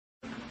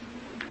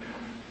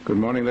Good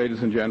morning,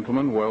 ladies and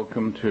gentlemen.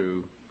 Welcome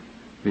to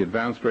the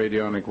Advanced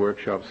Radionic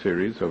Workshop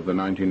Series of the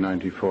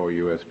 1994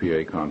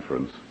 USPA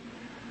Conference.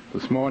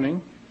 This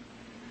morning,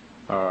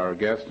 our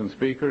guest and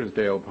speaker is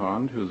Dale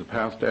Pond, who is a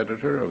past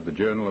editor of the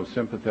Journal of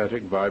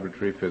Sympathetic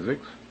Vibratory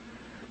Physics,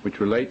 which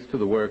relates to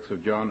the works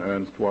of John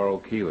Ernst Worrell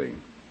Keely.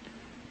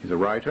 He's a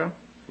writer,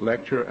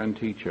 lecturer, and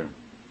teacher.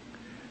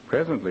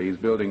 Presently, he's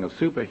building a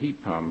super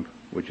heat pump,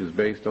 which is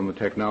based on the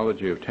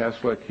technology of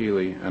Tesla,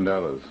 Keely, and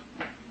others.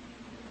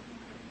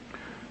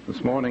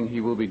 This morning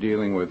he will be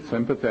dealing with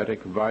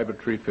sympathetic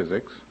vibratory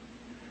physics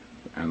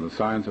and the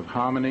science of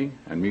harmony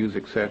and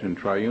music set in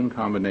triune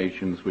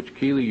combinations which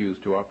Keely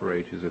used to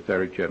operate his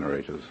etheric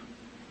generators.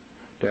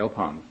 Dale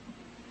Pond.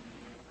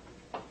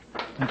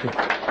 Thank you.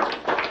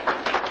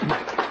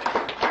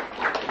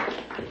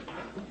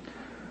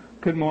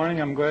 Good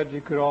morning. I'm glad you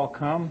could all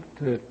come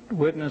to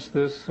witness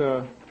this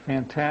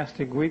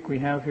fantastic week we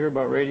have here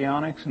about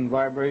radionics and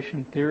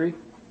vibration theory.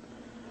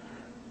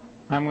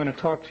 I'm going to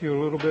talk to you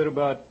a little bit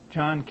about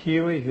John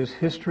Keely, his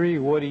history,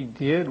 what he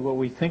did, what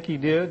we think he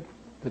did,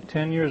 the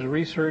 10 years of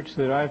research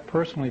that I've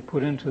personally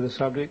put into the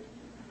subject.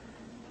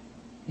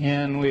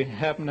 And we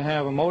happen to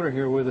have a motor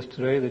here with us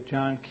today that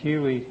John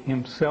Keely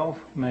himself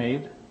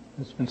made.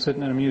 It's been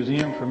sitting in a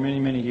museum for many,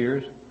 many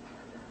years.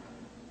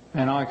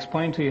 And I'll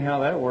explain to you how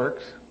that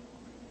works.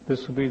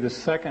 This will be the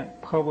second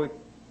public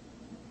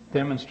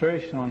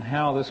demonstration on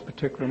how this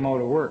particular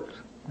motor works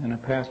in the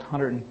past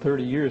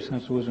 130 years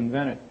since it was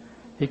invented.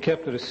 He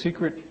kept it a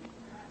secret,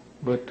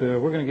 but we're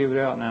going to give it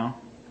out now.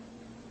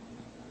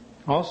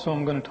 Also,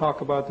 I'm going to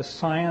talk about the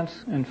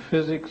science and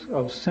physics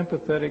of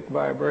sympathetic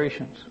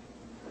vibrations.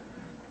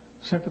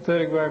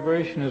 Sympathetic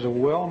vibration is a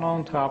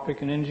well-known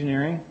topic in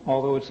engineering,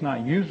 although it's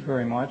not used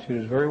very much. It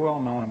is very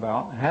well known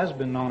about, has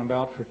been known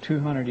about for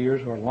 200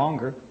 years or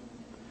longer.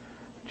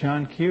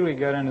 John Keely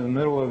got into the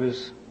middle of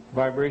his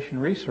vibration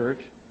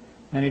research,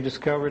 and he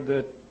discovered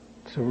that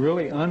to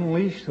really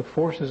unleash the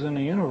forces in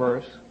the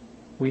universe,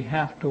 we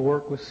have to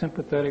work with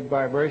sympathetic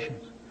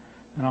vibrations.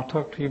 And I'll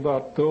talk to you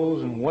about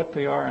those and what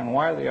they are and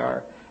why they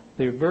are.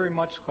 They're very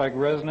much like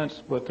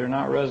resonance, but they're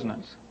not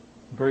resonance.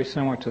 Very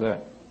similar to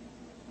that.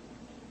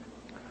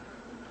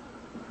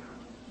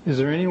 Is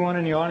there anyone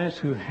in the audience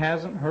who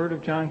hasn't heard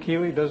of John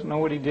Keely, doesn't know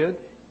what he did?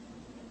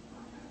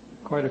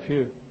 Quite a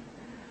few.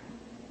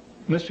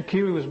 Mr.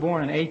 Keely was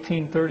born in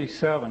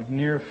 1837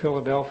 near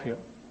Philadelphia.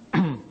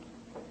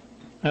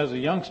 As a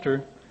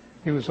youngster,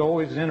 he was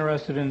always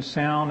interested in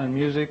sound and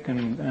music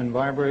and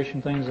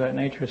vibration, things of that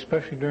nature,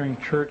 especially during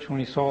church when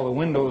he saw the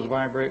windows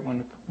vibrate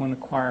when the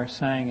choir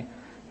sang.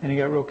 And he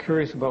got real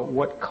curious about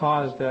what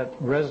caused that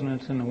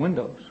resonance in the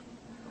windows.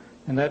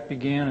 And that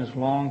began his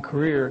long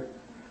career.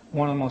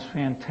 One of the most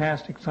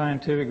fantastic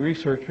scientific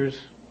researchers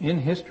in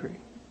history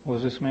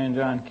was this man,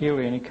 John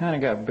Keely, and he kind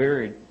of got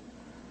buried.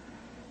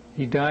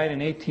 He died in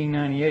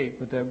 1898,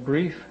 but that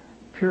brief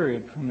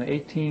period from the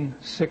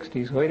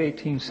 1860s, late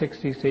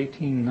 1860s to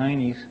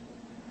 1890s,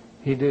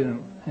 he did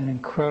an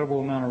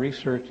incredible amount of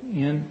research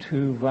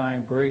into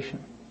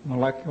vibration,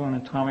 molecular and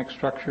atomic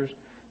structures.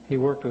 He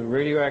worked with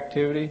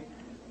radioactivity,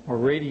 or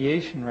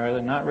radiation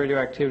rather, not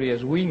radioactivity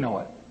as we know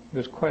it. It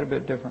was quite a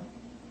bit different.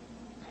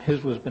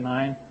 His was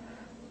benign,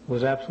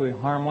 was absolutely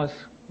harmless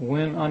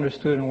when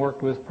understood and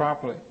worked with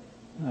properly.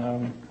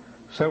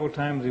 Several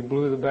times he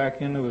blew the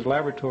back end of his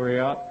laboratory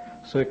out,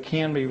 so it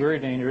can be very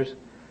dangerous.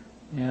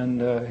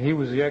 And he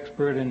was the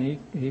expert, and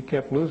he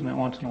kept losing it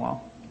once in a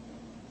while.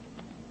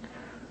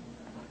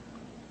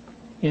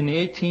 In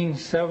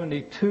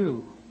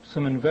 1872,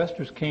 some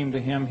investors came to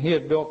him. He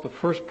had built the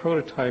first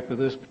prototype of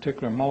this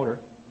particular motor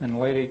in the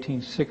late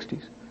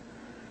 1860s.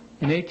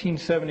 In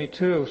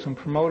 1872, some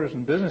promoters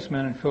and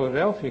businessmen in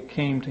Philadelphia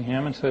came to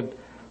him and said,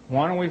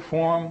 why don't we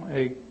form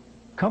a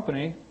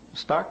company, a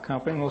stock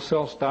company, and we'll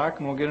sell stock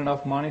and we'll get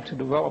enough money to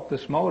develop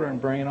this motor and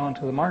bring it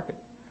onto the market.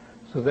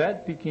 So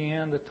that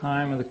began the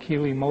time of the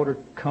Keely Motor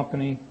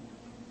Company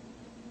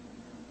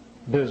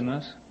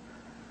business,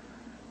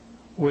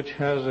 which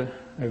has a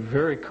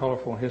very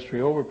colorful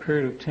history. Over a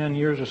period of 10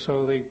 years or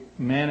so, they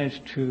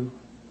managed to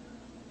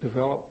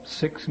develop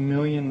 $6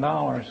 million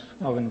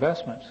of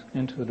investments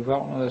into the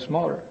development of this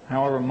motor.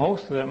 However,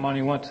 most of that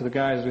money went to the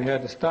guys who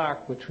had the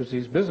stock, which was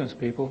these business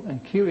people,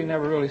 and Keely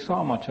never really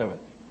saw much of it.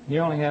 He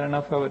only had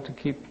enough of it to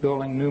keep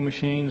building new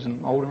machines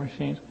and older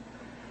machines.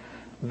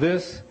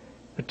 This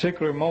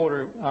particular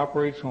motor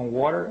operates on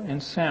water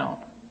and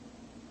sound.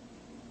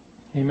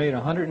 He made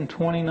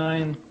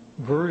 129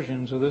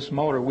 versions of this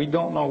motor. We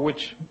don't know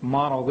which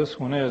model this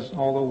one is,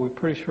 although we're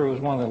pretty sure it was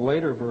one of the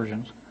later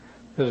versions.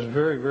 It was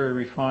very, very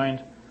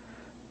refined.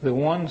 The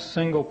one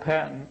single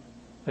patent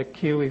that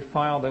Keely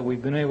filed that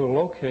we've been able to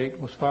locate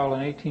was filed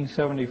in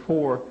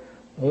 1874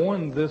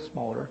 on this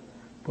motor,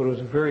 but it was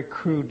a very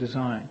crude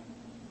design.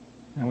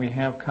 And we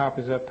have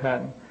copies of that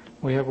patent.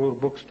 We have a little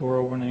bookstore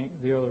over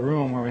in the other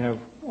room where we have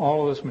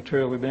all of this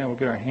material we've been able to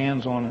get our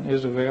hands on and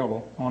is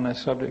available on that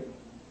subject.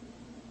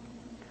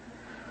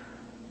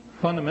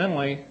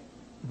 Fundamentally,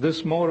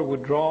 this motor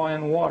would draw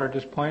in water,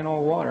 just plain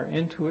old water,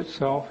 into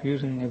itself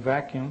using a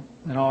vacuum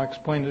and I'll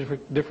explain the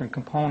different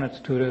components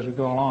to it as we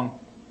go along.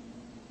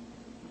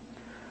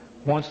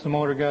 Once the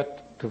motor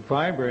got to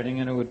vibrating,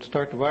 and it would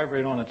start to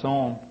vibrate on its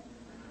own,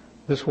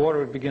 this water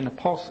would begin to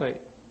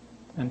pulsate.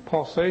 And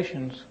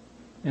pulsations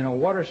in a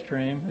water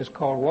stream is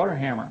called water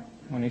hammer.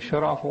 When you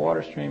shut off a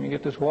water stream, you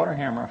get this water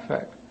hammer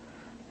effect.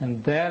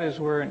 And that is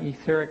where an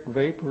etheric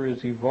vapor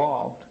is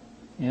evolved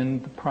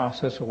in the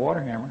process of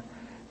water hammer.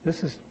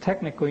 This is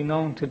technically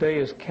known today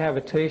as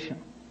cavitation.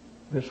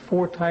 There's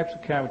 4 types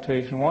of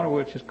cavitation, one of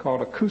which is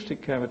called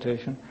acoustic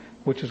cavitation,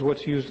 which is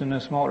what's used in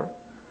this motor.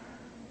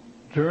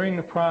 During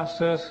the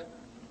process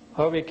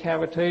of a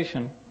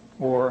cavitation,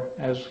 or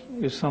as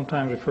is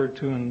sometimes referred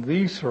to in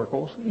these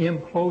circles,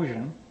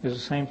 implosion is the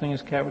same thing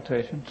as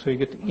cavitation. So you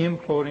get the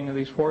imploding of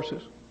these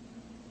forces.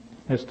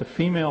 It's the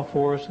female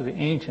force of the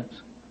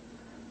ancients.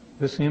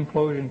 This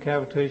implosion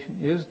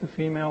cavitation is the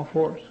female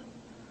force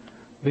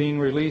being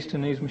released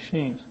in these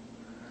machines.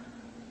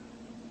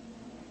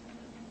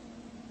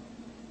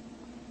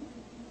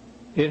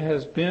 It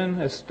has been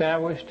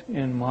established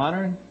in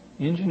modern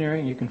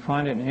engineering. You can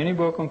find it in any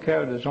book on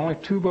cavitation. There's only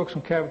 2 books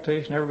on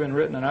cavitation ever been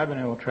written that I've been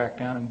able to track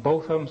down, and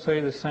both of them say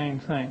the same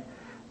thing.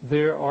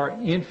 There are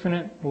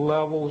infinite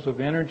levels of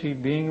energy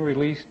being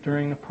released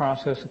during the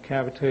process of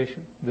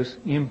cavitation, this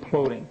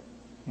imploding.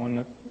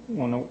 When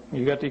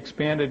you got the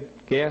expanded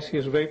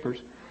gaseous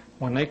vapors,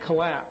 when they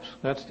collapse,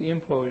 that's the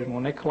implosion.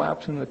 When they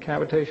collapse in the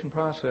cavitation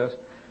process,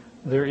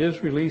 there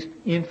is released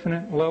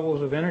infinite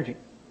levels of energy.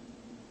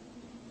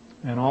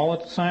 And all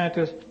the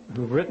scientists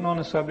who've written on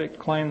the subject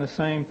claim the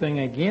same thing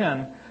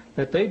again,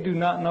 that they do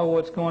not know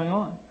what's going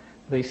on.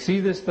 They see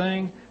this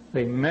thing,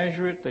 they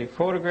measure it, they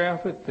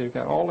photograph it, they've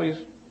got all these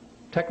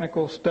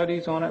technical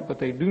studies on it, but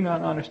they do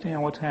not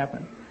understand what's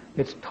happening.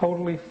 It's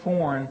totally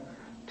foreign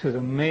to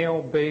the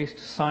male-based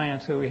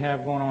science that we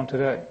have going on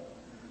today.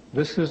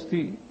 This is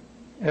the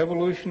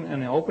evolution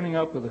and the opening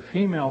up of the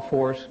female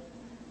force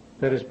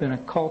that has been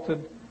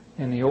occulted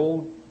in the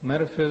old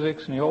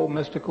metaphysics and the old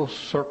mystical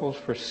circles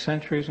for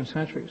centuries and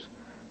centuries.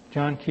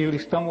 John Keely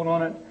stumbled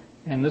on it,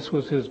 and this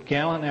was his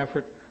gallant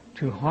effort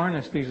to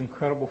harness these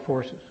incredible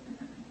forces.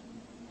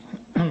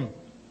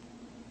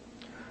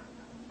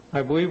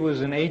 I believe it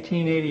was in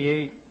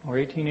 1888 or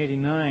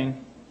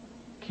 1889,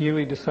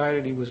 Keely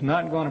decided he was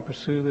not going to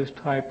pursue this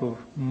type of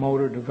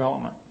motor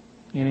development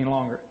any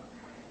longer.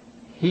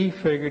 He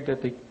figured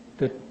that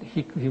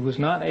he was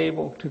not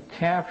able to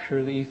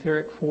capture the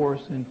etheric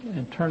force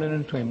and turn it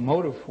into a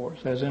motive force,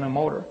 as in a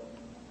motor,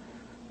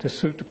 to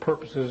suit the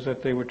purposes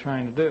that they were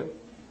trying to do.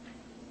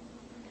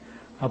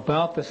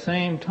 About the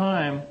same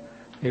time,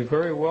 a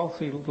very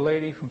wealthy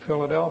lady from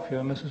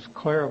Philadelphia, Mrs.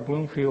 Clara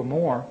Bloomfield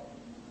Moore,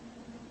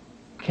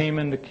 came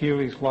into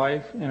Keely's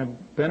life in a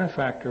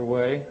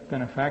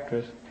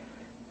benefactress,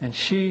 and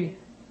she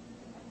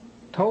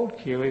told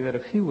Keely that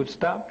if he would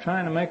stop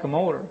trying to make a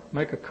motor,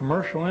 make a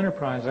commercial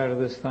enterprise out of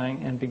this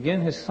thing, and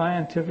begin his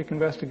scientific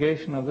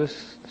investigation of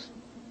this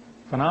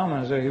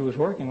phenomena that he was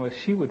working with,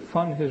 she would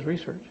fund his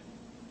research,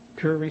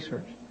 pure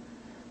research.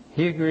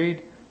 He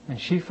agreed,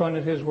 and she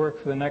funded his work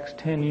for the next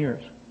 10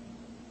 years.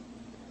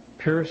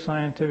 Pure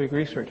scientific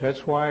research.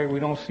 That's why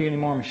we don't see any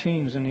more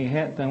machines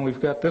than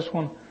we've got this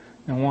one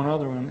and one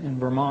other one in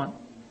Vermont.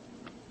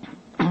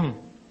 In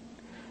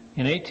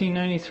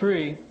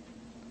 1893,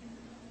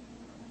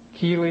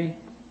 Keely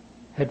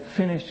had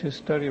finished his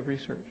study of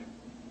research.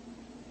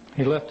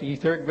 He left the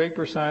etheric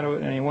vapor side of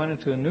it, and he went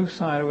into a new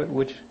side of it,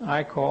 which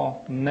I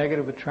call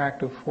negative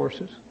attractive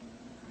forces.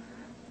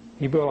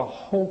 He built a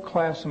whole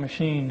class of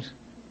machines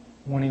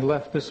when he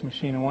left this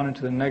machine and went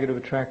into the negative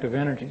attractive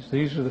energies.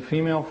 These are the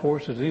female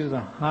forces. These are the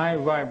high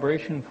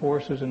vibration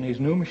forces in these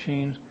new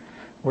machines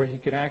where he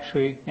could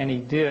actually, and he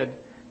did,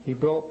 he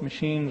built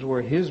machines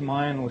where his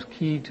mind was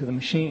keyed to the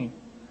machine.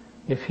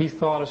 If he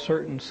thought a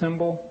certain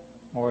symbol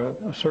or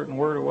a certain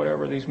word or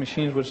whatever, these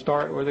machines would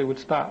start or they would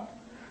stop.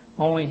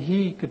 Only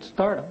he could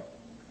start them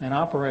and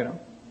operate them.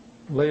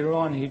 Later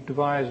on, he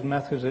devised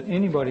methods that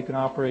anybody could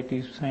operate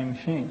these same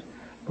machines,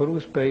 but it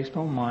was based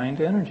on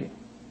mind energy.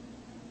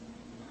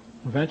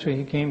 Eventually,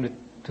 he came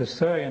to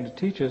say and to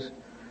teach us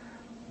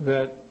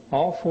that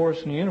all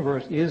force in the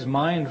universe is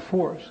mind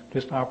force,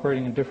 just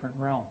operating in different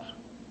realms.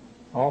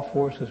 All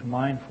force is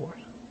mind force.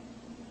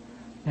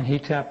 And he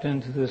tapped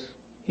into this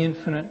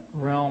infinite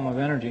realm of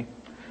energy.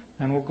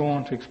 And we'll go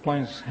on to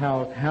explain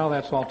how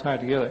that's all tied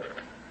together.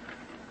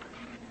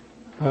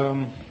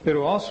 It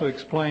will also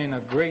explain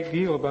a great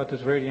deal about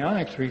this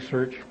radionics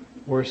research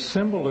where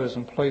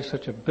symbolism plays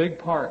such a big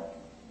part.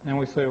 And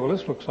we say, well,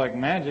 this looks like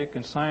magic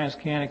and science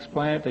can't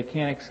explain it, they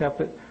can't accept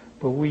it,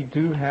 but we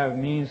do have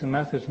means and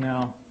methods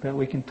now that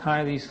we can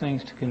tie these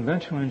things to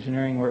conventional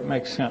engineering where it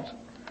makes sense.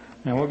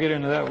 And we'll get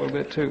into that a little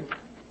bit too.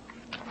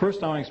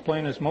 First I want to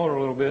explain this motor a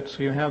little bit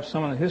so you have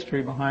some of the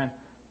history behind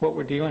what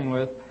we're dealing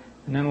with,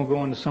 and then we'll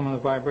go into some of the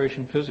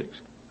vibration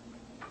physics.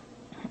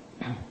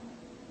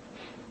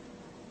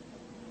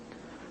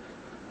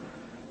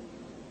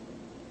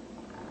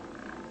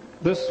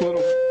 This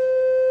little... Is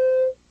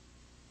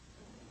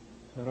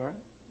that all right?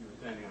 You were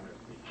standing on her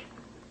feet.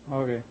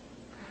 Okay.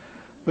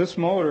 This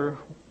motor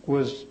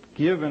was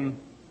given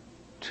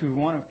to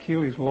one of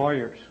Keely's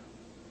lawyers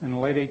in the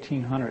late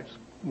 1800s.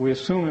 We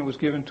assume it was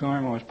given to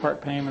him, or was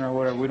part payment or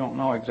whatever, we don't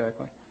know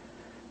exactly.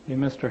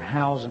 Mr.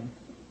 Housen.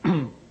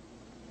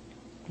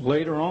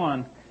 Later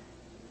on,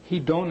 he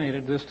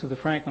donated this to the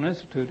Franklin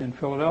Institute in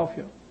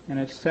Philadelphia, and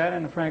it sat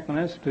in the Franklin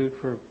Institute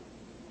for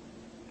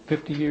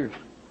 50 years.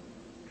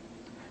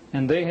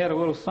 And they had a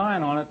little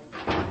sign on it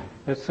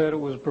that said it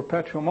was a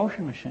perpetual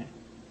motion machine.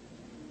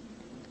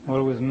 Well,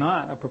 it was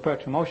not a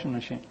perpetual motion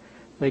machine.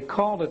 They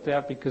called it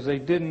that because they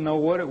didn't know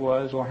what it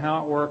was or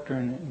how it worked,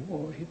 or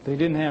they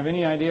didn't have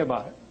any idea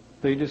about it.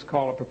 They just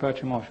called it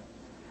perpetual motion.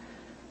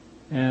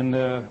 And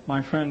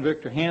my friend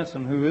Victor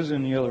Hansen, who is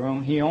in the other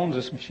room, he owns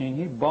this machine.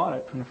 He bought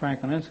it from the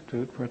Franklin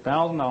Institute for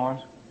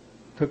 $1,000.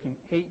 Took him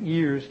 8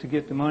 years to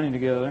get the money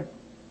together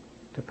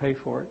to pay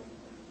for it.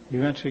 He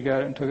eventually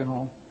got it and took it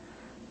home.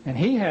 And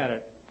he had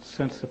it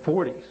since the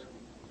 40s.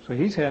 So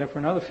he's had it for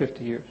another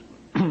 50 years.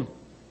 3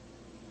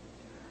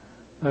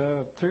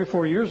 or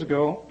 4 years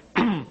ago,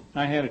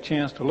 I had a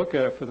chance to look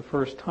at it for the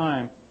first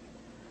time.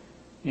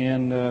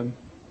 And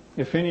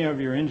if any of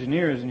you are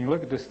engineers and you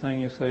look at this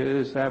thing, you say, it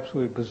is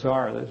absolutely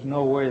bizarre. There's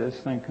no way this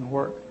thing can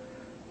work.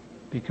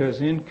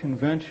 Because in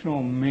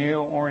conventional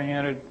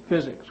male-oriented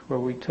physics, where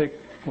we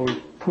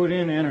put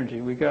in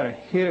energy, we got to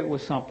hit it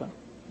with something,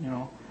 you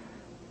know.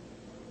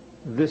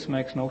 This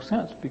makes no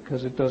sense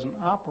because it doesn't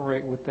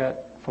operate with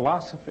that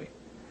philosophy.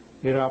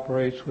 It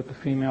operates with the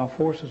female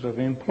forces of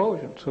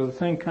implosion. So the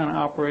thing kind of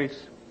operates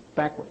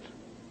backwards.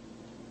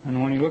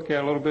 And when you look at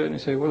it a little bit and you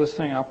say, well, this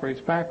thing operates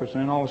backwards,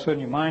 and then all of a sudden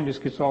your mind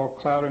just gets all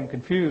clouded and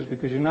confused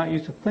because you're not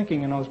used to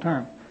thinking in those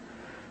terms.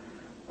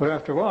 But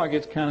after a while, it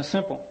gets kind of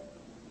simple.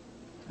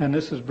 And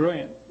this is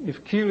brilliant.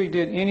 If Keely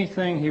did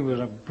anything, he was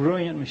a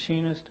brilliant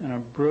machinist and a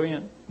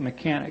brilliant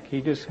mechanic.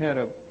 He just had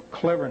a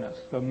cleverness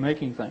of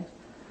making things.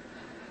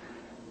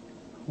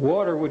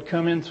 Water would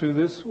come in through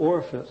this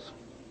orifice.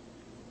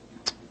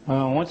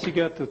 Once he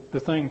got the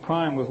thing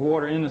primed with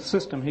water in the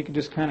system, he could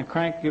just kind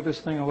of give this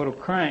thing a little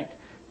crank,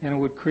 and it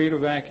would create a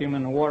vacuum,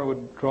 and the water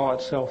would draw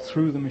itself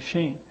through the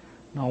machine.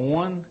 Now,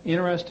 one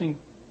interesting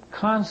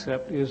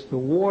concept is the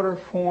water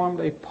formed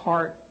a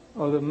part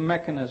of the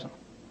mechanism.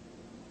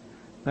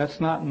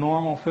 That's not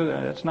normal physics.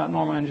 That's not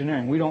normal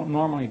engineering. We don't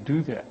normally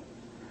do that,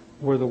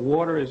 where the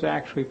water is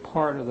actually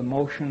part of the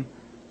motion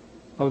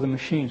of the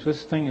machine. So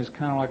this thing is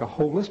kind of like a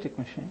holistic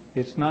machine.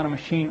 It's not a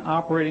machine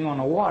operating on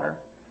the water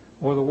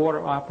or the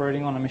water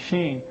operating on the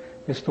machine.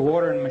 It's the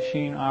water and the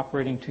machine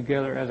operating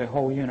together as a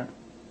whole unit.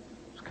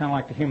 It's kind of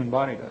like the human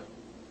body does.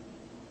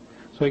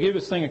 So I give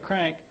this thing a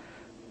crank.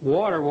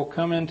 Water will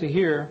come into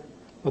here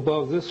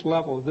above this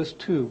level of this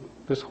tube,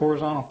 this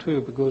horizontal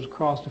tube that goes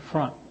across the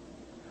front.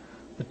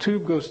 The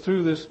tube goes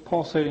through this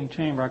pulsating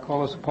chamber. I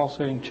call this a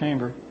pulsating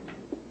chamber.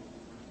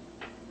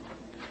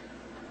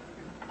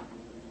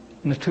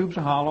 And the tubes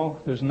are hollow.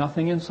 There's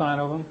nothing inside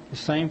of them. The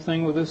same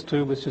thing with this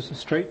tube. It's just a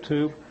straight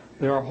tube.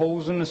 There are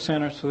holes in the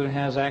center so that it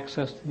has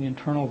access to the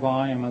internal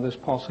volume of this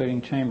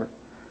pulsating chamber.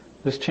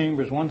 This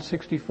chamber is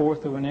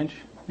 1/64 of an inch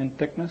in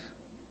thickness.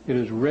 It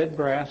is red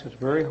brass. It's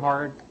very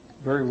hard,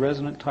 very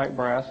resonant type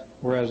brass,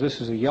 whereas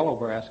this is a yellow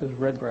brass. This is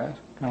red brass,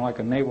 kind of like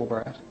a naval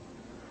brass.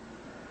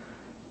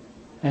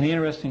 And the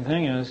interesting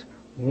thing is,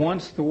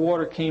 once the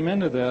water came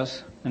into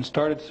this and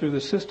started through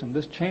the system,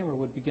 this chamber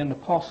would begin to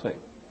pulsate.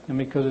 And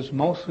because it's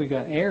mostly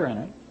got air in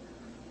it,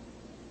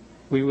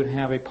 we would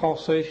have a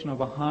pulsation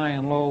of a high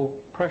and low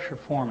pressure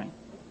forming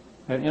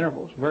at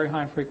intervals, very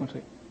high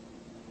frequency.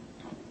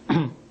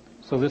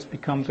 So this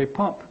becomes a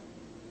pump.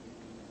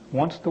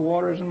 Once the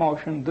water is in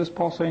motion, this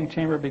pulsating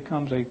chamber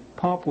becomes a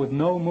pump with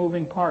no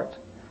moving parts.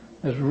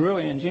 It's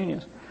really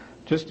ingenious.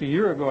 Just a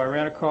year ago, I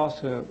ran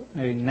across a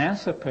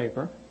NASA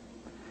paper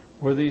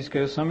where these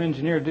guys, some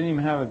engineer, didn't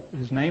even have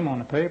his name on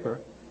the paper,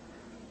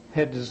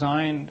 had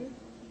designed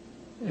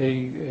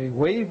a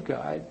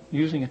waveguide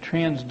using a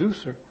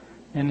transducer,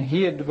 and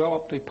he had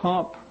developed a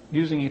pump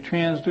using a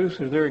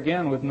transducer, there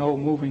again with no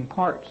moving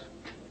parts.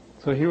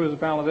 So here was a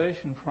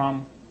validation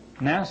from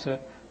NASA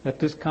that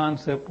this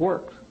concept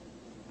works.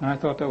 And I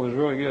thought that was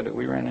really good that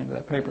we ran into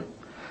that paper.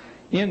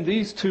 In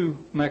these two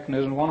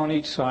mechanisms, one on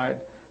each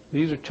side,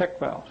 these are check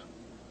valves.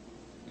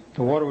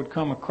 The water would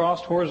come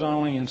across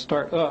horizontally and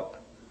start up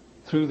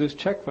through this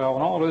check valve,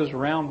 and all it is a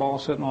round ball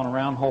sitting on a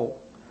round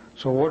hole.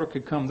 So water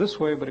could come this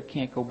way, but it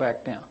can't go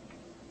back down.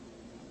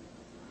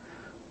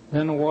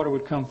 Then the water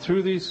would come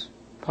through these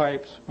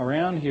pipes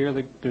around here,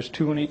 there's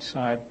two on each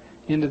side,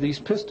 into these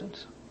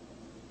pistons.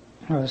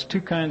 Now, there's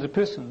two kinds of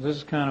pistons. This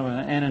is kind of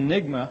an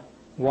enigma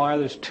why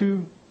there's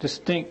two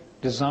distinct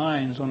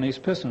designs on these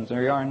pistons.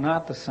 They are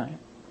not the same.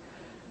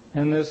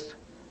 And this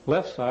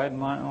left side,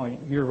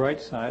 your right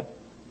side,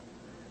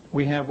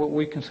 we have what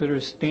we consider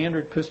a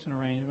standard piston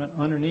arrangement.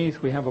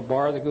 Underneath, we have a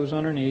bar that goes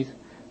underneath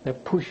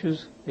that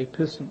pushes a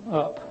piston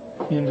up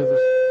into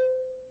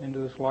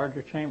this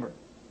larger chamber.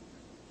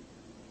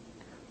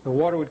 The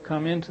water would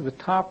come into the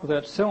top of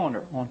that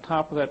cylinder, on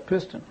top of that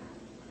piston.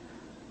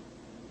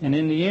 And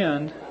in the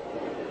end,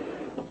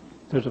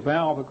 there's a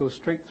valve that goes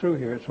straight through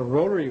here. It's a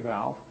rotary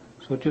valve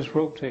so it just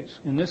rotates.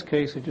 In this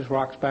case, it just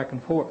rocks back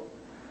and forth.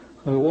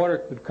 So the water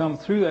could come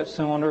through that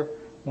cylinder.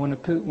 When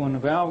the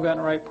valve got in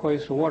the right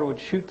place, the water would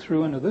shoot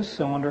through into this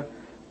cylinder,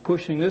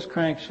 pushing this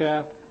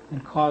crankshaft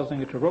and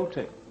causing it to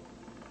rotate.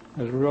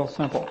 It's real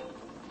simple.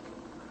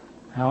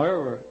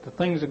 However, the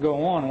things that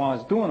go on while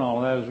it's doing all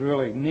of that is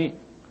really neat.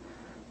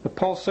 The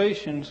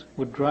pulsations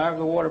would drive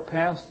the water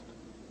past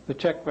the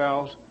check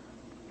valves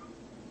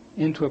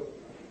into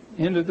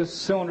this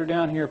cylinder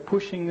down here,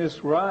 pushing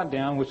this rod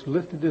down, which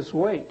lifted this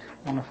weight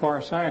on the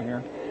far side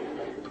here.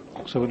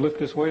 So it would lift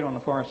this weight on the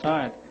far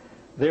side,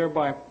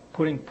 thereby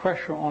putting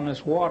pressure on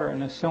this water in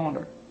this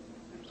cylinder.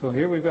 So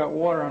here we've got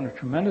water under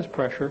tremendous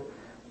pressure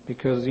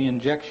because the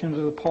injections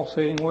of the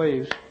pulsating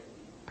waves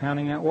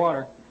pounding that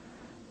water.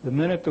 The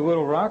minute the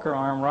little rocker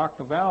arm rocked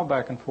the valve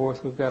back and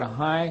forth, we've got a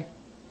high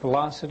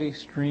velocity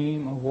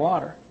stream of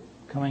water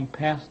coming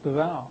past the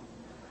valve.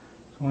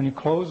 So when you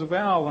close the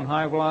valve on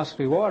high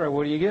velocity water,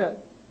 what do you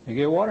get? You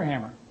get a water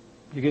hammer.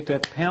 You get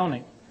that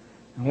pounding.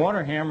 And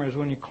water hammer is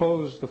when you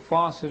close the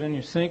faucet in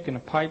your sink and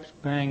the pipes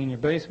bang in your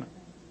basement.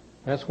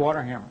 That's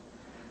water hammer.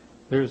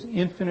 There's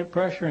infinite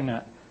pressure in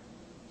that.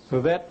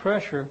 So that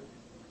pressure,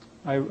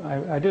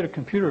 I did a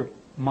computer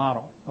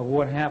model of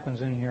what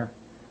happens in here.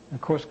 And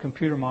of course, the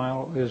computer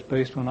model is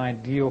based on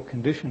ideal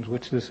conditions,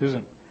 which this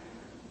isn't.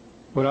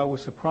 But I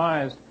was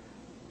surprised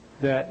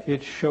that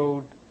it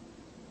showed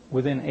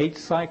within 8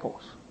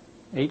 cycles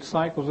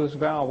of this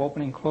valve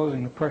opening and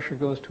closing, the pressure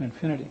goes to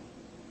infinity.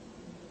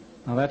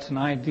 Now that's an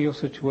ideal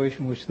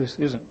situation, which this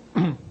isn't.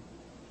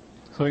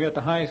 So we got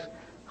the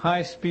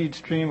high-speed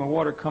stream of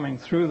water coming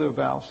through the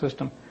valve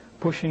system,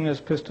 pushing this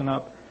piston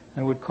up,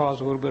 and would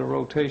cause a little bit of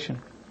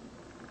rotation.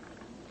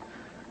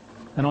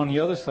 And on the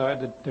other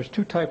side, there's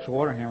 2 types of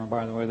water hammer,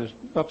 by the way. There's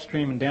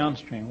upstream and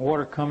downstream.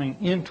 Water coming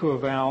into a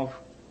valve.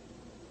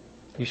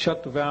 You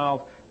shut the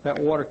valve, that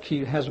water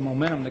has a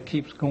momentum that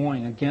keeps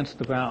going against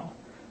the valve.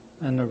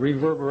 And the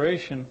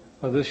reverberation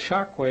of this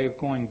shock wave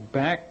going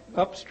back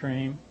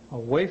upstream,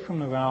 away from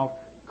the valve,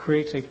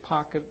 creates a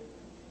pocket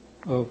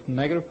of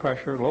negative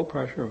pressure, low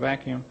pressure,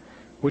 vacuum,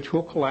 which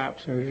will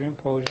collapse as you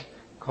impose it,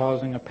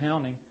 causing a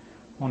pounding.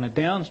 On the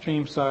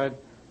downstream side,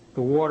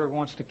 the water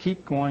wants to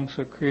keep going,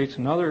 so it creates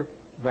another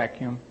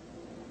vacuum,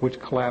 which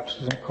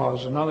collapses and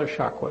causes another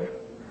shock wave.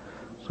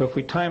 So if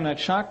we time that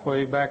shock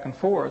wave back and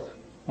forth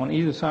on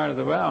either side of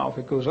the valve,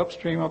 it goes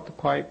upstream up the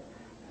pipe,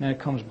 and then it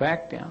comes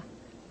back down.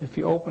 If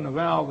you open the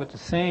valve at the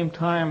same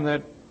time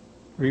that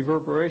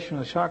reverberation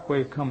of the shock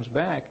wave comes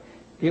back,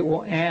 it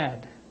will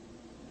add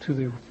to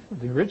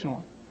the original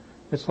one.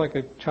 It's like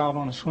a child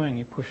on a swing.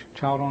 You push a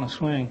child on a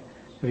swing.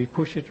 If you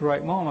push it at the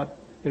right moment,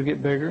 it'll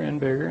get bigger and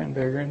bigger and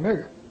bigger and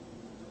bigger.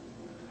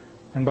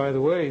 And by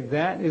the way,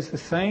 that is the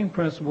same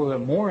principle that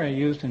Morey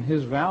used in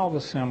his valve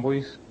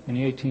assemblies in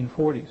the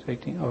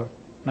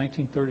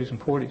 1930s and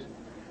 40s,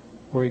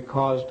 where he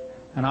caused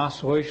an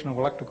oscillation of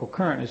electrical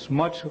current. It's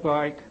much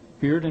like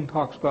Bearden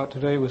talks about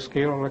today with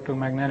scalar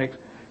electromagnetics,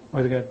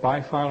 where they got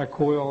bifilar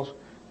coils,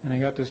 and they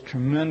got this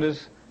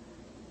tremendous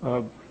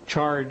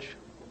charge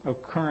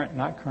of current,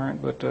 not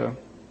current, but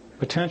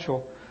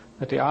potential,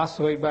 that they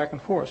oscillate back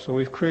and forth. So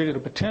we've created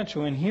a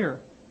potential in here,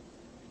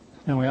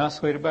 and we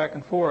oscillate it back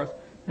and forth,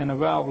 and the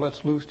valve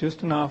lets loose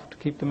just enough to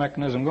keep the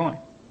mechanism going.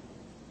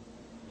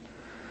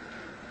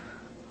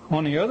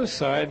 On the other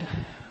side,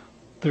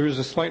 there is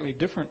a slightly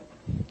different,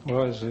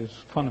 well, it's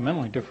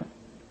fundamentally different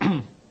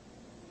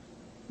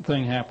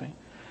thing happening.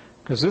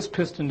 Because this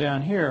piston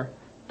down here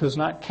does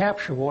not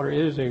capture water. It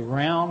is a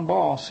round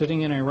ball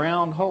sitting in a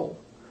round hole.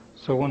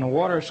 So when the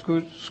water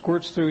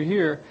squirts through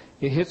here,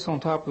 it hits on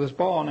top of this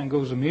ball and then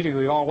goes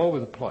immediately all over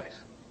the place.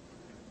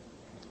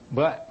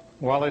 But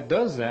while it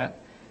does that,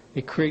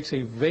 it creates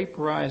a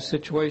vaporized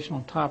situation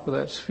on top of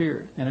that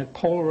sphere, and it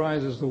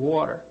polarizes the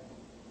water.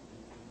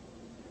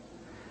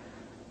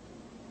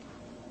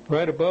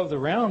 Right above the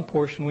round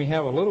portion, we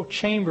have a little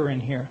chamber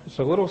in here. It's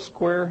a little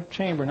square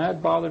chamber, and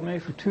that bothered me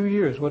for 2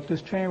 years, what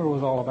this chamber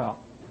was all about,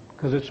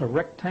 because it's a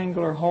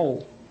rectangular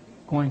hole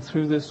going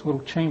through this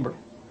little chamber.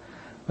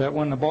 That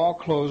when the ball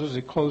closes,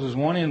 it closes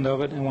one end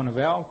of it, and when the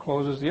valve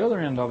closes, the other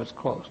end of it's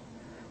closed.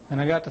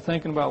 And I got to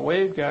thinking about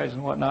waveguides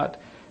and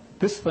whatnot.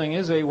 This thing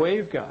is a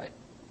waveguide.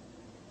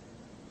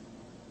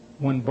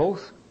 When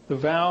both the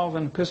valve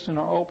and the piston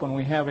are open,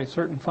 we have a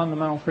certain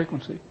fundamental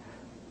frequency.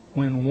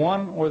 When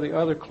one or the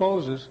other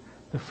closes,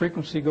 the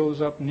frequency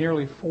goes up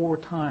nearly 4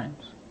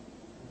 times.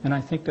 And I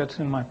think that's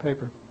in my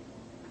paper.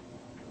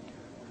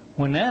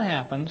 When that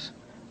happens,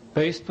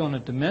 based on the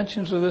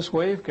dimensions of this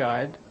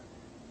waveguide,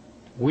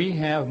 we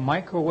have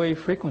microwave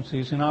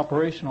frequencies in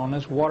operation on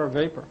this water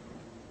vapor.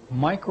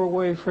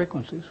 Microwave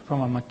frequencies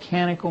from a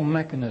mechanical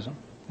mechanism.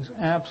 It's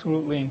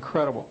absolutely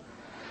incredible.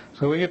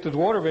 So we get this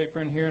water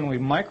vapor in here and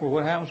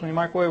what happens when you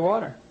microwave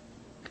water?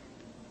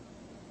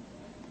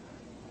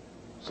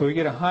 So we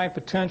get a high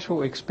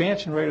potential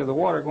expansion rate of the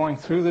water going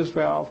through this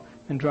valve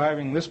and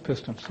driving this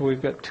piston. So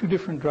we've got 2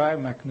 different drive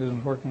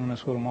mechanisms working on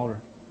this little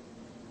motor.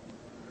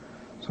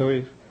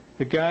 So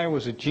the guy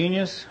was a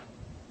genius.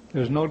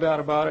 There's no doubt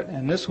about it,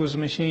 and this was a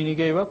machine he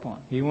gave up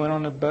on. He went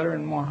on to better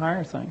and more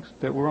higher things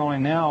that we're only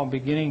now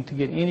beginning to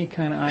get any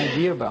kind of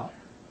idea about.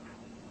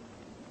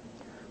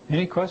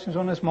 Any questions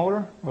on this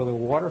motor, or the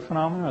water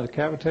phenomenon, or the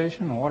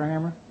cavitation, the water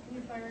hammer? Can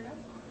you fire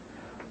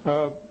it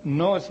up?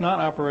 No, it's not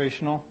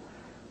operational.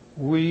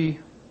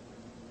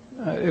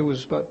 It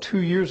was about 2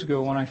 years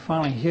ago when I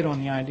finally hit on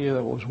the idea that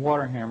it was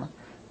water hammer.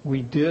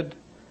 We did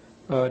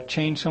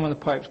change some of the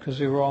pipes because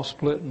they were all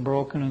split and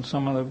broken, and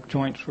some of the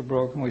joints were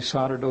broken. We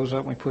soldered those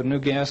up. We put new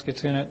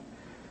gaskets in it.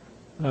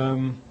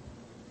 And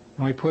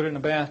we put it in a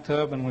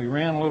bathtub, and we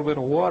ran a little bit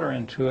of water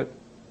into it.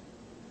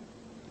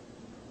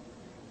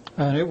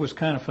 And it was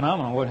kind of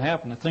phenomenal what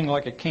happened. The thing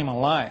like it came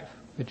alive.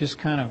 It just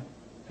kind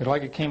of,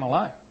 like it came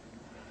alive.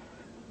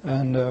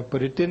 And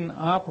but it didn't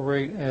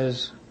operate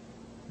as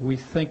we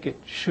think it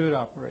should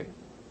operate.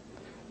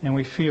 And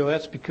we feel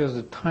that's because of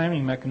the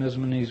timing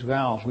mechanism in these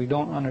valves. We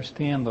don't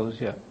understand those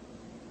yet.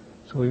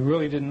 So we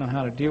really didn't know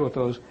how to deal with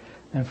those.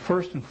 And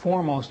first and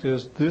foremost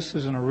is this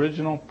is an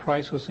original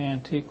priceless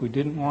antique. We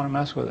didn't want to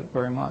mess with it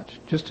very much.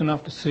 Just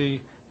enough to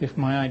see if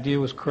my idea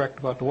was correct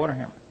about the water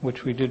hammer,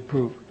 which we did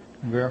prove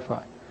and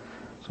verify.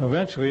 So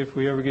eventually, if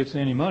we ever get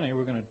any money,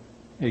 we're going to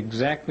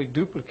exactly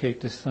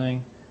duplicate this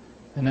thing,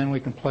 and then we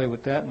can play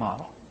with that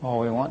model all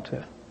we want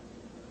to.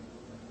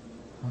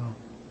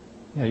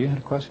 Yeah, you had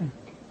a question?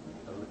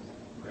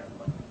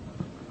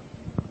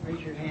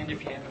 Raise your hand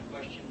if you have a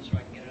question so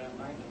I can get it on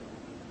mic.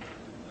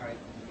 All right,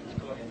 let's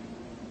go ahead.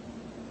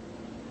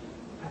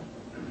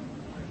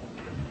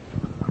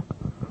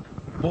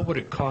 What would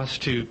it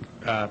cost to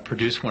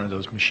produce one of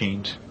those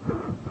machines?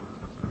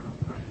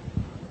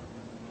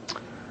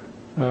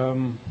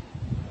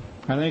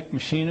 I think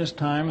machinist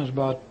time is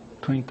about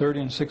between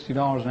 $30 and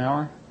 $60 an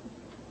hour.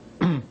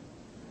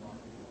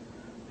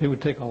 It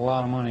would take a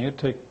lot of money. It would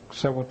take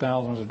several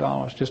thousands of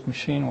dollars, just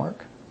machine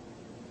work,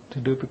 to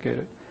duplicate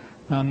it.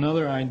 Now,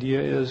 another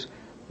idea is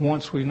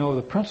once we know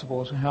the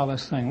principles of how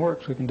this thing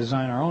works, we can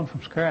design our own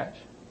from scratch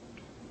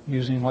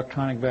using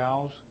electronic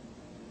valves,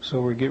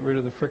 so we get rid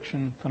of the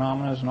friction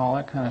phenomena and all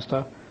that kind of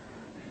stuff.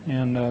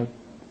 And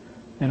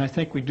I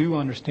think we do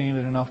understand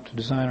it enough to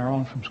design our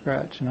own from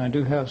scratch. And I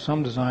do have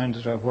some designs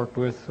that I've worked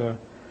with.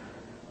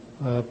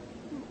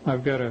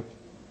 I've got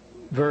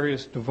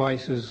various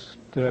devices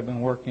that I've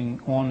been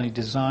working on the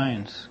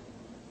designs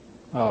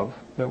of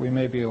that we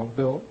may be able to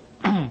build.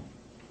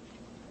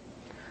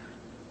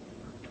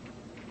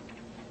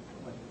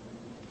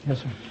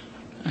 Yes, sir.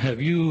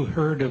 Have you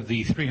heard of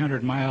the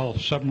 300 mile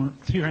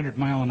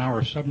an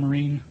hour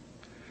submarine?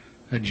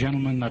 A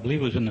gentleman, I believe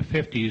it was in the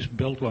 50s,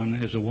 built one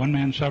as a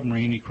one-man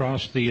submarine. He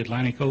crossed the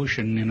Atlantic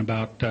Ocean in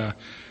about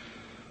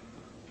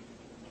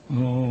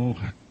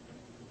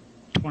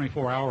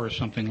 24 hours,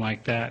 something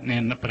like that.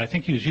 But I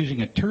think he was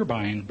using a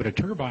turbine. But a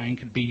turbine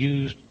could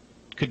be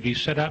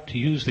set up to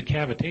use the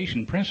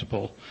cavitation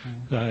principle.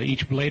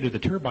 Each blade of the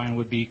turbine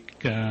would be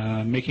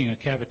making a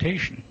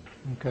cavitation.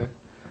 Okay,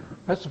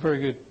 that's a very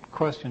good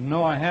question.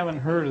 No, I haven't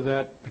heard of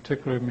that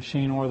particular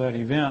machine or that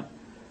event.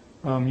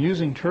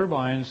 Using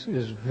turbines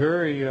is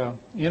very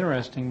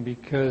interesting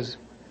because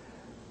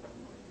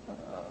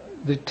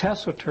the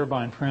Tesla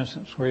turbine, for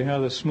instance, where you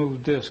have the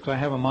smooth discs, I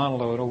have a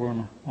model of it over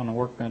on the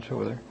workbench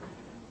over there,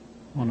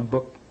 on the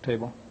book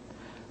table.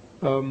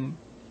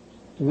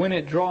 When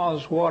it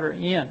draws water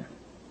in,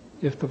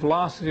 if the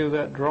velocity of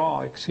that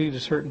draw exceeds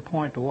a certain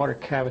point, the water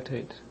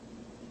cavitates,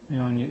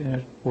 and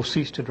it will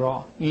cease to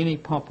draw. Any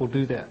pump will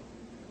do that,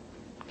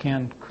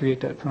 can create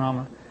that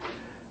phenomenon.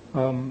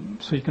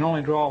 So you can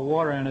only draw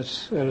water in at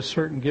a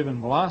certain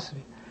given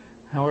velocity.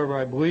 However,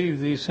 I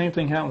believe the same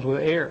thing happens with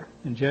air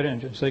in jet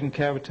engines. They can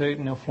cavitate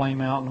and they'll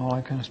flame out and all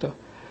that kind of stuff.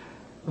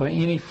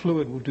 Any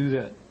fluid will do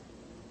that.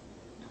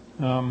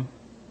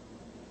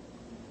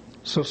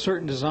 So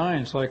certain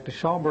designs, like the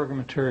Schallberger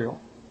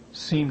material,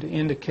 seem to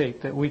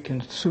indicate that we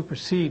can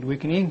supersede, we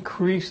can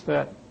increase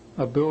that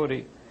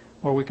ability,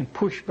 or we can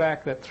push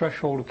back that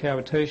threshold of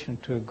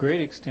cavitation to a great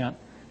extent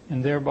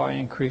and thereby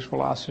increase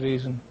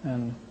velocities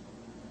and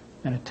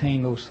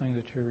attain those things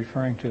that you're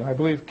referring to. I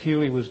believe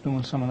Keely was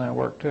doing some of that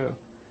work too.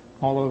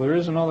 Although there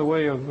is another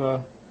way of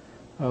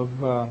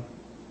how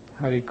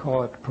do you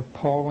call it,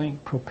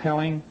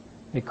 propelling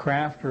a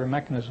craft or a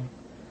mechanism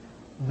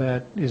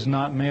that is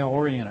not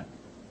male-oriented.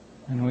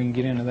 And we can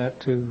get into that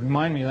too.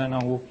 Remind me of that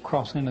and we'll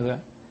cross into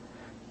that.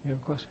 You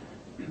have a question?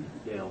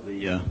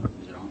 Yeah,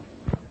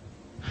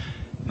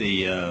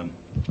 the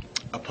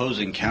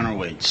opposing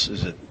counterweights,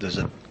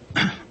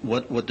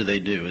 what do they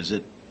do? Is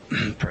it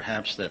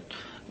perhaps that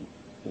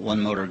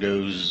one motor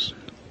goes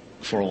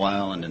for a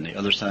while and then the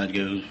other side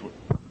goes,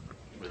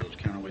 where those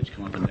counterweights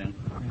come up and down?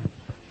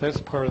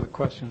 That's part of the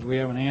questions we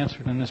haven't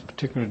answered in this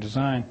particular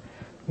design.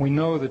 We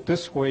know that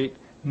this weight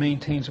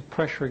maintains a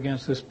pressure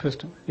against this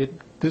piston.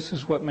 This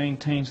is what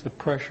maintains the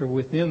pressure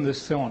within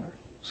this cylinder,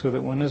 so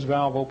that when this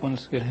valve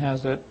opens, it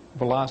has that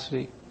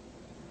velocity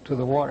to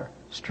the water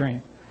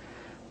stream.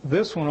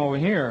 This one over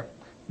here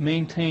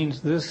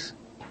maintains this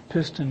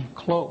piston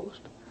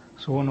closed.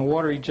 So when the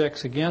water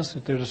ejects against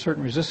it, there's a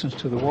certain resistance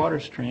to the water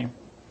stream.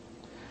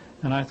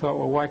 And I thought,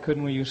 well, why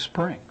couldn't we use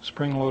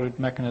spring-loaded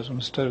mechanism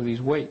instead of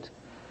these weights?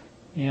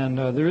 And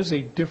there is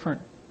a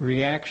different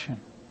reaction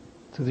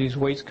to these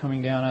weights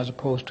coming down as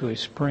opposed to a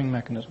spring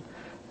mechanism.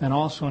 And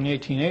also in the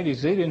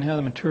 1880s, they didn't have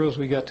the materials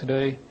we got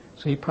today,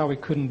 so he probably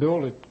couldn't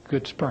build a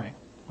good spring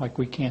like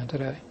we can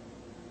today.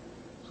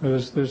 So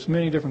there's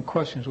many different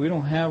questions. We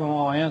don't have them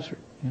all answered.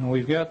 You know,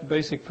 we've got the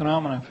basic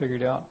phenomena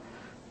figured out,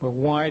 but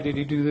why did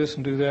he do this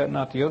and do that and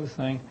not the other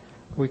thing,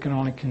 we can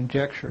only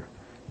conjecture.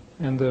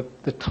 And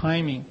the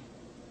timing,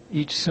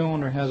 each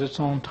cylinder has its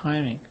own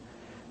timing,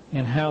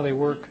 and how they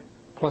work,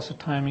 plus the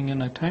timing in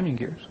the timing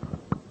gears.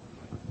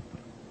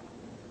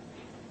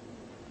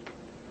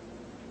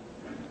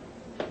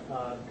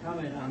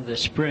 Comment on the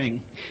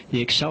spring.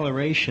 The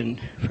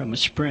acceleration from a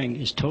spring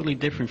is totally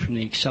different from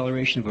the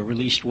acceleration of a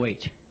released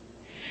weight.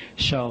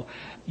 So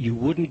you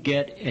wouldn't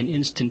get an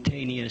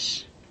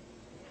instantaneous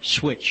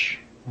switch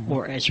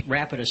or as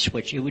rapid a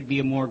switch. It would be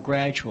a more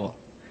gradual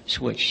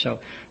switch. So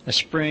a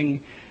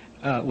spring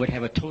would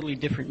have a totally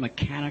different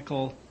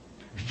mechanical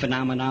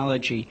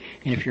phenomenology.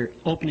 And if you're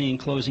opening and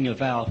closing a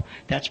valve,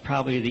 that's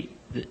probably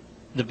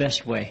the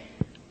best way.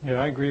 Yeah,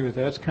 I agree with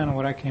that. That's kind of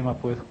what I came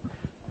up with.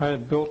 I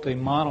had built a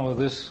model of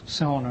this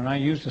cylinder, and I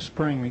used a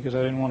spring because I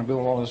didn't want to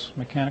build all this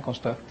mechanical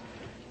stuff,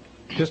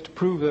 just to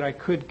prove that I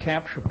could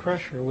capture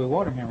pressure with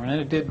water hammer,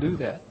 and it did do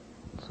that.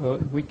 So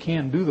we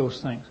can do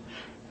those things.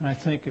 And I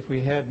think if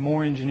we had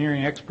more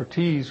engineering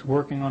expertise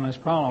working on this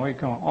problem, we could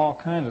come up with all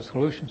kinds of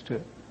solutions to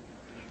it.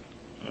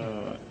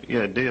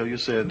 Yeah, Dale, you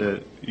said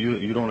that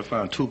you'd only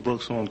found 2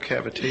 books on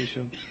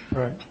cavitation.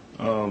 Right.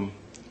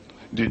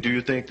 Do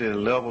you think the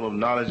level of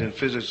knowledge in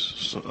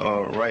physics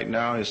right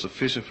now is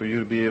sufficient for you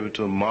to be able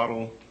to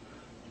model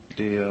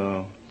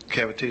the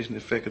cavitation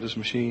effect of this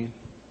machine,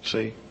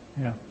 say?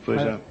 Yeah. For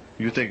example,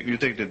 you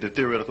think that the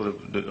theoretical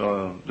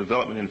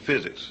development in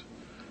physics,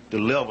 the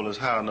level is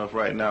high enough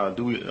right now?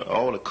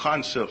 All the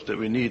concepts that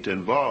we need to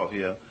involve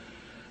here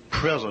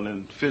present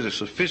in physics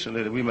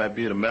sufficiently that we might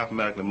be able to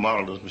mathematically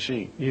model this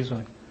machine?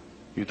 Easily.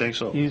 You think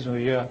so?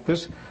 Easily, yeah.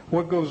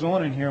 What goes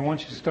on in here,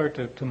 once you start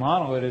to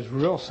model it, is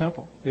real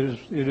simple. It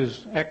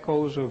is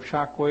echoes of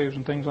shock waves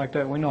and things like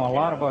that. We know a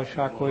lot about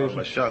shock waves.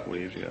 About shock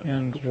waves, yeah.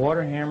 And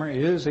water hammer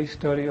is a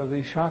study of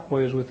these shock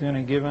waves within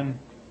a given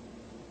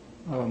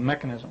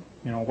mechanism,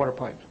 water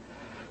pipes.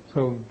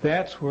 So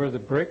that's where the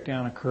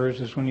breakdown occurs,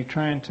 is when you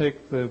try and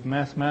take the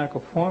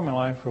mathematical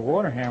formulae for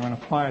water hammer and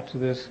apply it to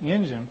this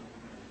engine.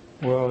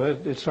 Well,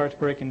 it starts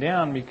breaking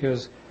down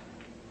because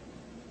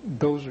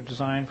those are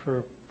designed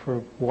for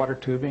water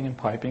tubing and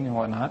piping and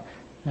whatnot,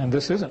 and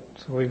this isn't.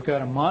 So we've got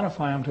to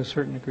modify them to a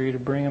certain degree to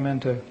bring them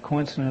into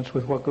coincidence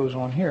with what goes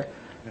on here.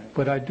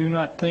 But I do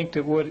not think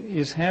that what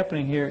is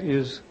happening here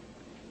is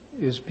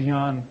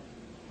beyond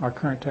our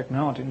current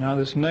technology. Now,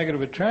 this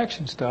negative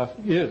attraction stuff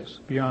is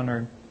beyond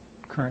our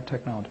current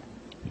technology.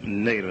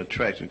 Negative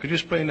attraction. Could you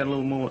explain that a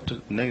little more,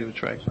 to negative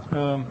attraction?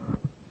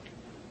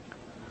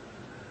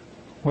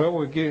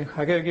 Well, I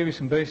got to give you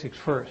some basics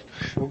first.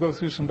 We'll go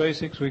through some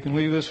basics. We can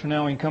leave this for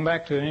now. We can come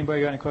back to it.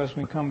 Anybody got any questions?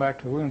 We can come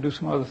back to it. We're going to do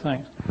some other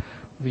things.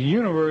 The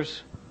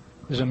universe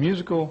is a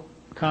musical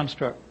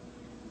construct.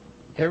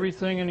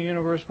 Everything in the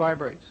universe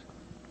vibrates.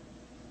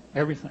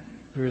 Everything.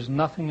 There is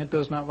nothing that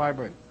does not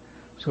vibrate.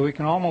 So we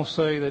can almost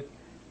say that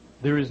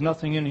there is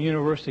nothing in the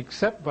universe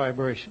except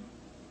vibration.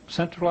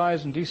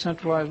 Centralized and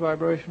decentralized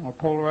vibration, or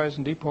polarized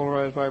and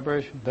depolarized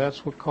vibration.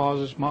 That's what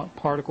causes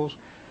particles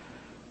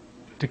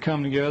to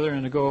come together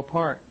and to go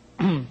apart.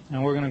 And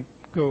we're going to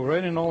go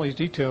right into all these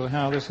details of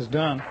how this is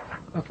done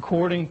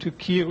according to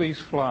Keely's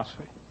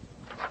philosophy,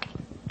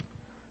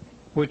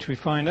 which we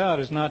find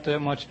out is not that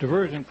much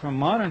divergent from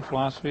modern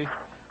philosophy.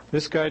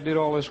 This guy did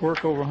all this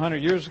work over 100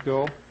 years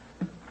ago.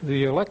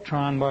 The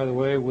electron, by the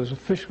way, was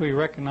officially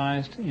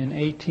recognized in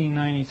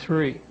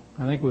 1893.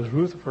 I think it was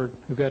Rutherford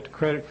who got the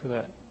credit for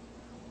that.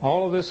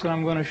 All of this that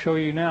I'm going to show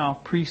you now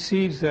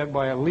precedes that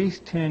by at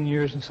least 10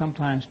 years and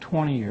sometimes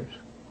 20 years.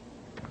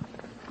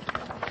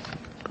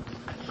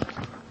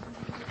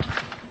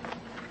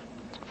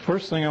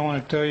 First thing I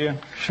want to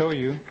show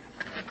you,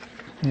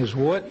 is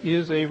what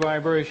is a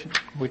vibration.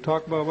 We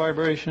talk about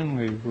vibration,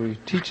 we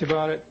teach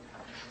about it,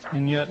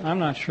 and yet I'm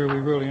not sure we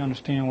really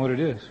understand what it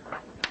is.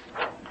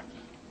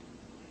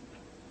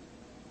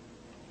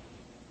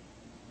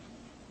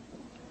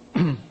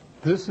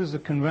 This is a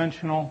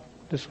conventional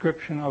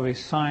description of a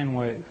sine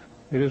wave.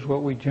 It is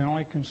what we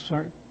generally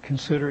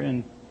consider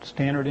in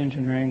standard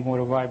engineering what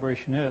a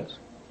vibration is.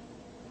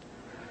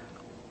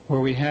 Where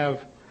we've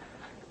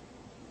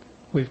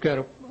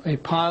got a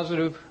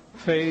positive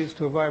phase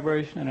to a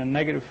vibration and a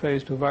negative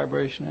phase to a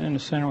vibration, and in the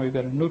center we've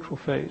got a neutral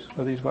phase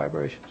of these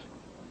vibrations.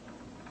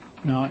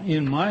 Now,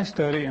 in my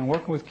study and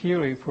working with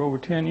Keely for over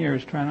 10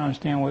 years trying to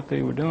understand what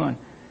they were doing,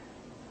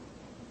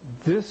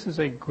 this is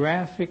a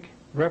graphic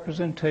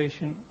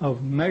representation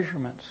of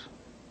measurements.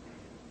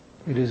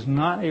 It is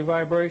not a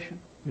vibration.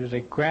 It is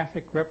a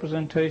graphic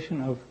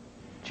representation of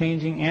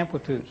changing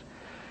amplitudes.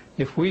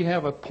 If we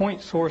have a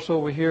point source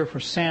over here for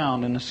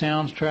sound, and the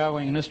sound's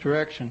traveling in this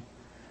direction,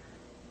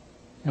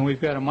 and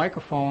we've got a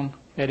microphone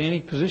at any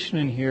position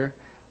in here,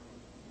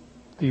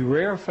 the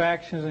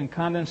rarefactions and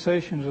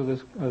condensations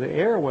of the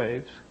air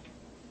waves,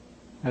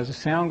 as the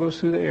sound goes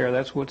through the air,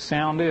 that's what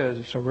sound is.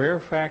 It's a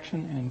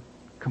rarefaction and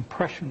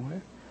compression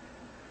wave.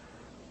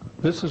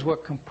 This is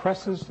what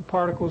compresses the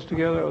particles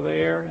together of the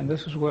air, and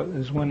this is what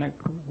is when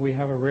we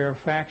have a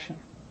rarefaction.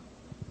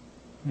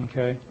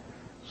 Okay?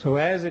 So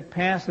as it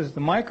passes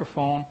the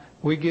microphone,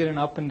 we get an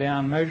up and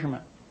down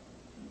measurement.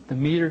 The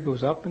meter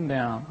goes up and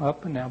down,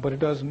 but it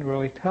doesn't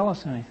really tell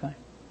us anything.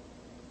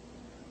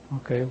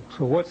 Okay,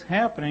 so what's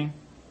happening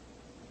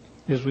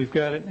is we've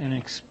got an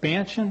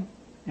expansion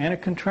and a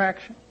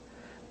contraction.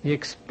 The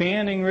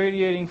expanding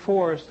radiating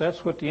force,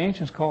 that's what the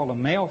ancients called a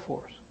male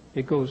force.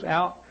 It goes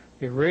out,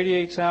 it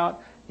radiates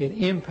out, it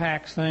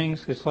impacts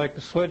things. It's like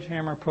the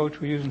sledgehammer approach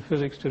we use in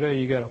physics today.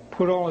 You've got to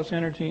put all this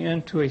energy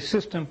into a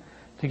system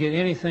to get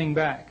anything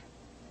back.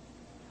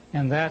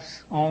 And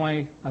that's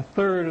only a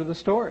third of the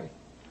story.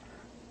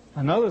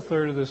 Another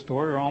third of the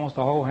story, or almost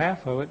a whole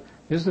half of it,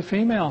 is the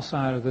female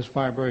side of this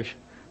vibration.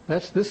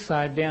 That's this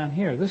side down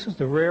here. This is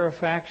the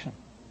rarefaction.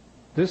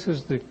 This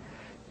is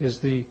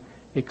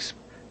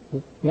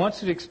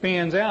once it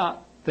expands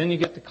out, then you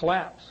get the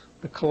collapse.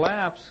 The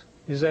collapse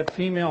is that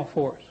female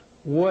force.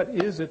 What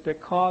is it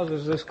that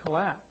causes this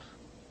collapse?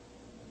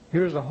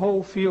 Here's a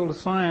whole field of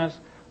science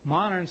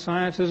modern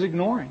science is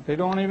ignoring. They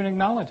don't even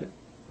acknowledge it.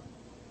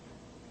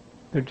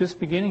 They're just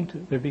beginning to.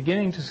 They're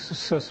beginning to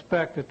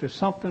suspect that there's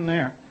something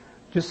there.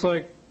 Just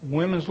like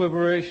women's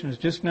liberation is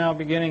just now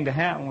beginning to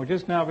happen. We're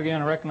just now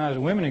beginning to recognize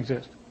that women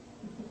exist.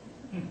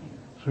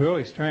 It's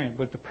really strange.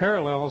 But the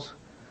parallels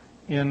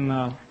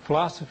in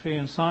philosophy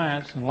and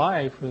science and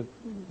life,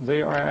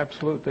 they are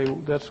absolute.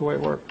 That's the way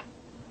it works.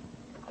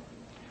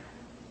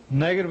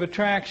 Negative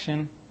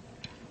attraction.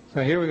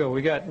 So here we go.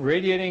 We got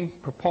radiating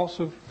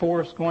propulsive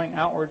force going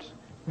outwards.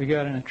 We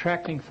got an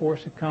attracting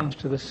force that comes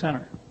to the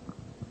center.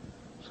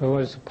 So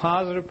it's a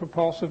positive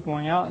propulsive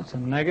going out, it's a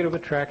negative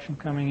attraction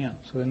coming in.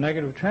 So the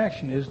negative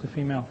attraction is the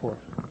female force.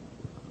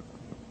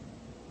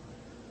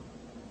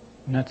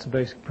 And that's the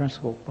basic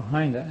principle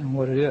behind that and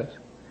what it is.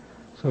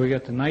 So we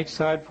got the night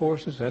side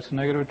forces, that's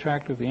negative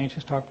attractive. The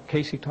ancients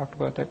Casey talked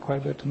about that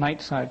quite a bit, the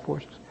night side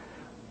forces.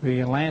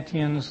 The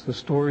Atlanteans, the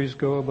stories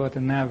go about the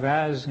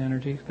Navaz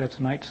energy, that's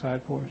night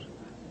side force,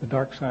 the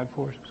dark side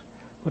forces.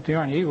 But they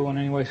aren't evil in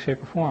any way,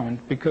 shape, or form.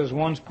 And because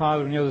one's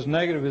positive and the other's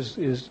negative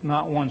is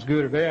not one's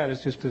good or bad,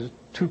 it's just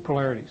two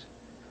polarities.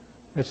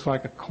 It's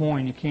like a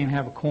coin. You can't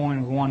have a coin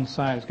with one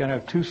side. It's got to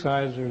have two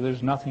sides or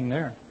there's nothing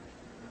there.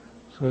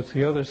 So it's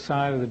the other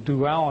side of the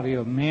duality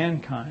of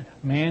mankind.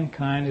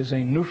 Mankind is a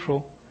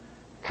neutral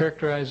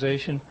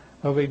characterization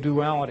of a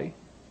duality,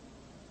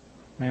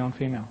 male and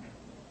female.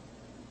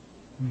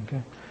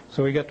 Okay.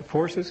 So we got the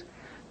forces.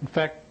 In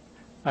fact,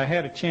 I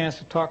had a chance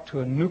to talk to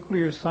a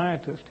nuclear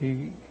scientist.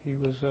 He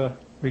was a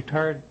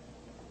retired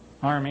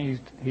Army.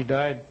 He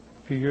died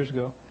a few years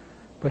ago.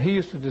 But he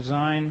used to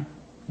design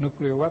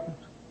nuclear weapons.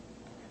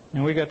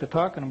 And we got to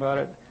talking about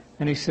it,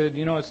 and he said,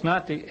 you know, it's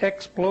not the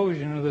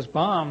explosion of this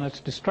bomb that's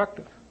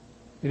destructive.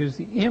 It is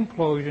the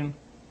implosion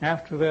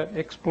after that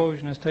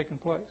explosion has taken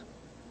place.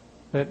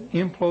 That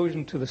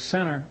implosion to the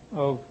center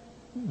of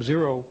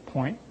 0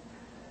 point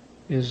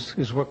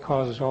is what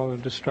causes all the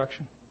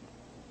destruction.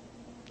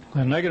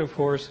 The negative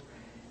force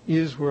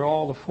is where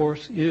all the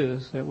force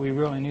is that we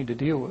really need to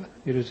deal with.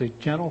 It is a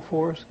gentle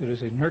force, it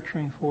is a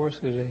nurturing force,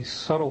 it is a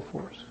subtle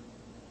force.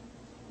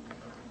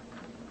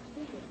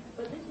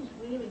 But this is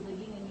really the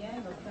yin and yang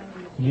of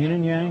family. Yin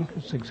and yang,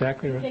 that's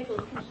exactly right. You take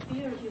those two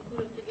spheres, you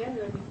put them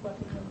together, and you put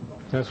them.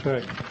 That's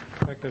right.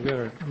 In fact, I've got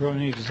a really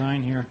neat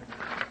design here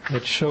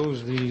that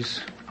shows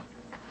these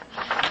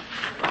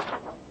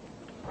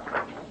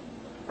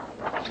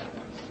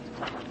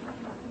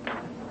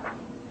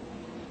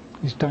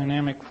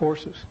dynamic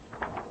forces.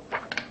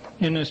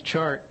 In this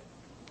chart,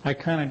 I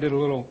kind of did a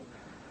little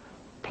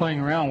playing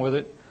around with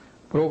it,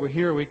 but over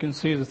here we can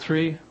see the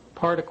three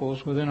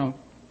particles within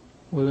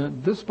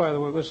this, by the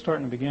way, let's start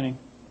in the beginning.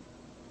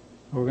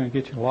 We're going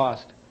to get you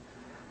lost.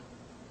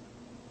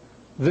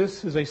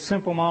 This is a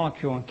simple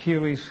molecule in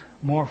Keely's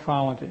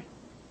morphology,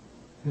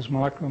 his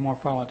molecular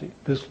morphology.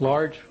 This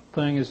large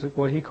thing is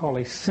what he called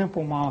a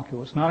simple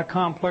molecule. It's not a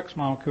complex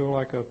molecule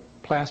like a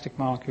plastic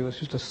molecule. It's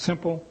just a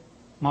simple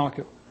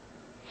molecule,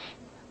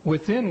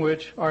 within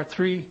which are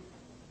three,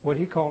 what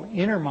he called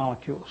inner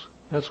molecules.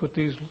 That's what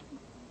these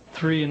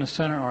three in the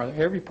center are.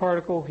 Every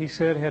particle, he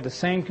said, had the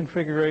same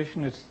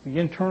configuration. It's the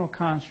internal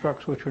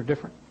constructs which are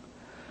different.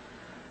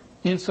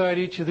 Inside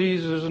each of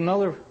these is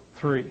another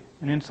three,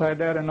 and inside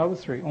that another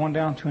three, on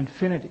down to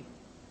infinity.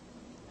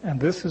 And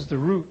this is the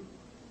root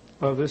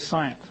of this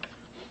science.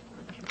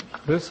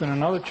 This in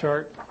another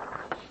chart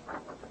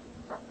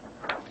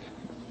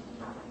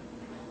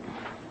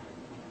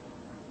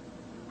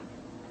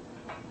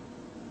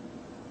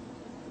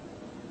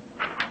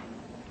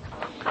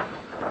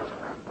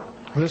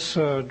This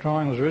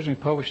drawing was originally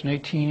published in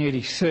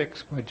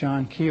 1886 by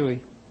John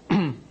Keely.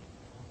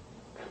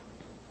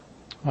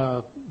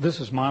 This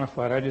is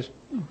modified. I just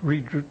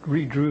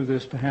redrew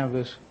this to have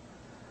this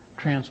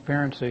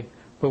transparency.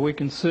 But we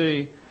can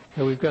see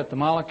that we've got the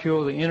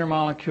molecule, the inner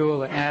molecule,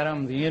 the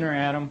atom, the inner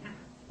atom,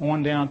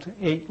 on down to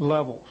 8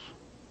 levels.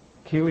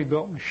 Keely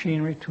built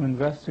machinery to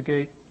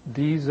investigate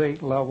these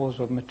 8 levels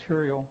of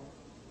material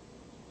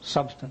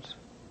substance.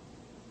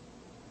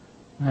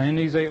 Now in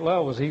these 8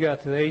 levels, he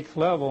got to the 8th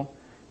level,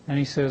 and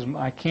he says,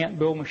 I can't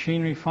build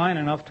machinery fine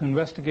enough to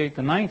investigate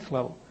the 9th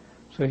level.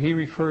 So he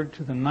referred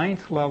to the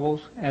 9th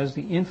levels as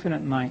the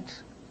infinite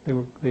ninths.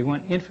 They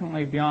went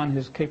infinitely beyond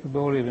his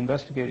capability of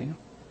investigating them.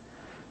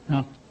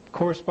 Now,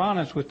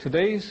 correspondence with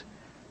today's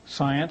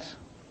science,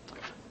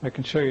 I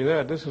can show you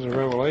that. This is a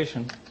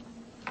revelation.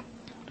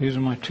 These are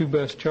my 2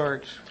 best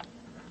charts.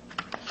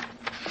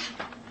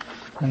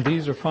 And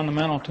these are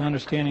fundamental to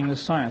understanding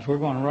this science. We're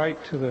going right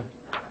to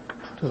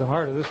the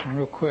heart of this one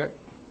real quick.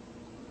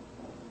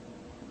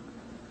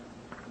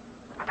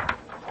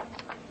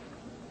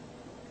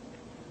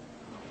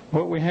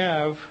 What we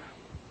have,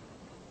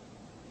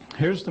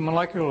 here's the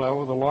molecular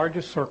level, the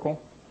largest circle,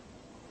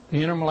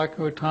 the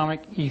intermolecular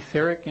atomic,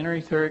 etheric,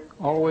 interetheric,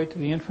 all the way to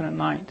the infinite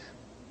ninth.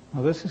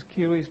 Now this is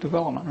Keely's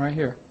development right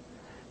here.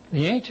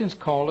 The ancients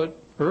called it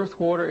earth,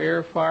 water,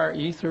 air, fire,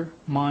 ether,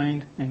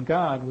 mind, and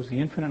God was the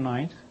infinite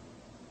ninth.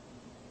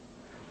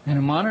 And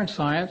in modern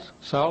science,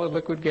 solid,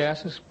 liquid,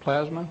 gases,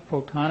 plasma,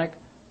 photonic,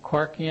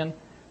 quarkian,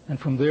 and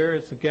from there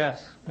it's a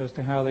guess as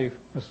to how they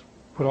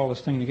put all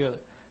this thing together.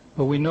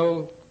 But we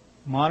know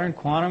modern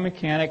quantum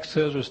mechanics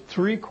says there's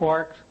 3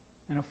 quarks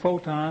in a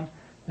photon,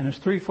 and there's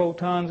 3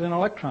 photons in an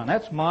electron.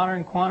 That's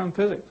modern quantum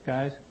physics,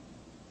 guys.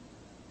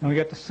 And we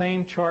got the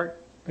same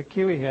chart that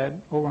Keely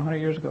had over 100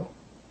 years ago.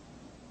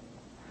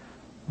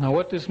 Now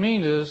what this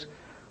means is,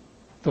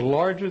 the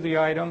larger the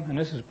item, and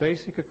this is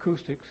basic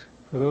acoustics,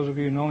 for those of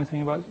you who know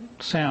anything about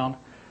sound,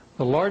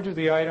 the larger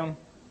the item,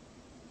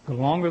 the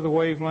longer the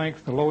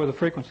wavelength, the lower the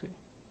frequency.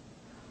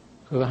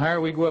 So the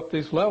higher we go up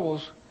these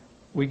levels,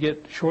 we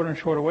get shorter and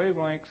shorter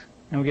wavelengths,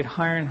 and we get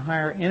higher and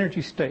higher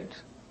energy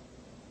states.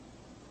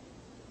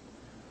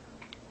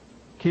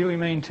 Keely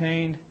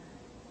maintained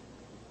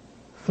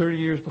 30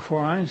 years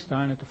before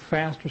Einstein that the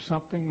faster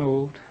something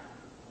moved,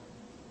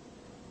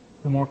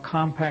 the more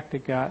compact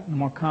it got. And the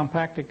more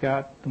compact it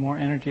got, the more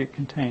energy it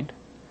contained.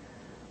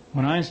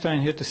 When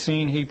Einstein hit the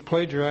scene, he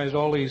plagiarized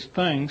all these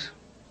things,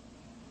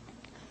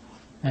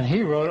 and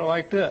he wrote it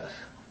like this.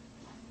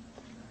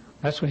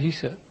 That's what he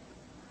said.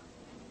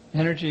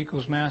 Energy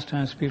equals mass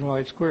times speed of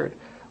light squared.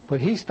 But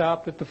he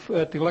stopped at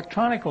the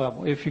electronic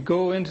level. If you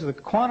go into the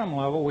quantum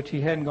level, which he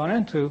hadn't gone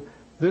into,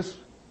 this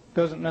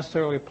doesn't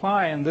necessarily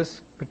apply in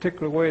this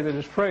particular way that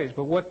it's phrased.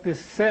 But what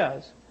this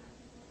says,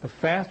 the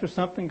faster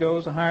something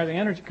goes, the higher the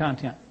energy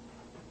content.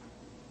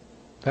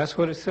 That's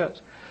what it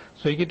says.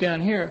 So you get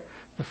down here,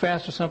 the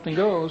faster something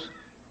goes,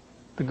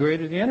 the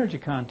greater the energy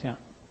content.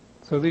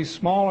 So these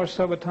smaller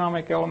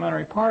subatomic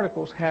elementary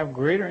particles have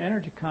greater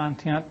energy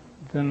content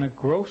than the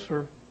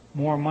grosser,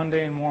 more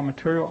mundane, more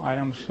material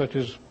items such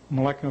as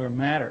molecular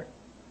matter.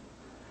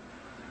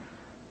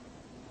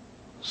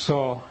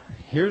 So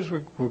here's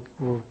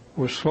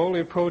we're slowly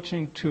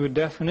approaching to a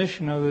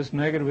definition of this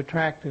negative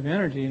attractive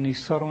energy and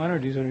these subtle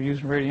energies that are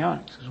used in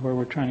radionics is where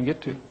we're trying to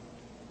get to.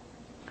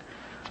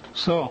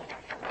 So,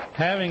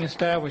 having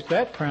established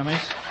that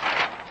premise,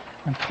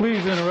 and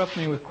please interrupt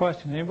me with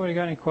questions. Anybody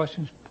got any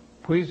questions?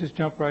 Please just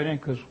jump right in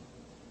because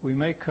we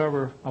may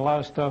cover a lot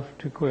of stuff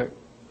too quick.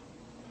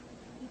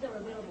 These are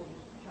available,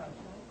 Mr. Charles,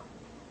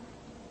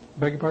 right?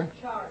 Beg your pardon?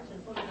 Charts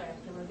and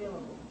photographs are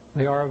available.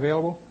 They are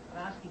available?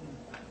 I'm asking you.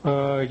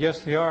 Yes,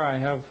 they are. I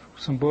have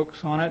some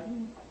books on it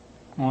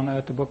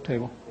at the book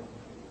table.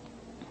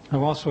 I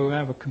also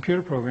have a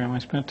computer program. I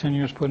spent 10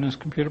 years putting this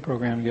computer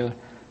program together.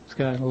 It's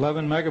got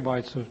 11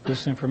 megabytes of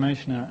this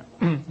information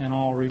in it and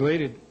all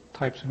related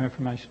types of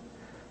information.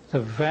 It's a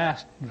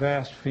vast,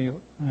 vast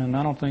field, and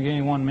I don't think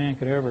any one man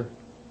could ever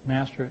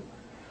master it.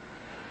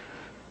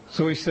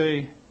 So we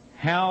say,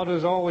 how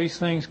does all these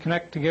things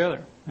connect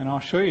together? And I'll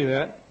show you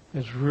that.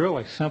 It's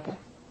really simple.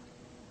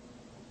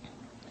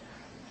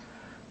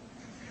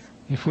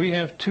 If we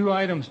have 2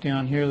 items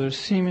down here that are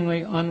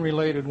seemingly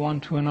unrelated one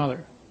to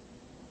another,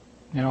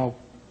 you know,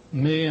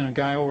 me and a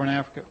guy over in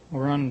Africa,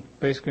 we're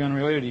basically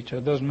unrelated to each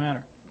other, it doesn't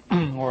matter.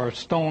 Or a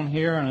stone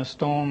here and a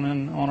stone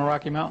on the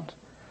Rocky Mountains,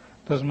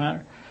 doesn't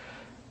matter.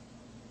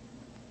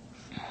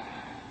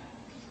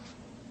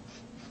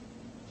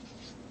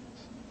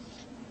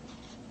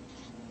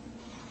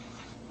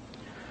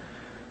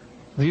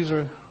 These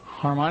are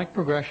harmonic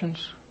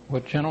progressions,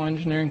 what general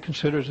engineering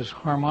considers as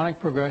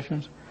harmonic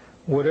progressions.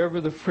 Whatever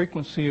the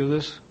frequency of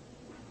this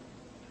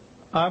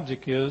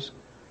object is,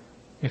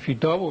 if you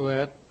double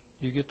that,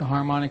 you get the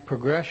harmonic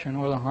progression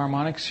or the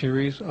harmonic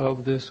series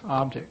of this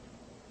object.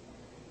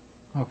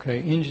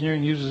 Okay,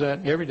 engineering uses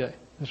that every day.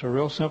 It's a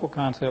real simple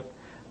concept.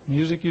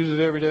 Music uses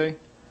it every day.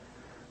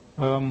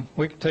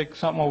 We can take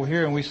something over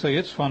here and we say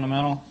it's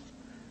fundamental.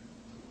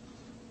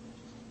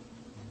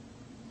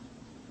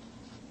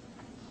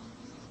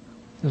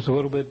 It's a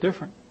little bit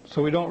different.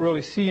 So we don't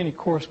really see any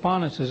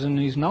correspondences in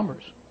these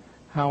numbers.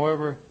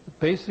 However, the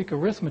basic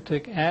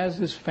arithmetic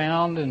as is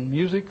found in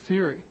music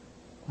theory,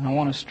 and I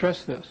want to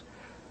stress this,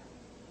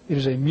 it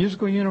is a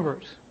musical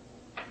universe.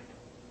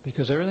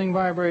 because everything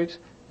vibrates,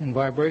 and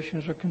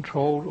vibrations are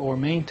controlled or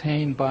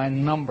maintained by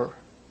number,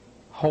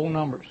 whole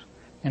numbers,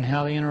 and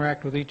how they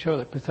interact with each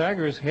other.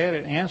 Pythagoras had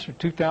it answered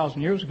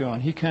 2,000 years ago,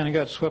 and he kind of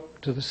got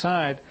swept to the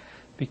side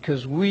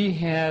because we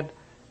had,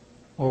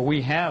 or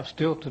we have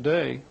still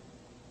today,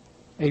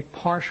 a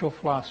partial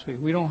philosophy.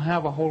 We don't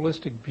have a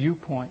holistic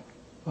viewpoint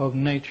of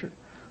nature.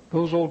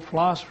 Those old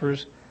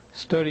philosophers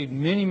studied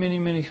many, many,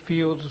 many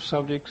fields of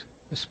subjects,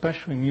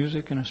 especially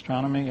music and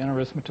astronomy and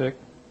arithmetic,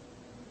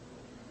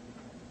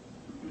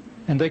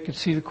 and they could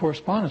see the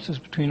correspondences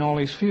between all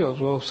these fields.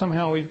 Well,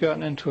 somehow we've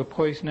gotten into a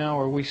place now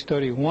where we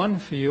study one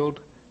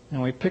field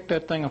and we pick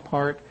that thing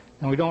apart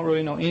and we don't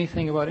really know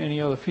anything about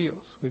any other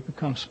fields. We've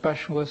become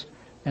specialists,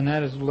 and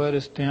that has led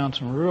us down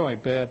some really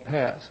bad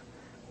paths.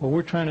 What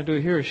we're trying to do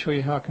here is show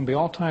you how it can be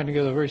all tied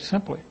together very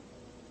simply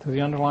to the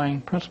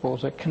underlying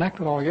principles that connect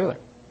it all together.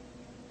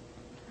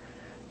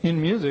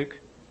 In music,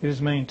 it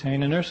is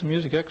maintained, and there's some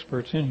music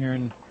experts in here,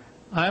 and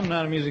I'm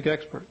not a music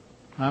expert.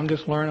 I'm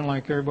just learning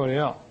like everybody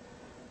else.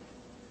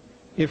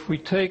 If we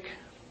take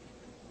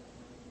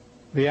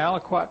the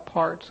aliquot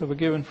parts of a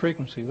given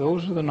frequency,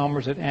 those are the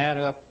numbers that add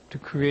up to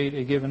create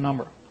a given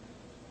number.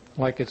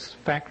 Like it's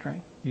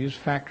factoring. You use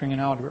factoring in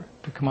algebra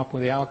to come up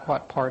with the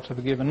aliquot parts of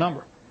a given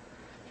number.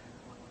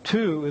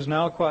 2 is an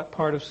aliquot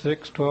part of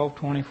 6, 12,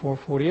 24,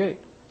 48.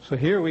 So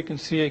here we can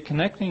see a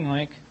connecting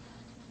link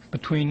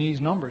between these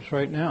numbers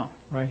right now,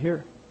 right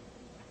here.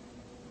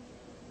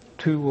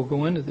 2 will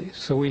go into these.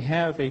 So we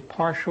have a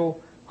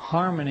partial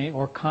harmony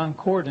or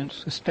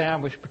concordance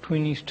established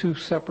between these two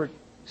separate,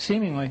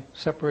 seemingly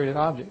separated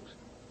objects.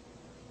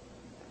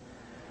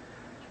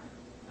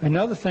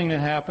 Another thing that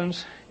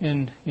happens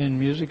in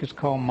music is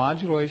called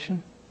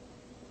modulation.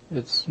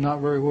 It's not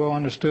very well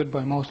understood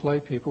by most lay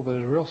people, but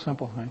it's a real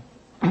simple thing.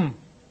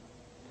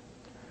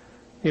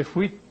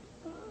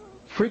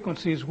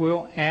 Frequencies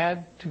will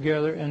add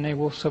together and they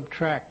will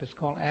subtract. It's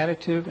called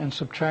additive and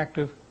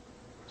subtractive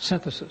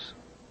synthesis.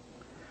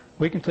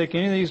 We can take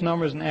any of these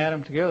numbers and add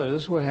them together.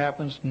 This is what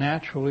happens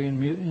naturally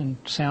in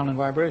sound and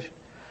vibration.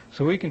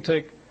 So we can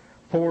take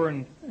 4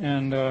 and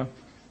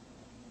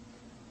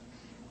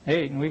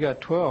 8, and we got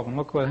 12, and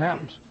look what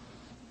happens.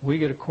 We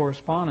get a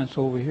correspondence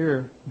over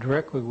here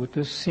directly with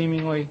this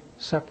seemingly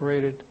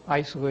separated,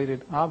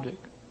 isolated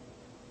object.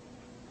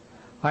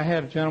 I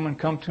had a gentleman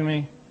come to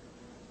me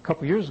a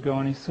couple years ago,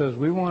 and he says,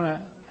 we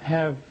would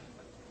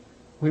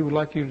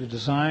like you to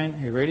design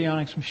a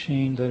radionics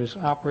machine that is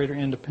operator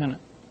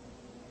independent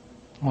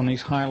on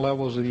these high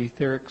levels of the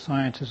etheric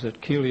sciences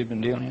that Keely had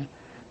been dealing in.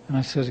 And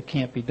I says, it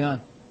can't be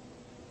done.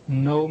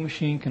 No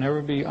machine can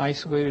ever be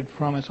isolated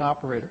from its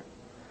operator.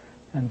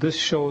 And this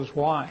shows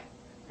why.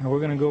 And we're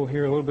going to go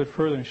here a little bit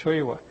further and show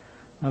you why.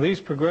 Now these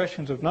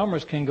progressions of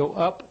numbers can go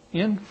up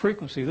in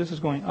frequency. This is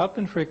going up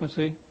in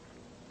frequency,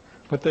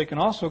 but they can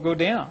also go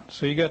down.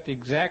 So you got the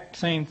exact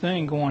same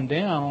thing going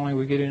down, only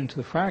we get into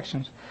the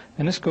fractions.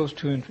 And this goes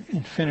to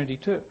infinity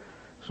too.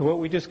 So what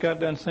we just got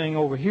done saying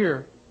over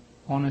here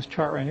on this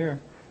chart right here,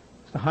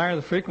 the higher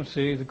the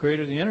frequency, the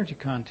greater the energy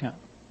content.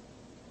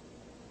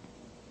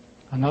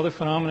 Another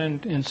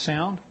phenomenon in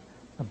sound,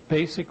 a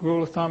basic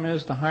rule of thumb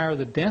is the higher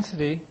the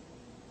density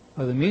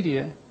of the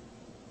media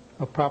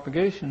of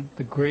propagation,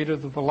 the greater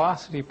the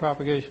velocity of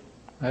propagation.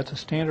 That's a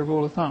standard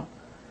rule of thumb.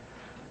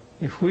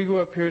 If we go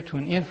up here to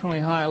an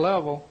infinitely high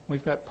level,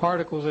 we've got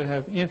particles that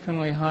have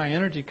infinitely high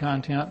energy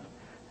content,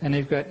 and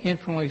they've got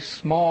infinitely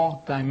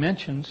small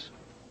dimensions.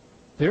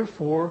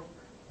 Therefore,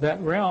 that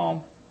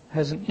realm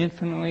has an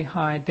infinitely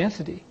high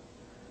density.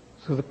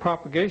 So the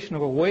propagation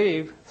of a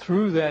wave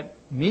through that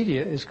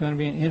media is going to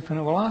be an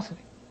infinite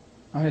velocity.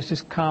 I mean, it's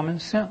just common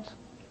sense.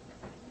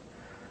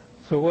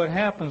 So what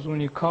happens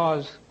when you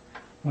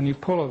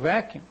pull a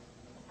vacuum?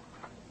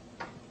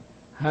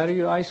 How do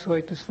you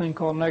isolate this thing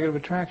called negative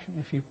attraction?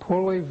 If you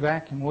pull a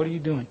vacuum, what are you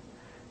doing?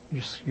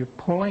 You're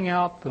pulling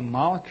out the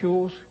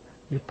molecules,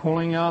 you're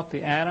pulling out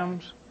the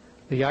atoms,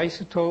 the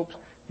isotopes,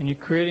 and you're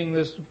creating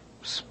this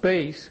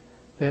space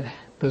that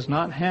does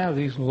not have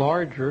these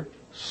larger,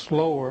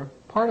 slower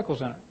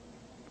particles in it.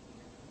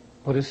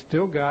 But it's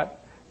still got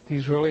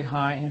these really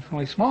high,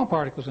 infinitely small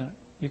particles in it.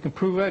 You can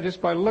prove that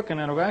just by looking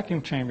at a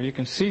vacuum chamber. You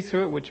can see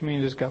through it, which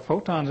means it's got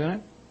photons in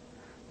it.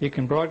 You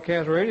can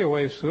broadcast radio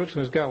waves through it, so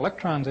it's got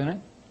electrons in it.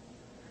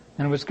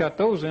 And if it's got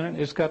those in it,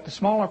 it's got the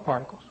smaller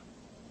particles.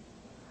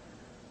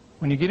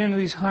 When you get into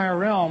these higher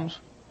realms,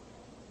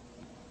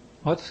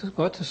 let's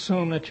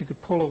assume that you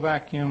could pull a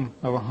vacuum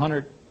of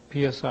 100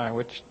 psi,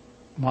 which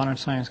modern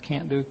science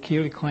can't do.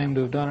 Keely claimed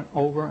to have done it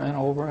over and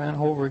over and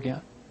over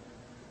again.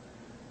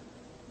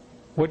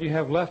 What you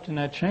have left in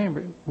that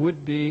chamber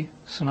would be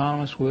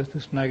synonymous with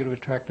this negative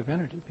attractive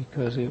energy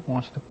because it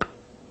wants to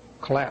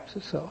collapse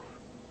itself.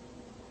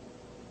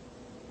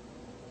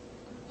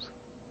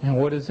 And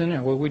what is in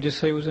there? What we just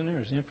say was in there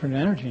is infinite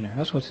energy in there.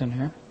 That's what's in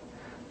here.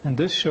 And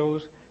this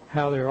shows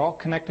how they're all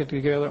connected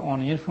together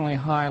on infinitely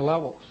high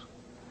levels.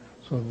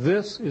 So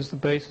this is the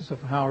basis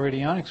of how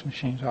radionics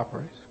machines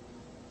operate.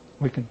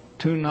 We can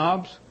tune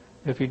knobs.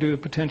 If you do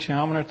the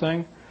potentiometer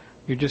thing,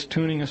 you're just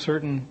tuning a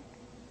certain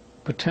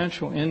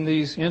potential in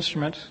these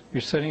instruments.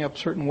 You're setting up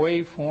certain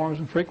waveforms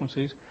and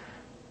frequencies.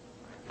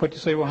 But you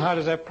say, well, how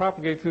does that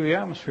propagate through the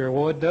atmosphere?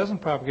 Well, it doesn't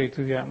propagate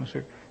through the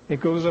atmosphere. It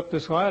goes up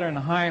this ladder, and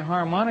the high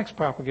harmonics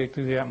propagate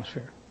through the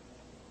atmosphere.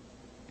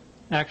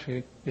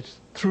 Actually, it's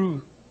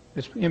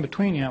in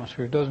between the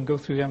atmosphere. It doesn't go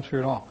through the atmosphere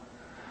at all.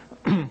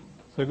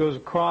 So it goes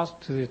across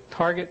to the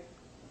target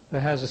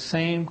that has the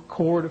same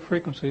chord of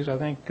frequencies. I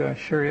think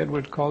Sherry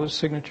Edwards called it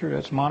signature.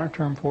 That's a modern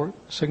term for it,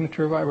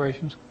 signature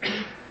vibrations.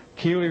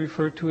 Keely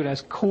referred to it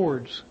as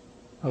chords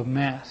of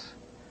mass.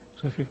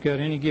 So if you've got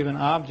any given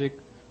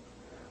object,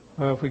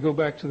 if we go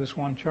back to this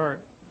one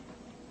chart,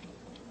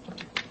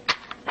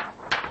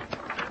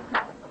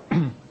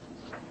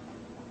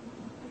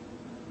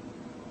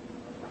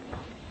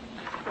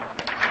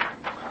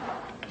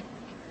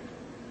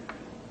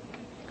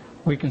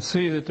 we can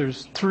see that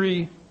there's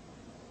 3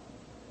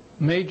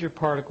 major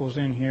particles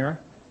in here,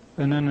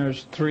 and then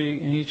there's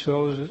 3 in each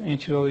of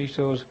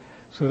those.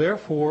 So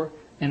therefore,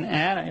 an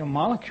atom, a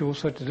molecule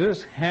such as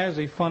this, has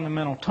a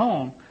fundamental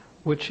tone,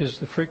 which is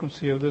the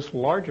frequency of this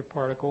larger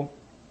particle,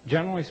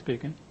 generally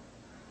speaking,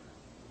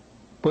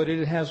 but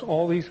it has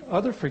all these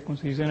other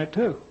frequencies in it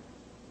too.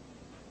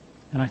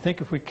 And I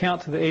think if we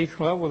count to the 8th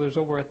level, there's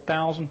over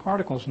 1,000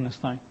 particles in this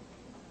thing.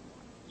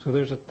 So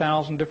there's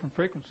 1,000 different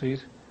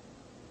frequencies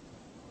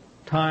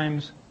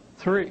times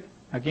 3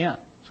 again.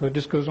 So it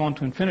just goes on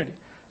to infinity.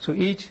 So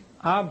each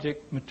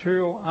object,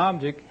 material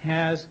object,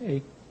 has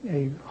a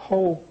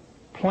whole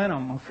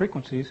plenum of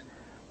frequencies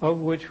of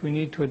which we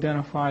need to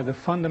identify the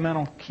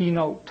fundamental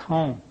keynote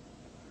tone.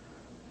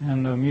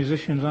 And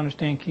musicians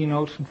understand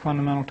keynotes and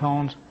fundamental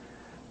tones.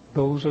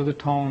 Those are the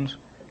tones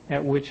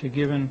at which a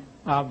given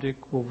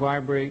object will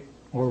vibrate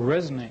or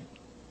resonate.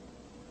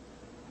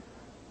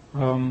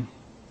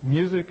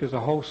 Music is a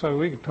whole subject.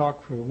 We could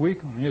talk for a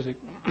week on music.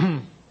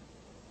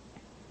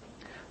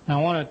 Now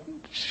I want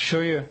to show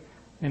you,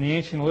 in the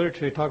ancient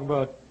literature, they talk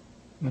about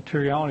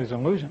materiality as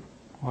an illusion.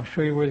 I'll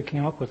show you where they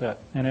came up with that.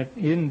 And it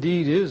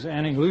indeed is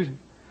an illusion.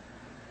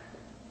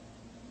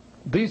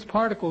 These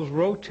particles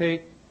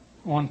rotate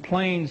on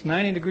planes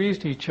 90 degrees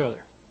to each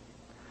other.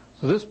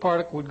 So this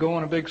particle would go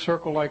in a big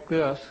circle like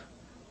this.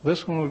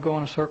 This one would go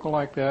in a circle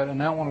like that, and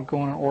that one would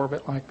go in an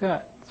orbit like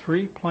that.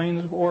 3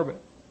 planes of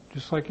orbit,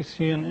 just like you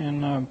see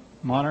in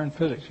modern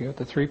physics. You got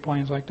the 3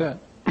 planes like that.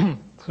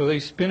 So they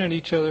spin at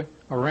each other,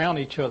 around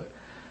each other.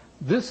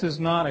 This is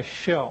not a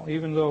shell.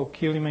 Even though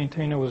Keely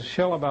maintained there was a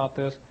shell about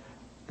this,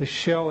 the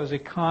shell is a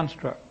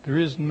construct. There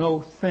is no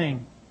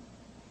thing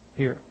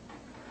here.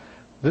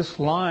 This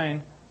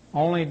line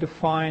only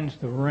defines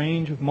the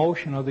range of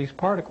motion of these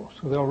particles.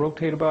 So they'll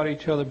rotate about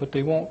each other, but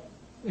they won't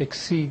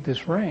exceed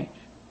this range.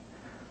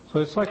 So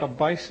it's like a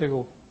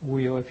bicycle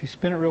wheel. If you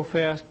spin it real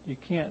fast, you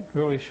can't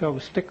really shove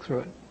a stick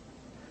through it.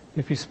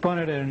 If you spun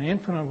it at an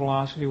infinite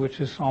velocity, which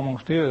this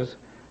almost is,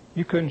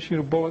 you couldn't shoot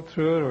a bullet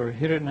through it or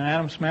hit it in an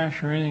atom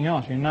smasher or anything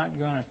else. You're not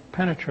going to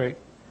penetrate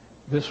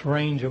this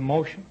range of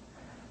motion.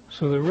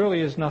 So there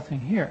really is nothing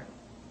here.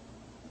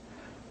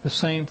 The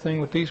same thing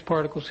with these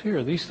particles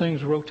here. These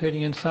things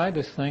rotating inside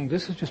this thing,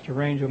 this is just a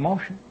range of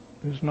motion.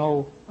 There's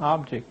no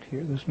object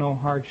here. There's no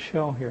hard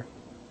shell here.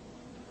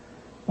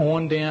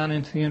 On down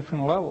into the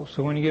infinite level.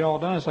 So when you get all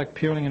done, it's like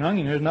peeling an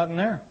onion. There's nothing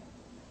there.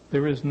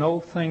 There is no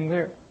thing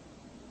there.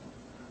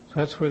 So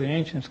that's where the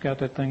ancients got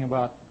that thing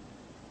about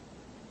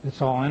it's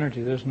all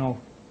energy. There's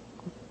no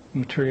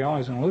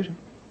materiality as an illusion,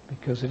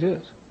 because it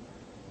is.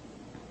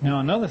 Now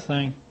another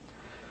thing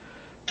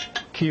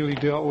Keely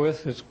dealt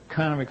with is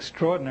kind of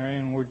extraordinary,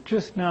 and we're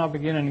just now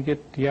beginning to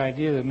get the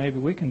idea that maybe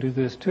we can do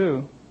this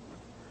too.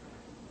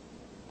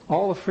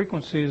 All the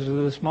frequencies of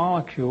this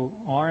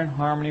molecule are in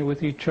harmony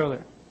with each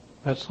other.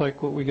 That's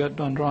like what we got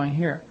done drawing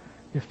here.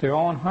 If they're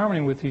all in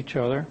harmony with each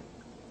other,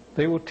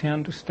 they will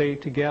tend to stay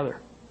together.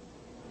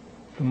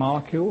 The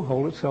molecule will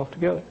hold itself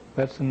together.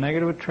 That's the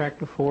negative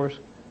attractive force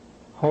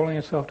holding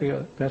itself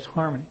together. That's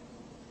harmony.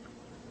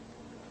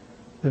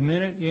 The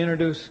minute you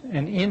introduce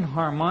an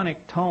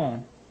inharmonic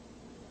tone,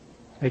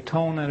 a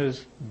tone that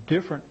is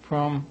different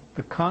from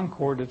the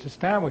concord that's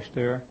established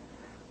there,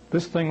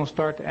 this thing will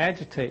start to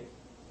agitate.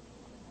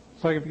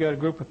 It's like if you got a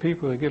group of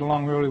people that get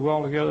along really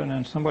well together, and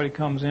then somebody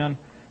comes in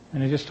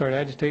and they just start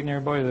agitating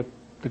everybody.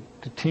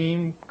 The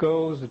team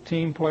goes, the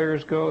team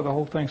players go, the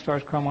whole thing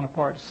starts crumbling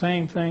apart.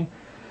 Same thing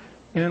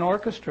in an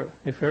orchestra.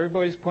 If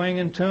everybody's playing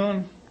in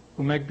tune,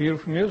 we'll make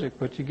beautiful music.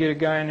 But you get a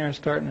guy in there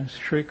starting to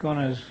shriek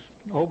on his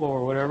oboe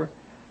or whatever,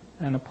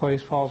 and the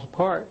place falls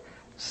apart.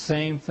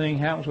 Same thing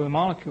happens with a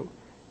molecule.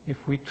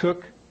 If we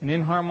took an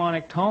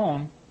inharmonic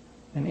tone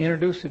and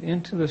introduced it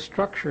into the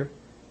structure,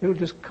 it'll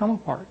just come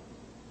apart.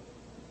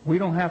 We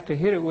don't have to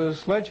hit it with a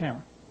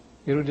sledgehammer.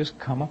 It'll just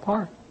come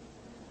apart.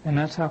 And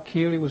that's how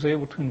Keely was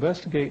able to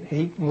investigate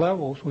 8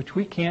 levels, which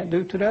we can't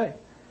do today.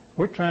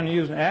 We're trying to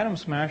use atom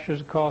smashers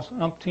that cost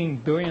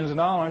umpteen billions of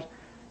dollars,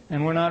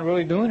 and we're not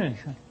really doing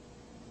anything.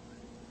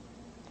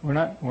 We're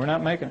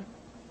not making it.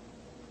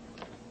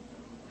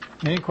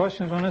 Any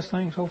questions on this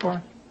thing so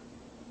far?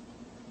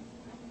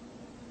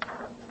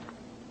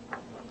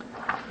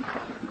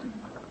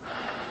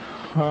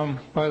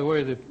 By the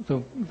way,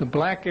 the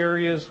black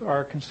areas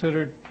are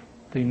considered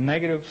the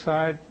negative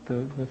side,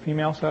 the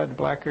female side. The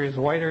black areas,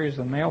 the white areas,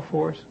 the male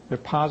force. They're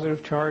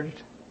positive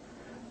charged.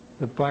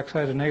 The black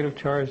side is negative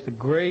charged. The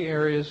gray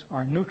areas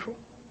are neutral.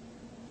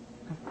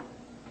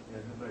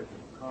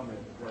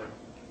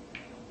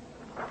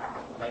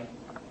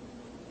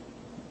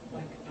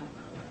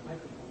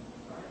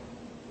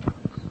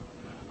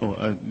 Oh,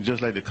 I'd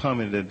just like to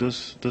comment that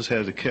this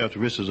has the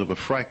characteristics of a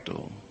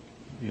fractal,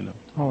 you know.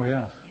 Oh,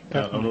 yes.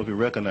 I don't know if you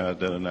recognize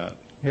that or not.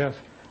 Yes.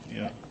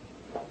 Yeah.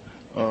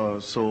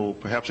 So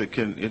perhaps it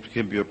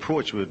can be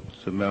approached with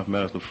the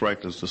mathematical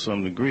fractals to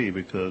some degree,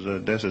 because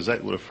that's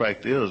exactly what a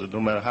fractal is. No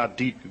matter how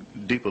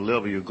deep a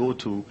level you go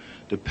to,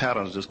 the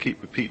patterns just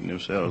keep repeating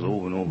themselves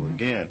over and over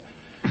again.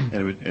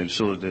 And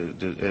so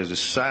as the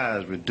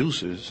size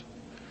reduces,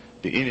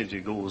 the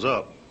energy goes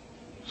up.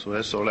 So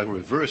that's sort of like a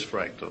reverse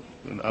fractal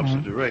in the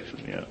opposite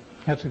direction. Yeah.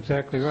 That's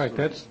exactly right.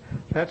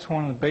 That's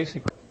one of the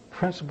basic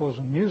principles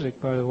of music,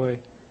 by the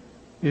way,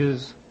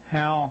 is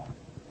how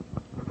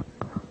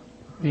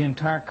the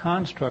entire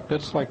construct,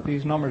 it's like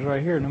these numbers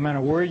right here, no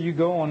matter where you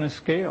go on this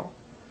scale,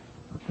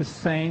 the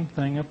same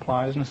thing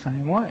applies in the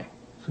same way.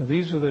 So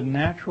these are the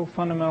natural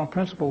fundamental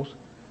principles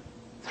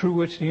through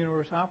which the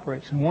universe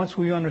operates. And once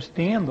we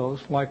understand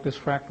those, like this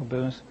fractal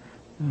business,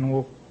 then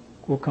we'll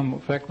come. In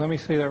fact, let me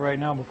say that right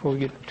now before we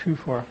get too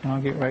far, and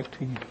I'll get right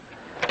to you.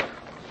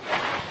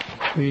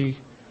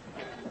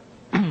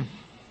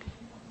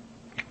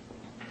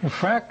 The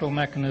fractal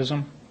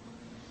mechanism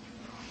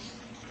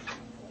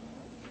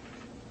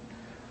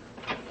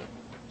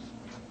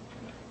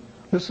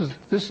This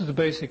is the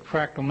basic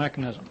fractal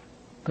mechanism,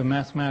 the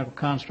mathematical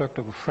construct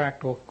of a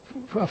fractal.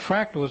 A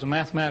fractal is a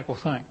mathematical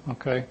thing,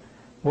 okay?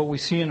 What we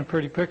see in the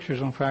pretty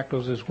pictures on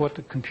fractals is what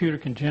the computer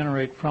can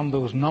generate from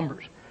those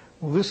numbers.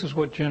 Well, this is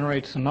what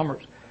generates the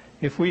numbers.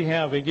 If we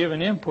have a given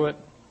input,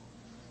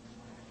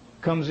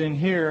 comes in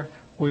here,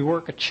 we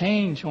work a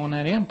change on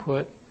that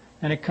input,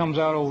 and it comes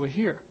out over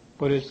here.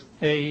 But it's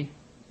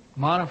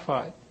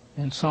modified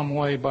in some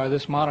way by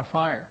this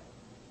modifier.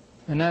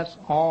 And that's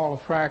all a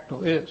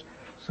fractal is.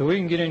 So we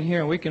can get in here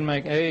and we can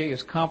make A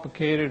as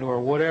complicated or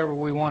whatever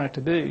we want it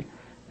to be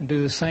and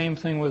do the same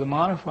thing with a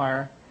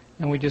modifier,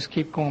 and we just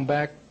keep going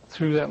back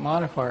through that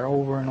modifier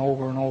over and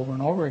over and over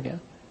and over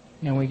again.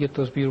 And we get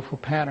those beautiful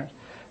patterns.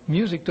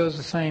 Music does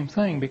the same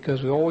thing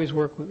because we always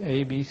work with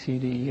A, B, C,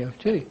 D, E, F,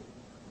 G.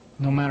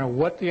 No matter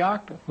what the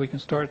octave. We can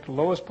start at the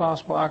lowest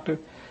possible octave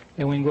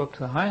and we can go up to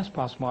the highest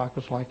possible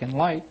octaves, like in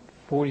light,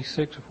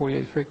 46 or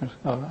 48 frequency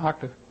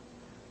octave,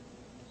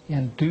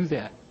 and do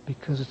that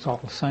because it's all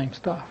the same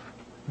stuff.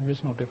 There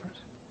is no difference.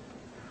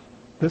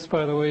 This,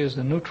 by the way, is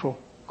the neutral,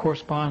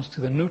 corresponds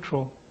to the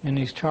neutral in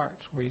these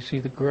charts where you see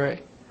the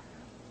gray.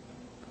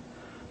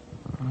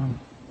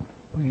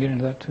 We can get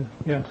into that too.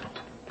 Yes?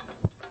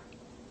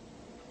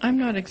 I'm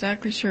not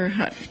exactly sure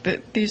how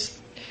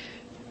these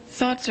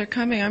thoughts are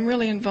coming. I'm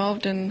really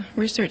involved in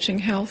researching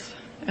health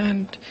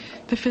and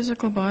the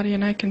physical body,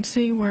 and I can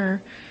see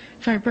where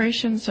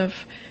vibrations of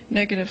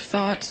negative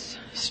thoughts,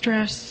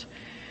 stress,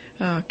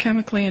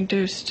 chemically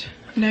induced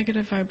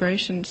negative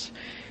vibrations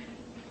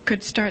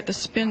could start the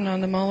spin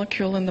on the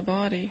molecule in the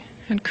body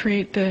and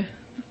create the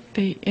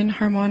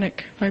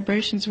inharmonic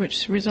vibrations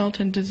which result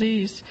in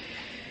disease.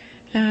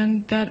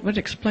 And that would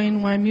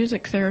explain why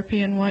music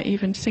therapy and why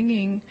even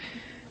singing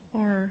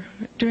or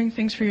doing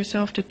things for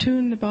yourself to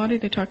tune the body,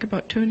 they talk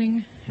about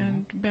tuning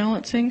and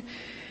balancing,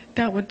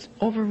 that would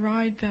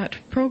override that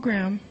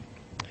program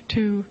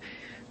to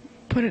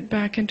put it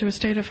back into a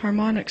state of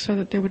harmonics so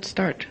that they would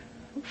start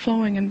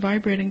flowing and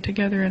vibrating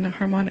together in a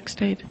harmonic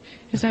state.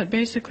 Is that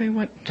basically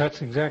what...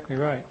 That's exactly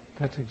right.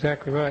 That's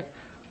exactly right.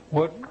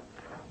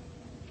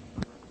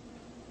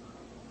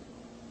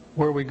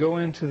 Where we go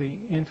into the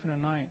infinite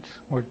nights,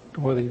 or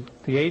the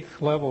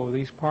eighth level of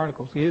these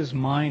particles, is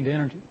mind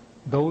energy.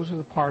 Those are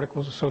the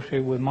particles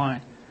associated with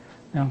mind.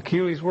 Now, in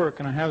Keely's work,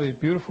 and I have these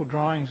beautiful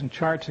drawings and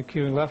charts that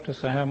Keely left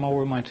us. I have them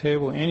over my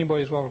table.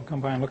 Anybody's welcome to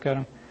come by and look at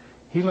them.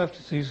 He left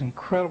us these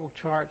incredible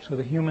charts of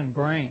the human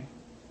brain.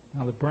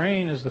 Now, the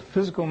brain is the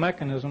physical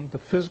mechanism, the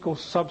physical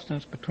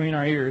substance between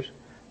our ears.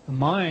 The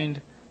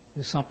mind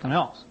is something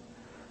else.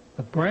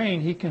 The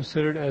brain he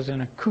considered as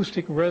an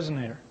acoustic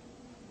resonator.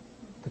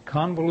 The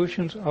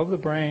convolutions of the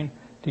brain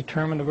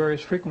determine the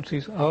various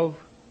frequencies of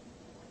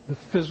the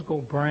physical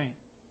brain.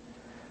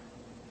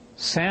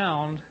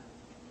 Sound,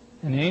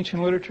 in the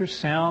ancient literature,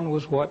 sound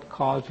was what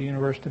caused the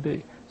universe to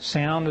be.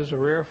 Sound is a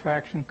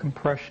rarefaction,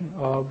 compression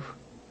of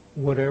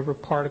whatever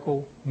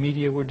particle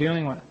media we're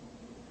dealing with.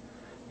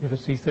 If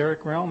it's the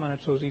etheric realm, and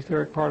it's those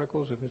etheric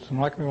particles. If it's the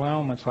molecular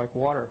realm, it's like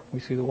water. We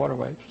see the water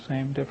waves,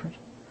 same difference.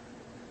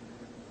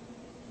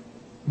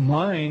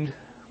 Mind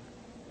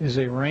is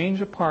a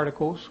range of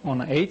particles on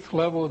the eighth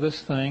level of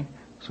this thing,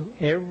 so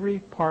every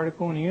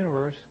particle in the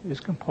universe is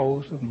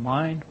composed of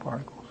mind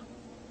particles.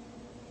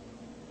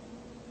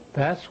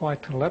 That's why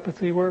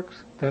telepathy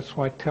works, that's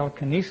why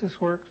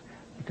telekinesis works,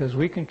 because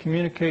we can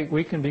communicate,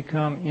 we can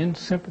become in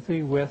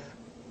sympathy with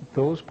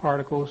those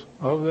particles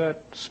of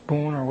that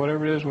spoon or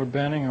whatever it is we're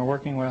bending or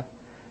working with,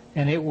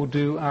 and it will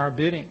do our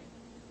bidding.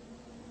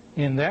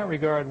 In that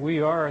regard,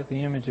 we are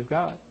the image of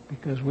God,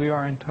 because we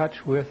are in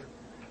touch with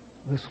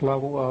this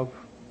level of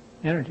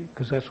energy,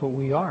 because that's what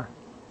we are.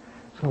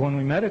 So when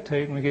we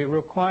meditate and we get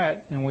real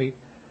quiet and we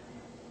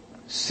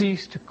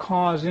cease to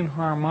cause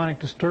inharmonic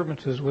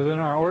disturbances within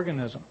our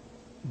organism,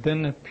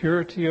 then the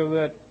purity of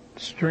that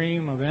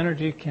stream of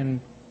energy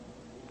can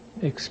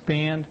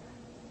expand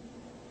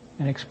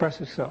and express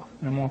itself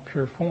in a more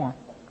pure form.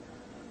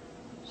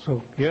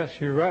 So yes,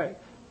 you're right.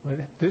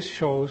 But this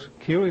shows,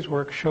 Keely's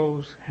work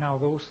shows how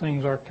those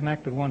things are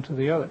connected one to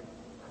the other.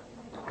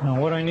 Now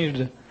what I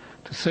needed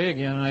to say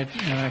again,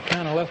 and I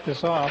kind of left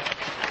this off,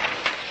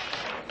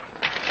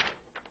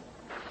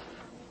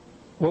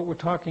 what we're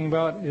talking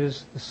about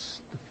is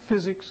the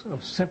physics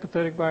of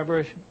sympathetic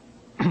vibration.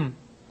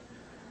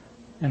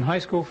 In high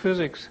school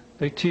physics,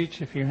 they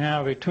teach if you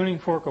have a tuning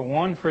fork of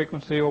one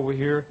frequency over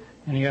here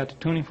and you got the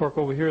tuning fork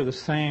over here, the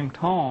same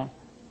tone,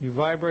 you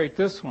vibrate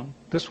this one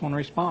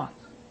responds.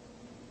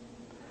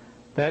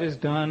 That is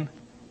done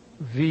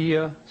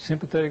via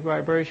sympathetic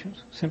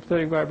vibrations.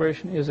 Sympathetic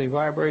vibration is a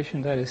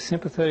vibration that is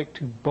sympathetic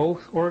to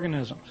both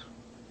organisms,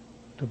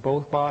 to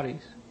both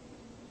bodies.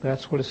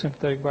 That's what a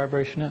sympathetic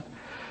vibration is.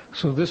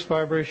 So this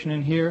vibration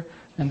in here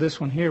and this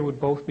one here would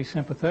both be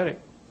sympathetic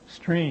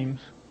streams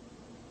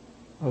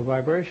of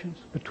vibrations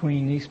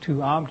between these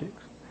two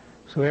objects.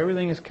 So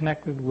everything is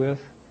connected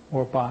with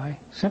or by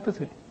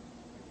sympathy,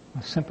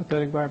 a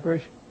sympathetic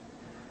vibration.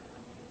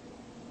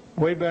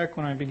 Way back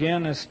when I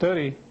began this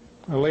study,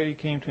 a lady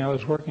came to me. I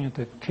was working at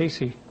the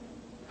Casey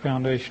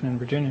Foundation in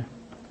Virginia.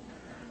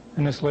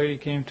 And this lady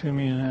came to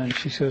me and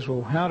she says,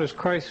 well, how does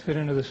Christ fit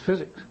into this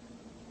physics?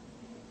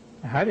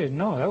 I didn't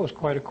know. That was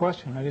quite a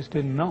question. I just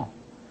didn't know.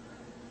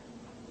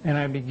 And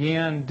I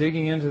began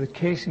digging into the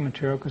Casey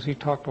material because he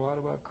talked a lot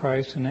about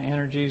Christ and the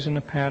energies and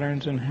the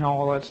patterns and how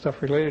all that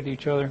stuff related to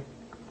each other.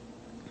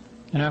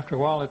 And after a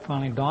while it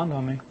finally dawned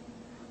on me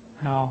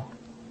how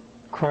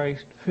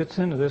Christ fits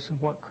into this and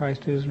what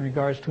Christ is in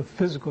regards to a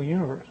physical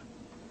universe.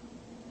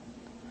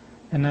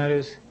 And that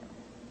is,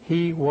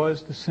 he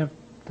was the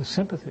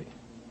sympathy.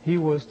 He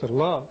was the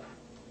love.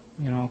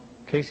 You know,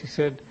 Casey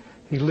said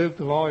he lived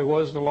the law, he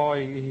was the law,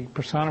 he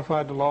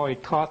personified the law, he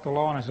taught the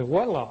law. And I said,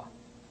 what law?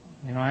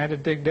 You know, I had to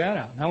dig that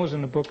out. That was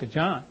in the book of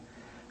John.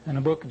 And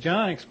the book of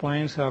John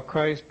explains how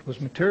Christ was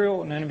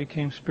material and then he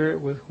became spirit,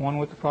 with one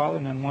with the Father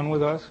and then one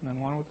with us and then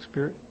one with the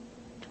Spirit.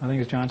 I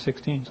think it's John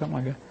 16, something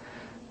like that.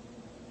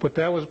 But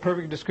that was a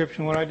perfect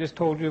description of what I just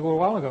told you a little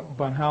while ago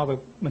about how the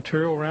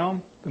material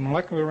realm, the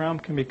molecular realm,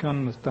 can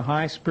become the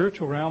high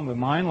spiritual realm, the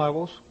mind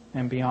levels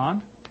and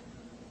beyond,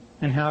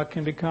 and how it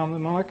can become the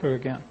molecular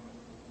again.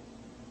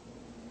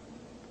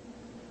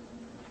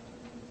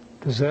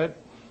 Does that...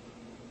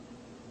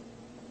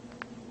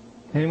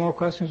 Any more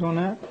questions on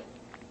that?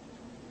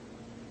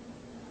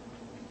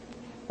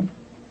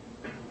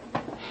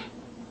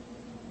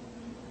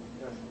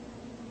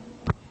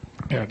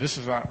 Yeah, this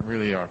is not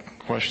really a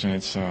question.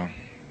 It's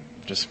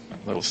just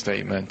a little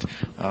statement.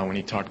 When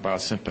you talk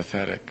about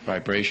sympathetic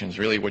vibrations,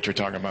 really what you're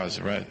talking about is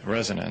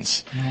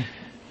resonance.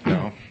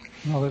 No.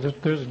 No,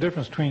 there's a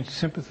difference between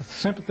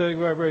sympathetic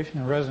vibration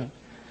and resonance.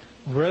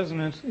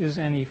 Resonance is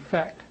an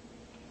effect.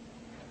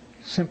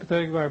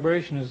 Sympathetic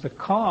vibration is the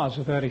cause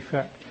of that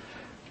effect.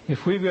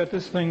 If we've got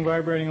this thing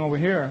vibrating over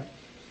here,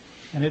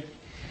 and it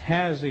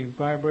has a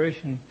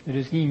vibration, it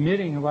is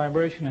emitting a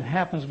vibration that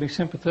happens to be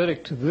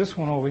sympathetic to this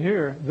one over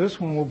here,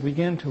 this one will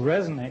begin to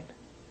resonate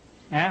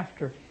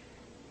after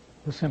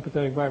the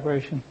sympathetic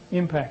vibration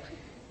impacts it.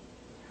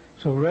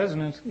 So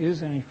resonance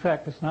is an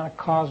effect, it's not a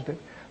causative,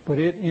 but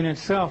it in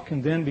itself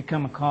can then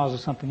become a cause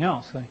of something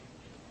else.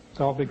 It's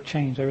all big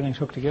chains, everything's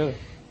hooked together.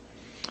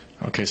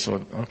 Okay,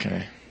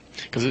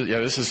 because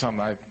this is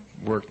something I've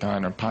worked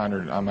on or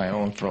pondered on my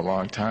own for a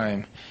long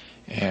time,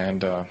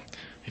 and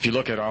if you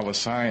look at all the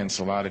science,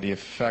 a lot of the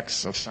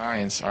effects of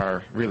science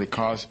are really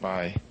caused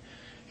by,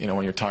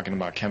 when you're talking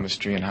about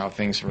chemistry and how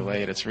things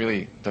relate, it's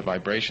really the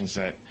vibrations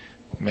that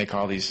make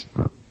all these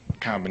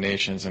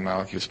combinations and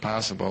molecules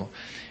possible.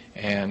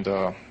 And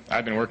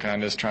I've been working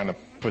on this, trying to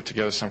put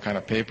together some kind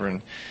of paper,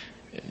 and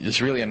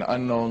it's really an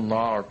unknown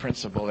law or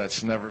principle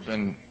that's never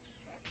been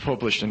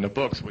published in the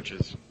books, which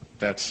is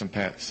that's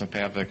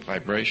sympathetic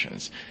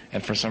vibrations.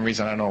 And for some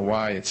reason, I don't know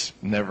why it's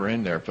never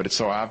in there, but it's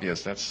so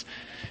obvious.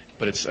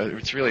 But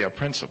it's really a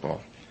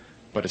principle,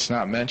 but it's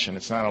not mentioned.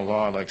 It's not a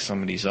law like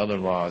some of these other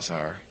laws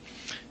are.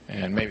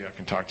 And maybe I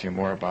can talk to you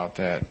more about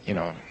that.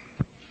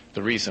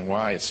 The reason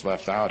why it's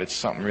left out, it's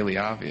something really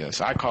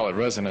obvious. I call it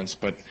resonance,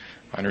 but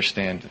I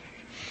understand.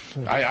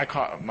 I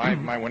call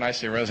when I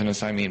say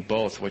resonance, I mean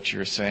both what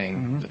you're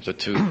saying, the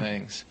two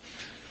things.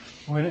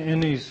 Well, in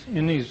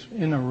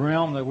the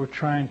realm that we're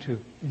trying to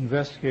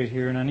investigate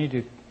here, and I need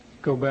to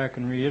go back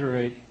and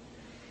reiterate,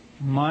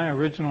 my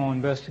original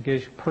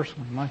investigation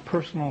personally, my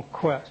personal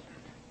quest,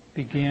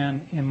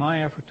 began in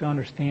my effort to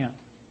understand.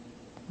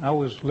 I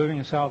was living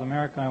in South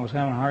America, I was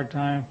having a hard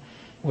time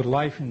with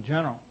life in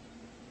general,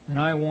 and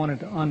I wanted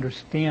to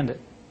understand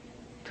it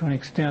to an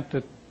extent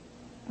that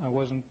I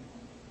wasn't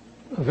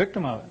a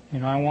victim of it. You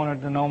know, I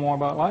wanted to know more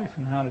about life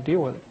and how to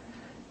deal with it.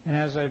 And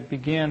as I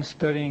began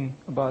studying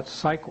about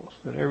cycles,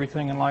 that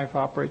everything in life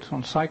operates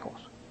on cycles,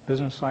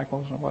 business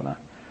cycles and whatnot,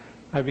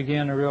 I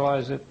began to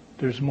realize that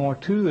there's more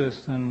to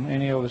this than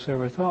any of us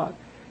ever thought.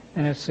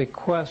 And it's a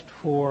quest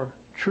for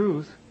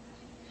truth,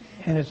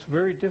 and it's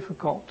very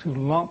difficult to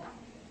lump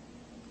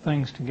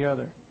things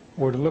together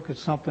or to look at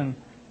something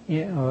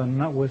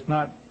with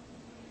not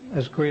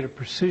as great a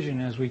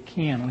precision as we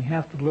can. We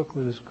have to look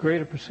with as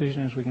great a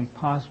precision as we can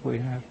possibly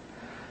have.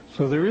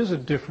 So there is a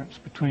difference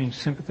between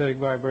sympathetic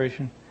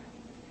vibration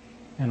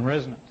and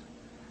resonance.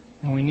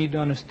 And we need to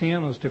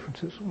understand those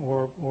differences,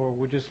 or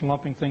we're just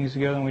lumping things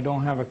together and we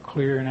don't have a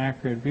clear and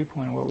accurate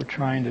viewpoint of what we're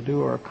trying to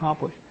do or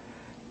accomplish.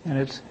 And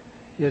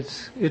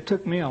it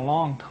took me a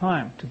long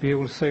time to be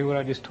able to say what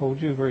I just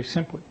told you very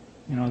simply,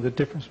 you know, the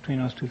difference between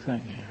those two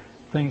things. Yeah.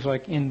 Things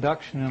like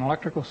induction in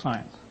electrical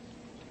science.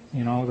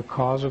 You know, the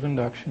cause of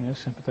induction is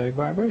sympathetic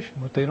vibration,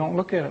 but they don't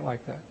look at it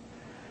like that.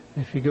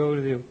 If you go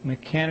to the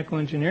mechanical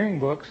engineering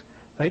books,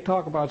 they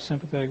talk about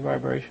sympathetic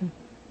vibration.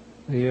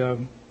 The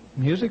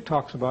music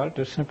talks about it.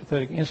 There's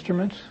sympathetic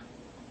instruments.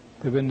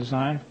 They've been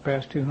designed for the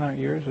past 200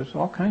 years. There's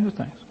all kinds of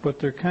things. But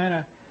they're kind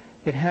of,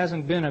 it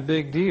hasn't been a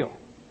big deal.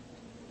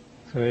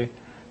 See?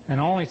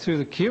 And only through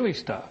the Keely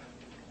stuff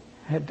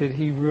did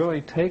he really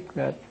take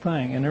that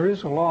thing. And there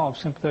is a law of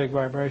sympathetic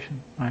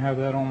vibration. I have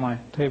that on my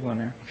table in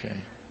there. Okay.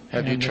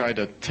 Have you tried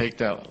to take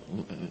that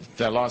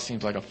law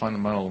seems like a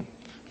fundamental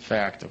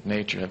fact of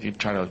nature. Have you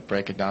tried to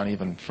break it down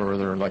even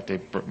further, like they,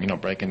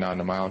 breaking down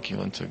the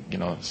molecule into,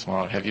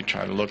 smaller? Have you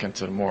tried to look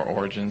into the more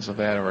origins of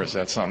that, or is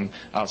that something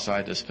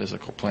outside this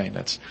physical plane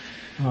that's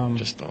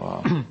just the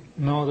law?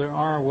 No, there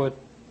are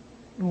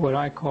what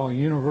I call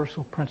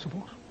universal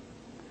principles.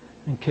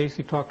 And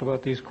Casey talked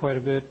about these quite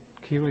a bit.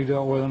 Keely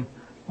dealt with them.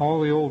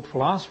 All the old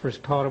philosophers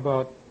taught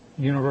about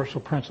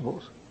universal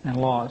principles and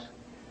laws.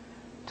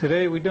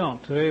 Today we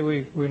don't. Today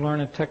we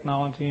learn a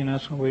technology, and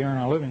that's what we earn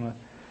our living with.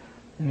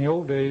 In the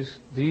old days,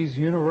 these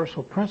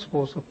universal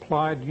principles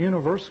applied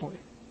universally,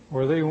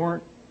 or they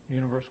weren't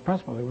universal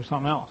principles, they were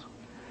something else.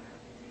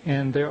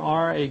 And there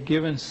are a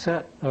given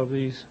set of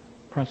these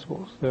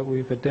principles that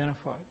we've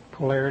identified.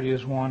 Polarity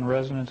is one,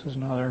 resonance is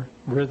another,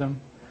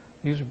 rhythm.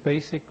 These are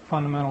basic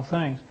fundamental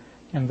things,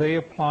 and they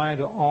apply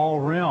to all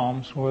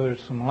realms, whether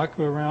it's a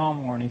molecular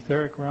realm or an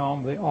etheric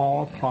realm, they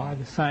all apply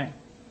the same.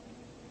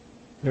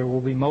 There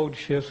will be mode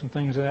shifts and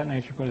things of that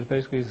nature, but it's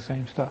basically the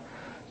same stuff.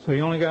 So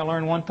you only got to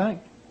learn one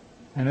thing,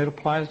 and it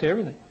applies to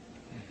everything.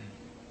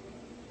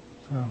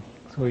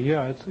 So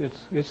yeah,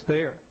 it's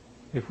there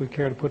if we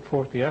care to put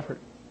forth the effort.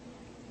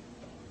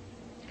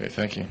 Okay,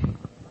 thank you.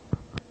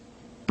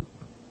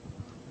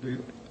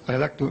 I'd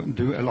like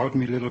to allow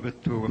me a little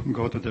bit to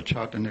go to the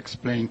chart and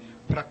explain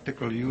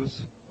practical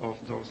use of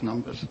those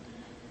numbers.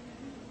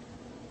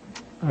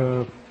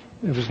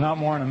 If it's not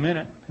more than a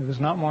minute.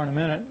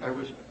 I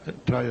will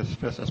try as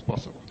fast as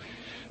possible.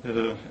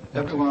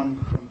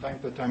 Everyone from time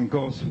to time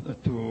goes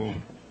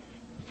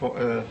for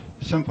a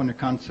symphony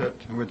concert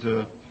with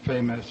a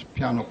famous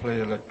piano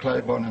player like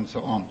Claiborne and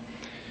so on.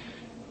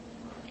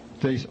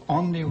 There is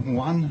only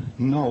one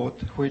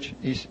note which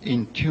is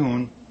in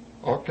tune,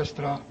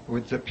 orchestra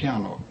with the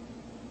piano.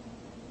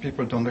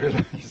 People don't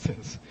realize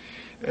this.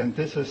 And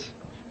this is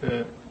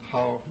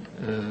how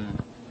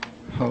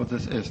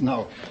this is.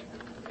 Now,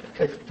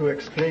 to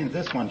explain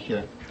this one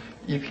here,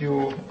 if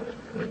you,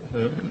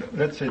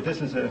 let's say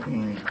this is a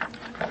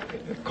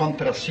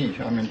contra C,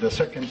 I mean the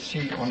second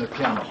C on the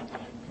piano,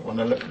 on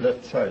the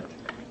left side.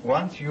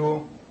 Once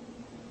you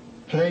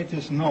play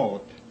this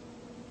note,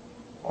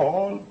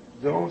 all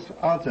those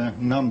other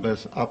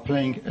numbers are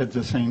playing at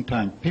the same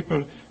time.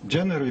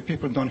 Generally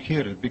people don't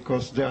hear it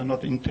because they are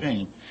not in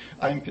train.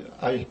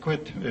 I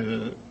quit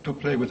to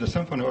play with the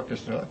symphony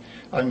orchestra.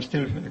 I'm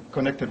still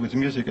connected with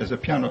music as a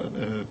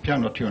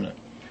piano tuner.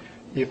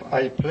 If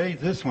I play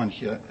this one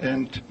here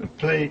and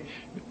play,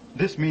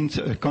 this means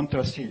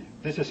contra C.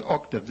 This is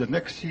octave. The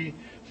next C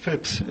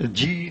flips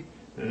G.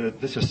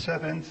 This is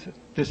seventh.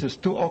 This is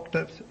 2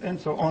 octaves, and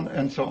so on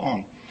and so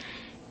on.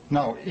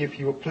 Now, if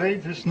you play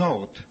this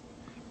note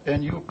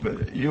and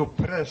you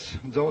press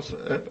those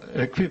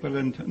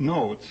equivalent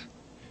notes,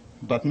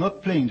 but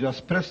not playing,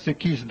 just press the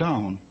keys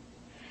down,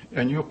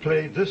 and you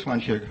play this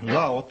one here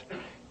loud,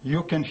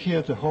 you can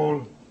hear the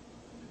whole.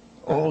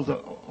 All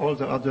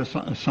the other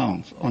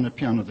sounds on a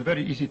piano. It's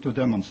very easy to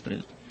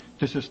demonstrate.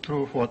 This is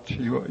true of what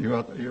you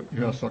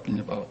are talking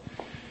about.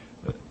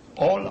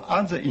 All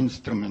other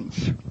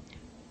instruments,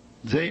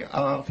 they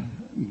are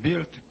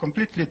built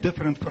completely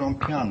different from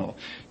piano.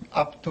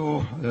 Up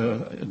to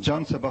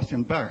Johann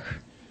Sebastian Bach,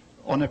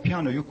 on a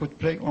piano you could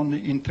play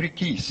only in 3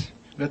 keys.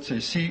 Let's say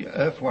C,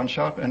 F, 1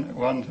 sharp, and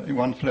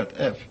one flat,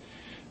 F.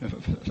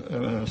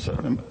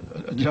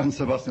 Johann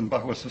Sebastian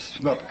Bach was a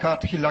smart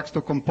cat. He likes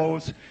to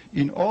compose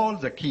in all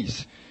the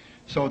keys.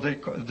 So they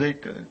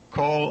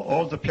call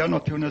all the piano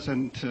tuners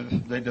and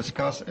they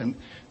discuss. And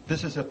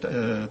this is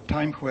a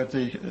time where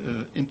they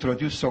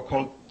introduce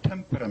so-called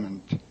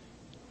temperament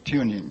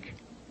tuning,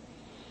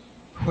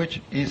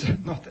 which is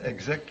not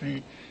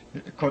exactly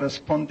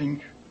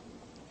corresponding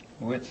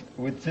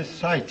with this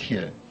side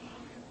here.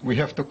 We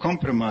have to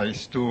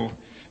compromise to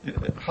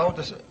how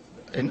does.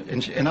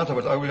 In other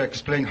words, I will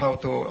explain how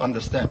to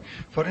understand.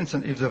 For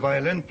instance, if the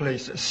violin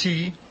plays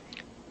C,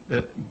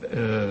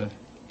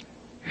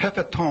 half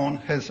a tone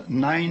has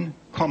 9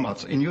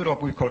 commas. In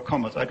Europe, we call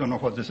commas. I don't know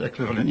what this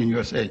equivalent in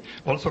USA.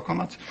 Also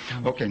commas?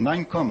 Okay,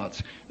 9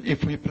 commas.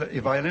 If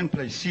violin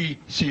plays C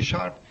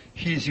sharp,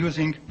 he is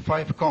using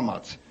 5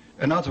 commas.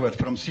 In other words,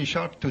 from C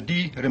sharp to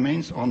D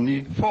remains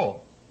only 4.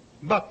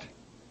 But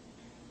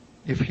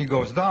if he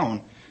goes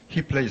down,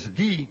 he plays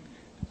D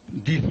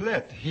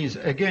flat, he is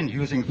again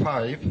using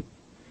 5.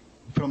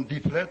 From D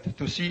flat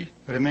to C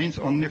remains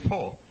only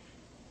 4.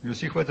 You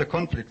see where the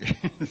conflict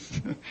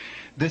is.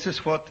 This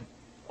is what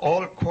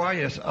all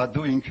choirs are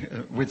doing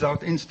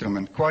without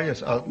instrument.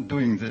 Choirs are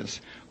doing this.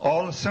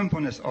 All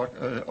symphony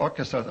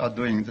orchestras are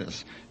doing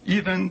this.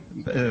 Even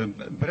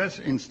brass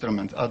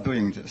instruments are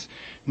doing this.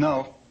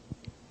 Now,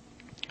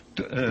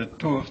 to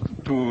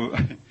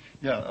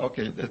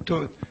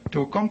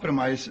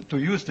compromise, to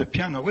use the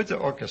piano with the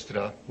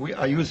orchestra, we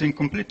are using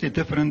completely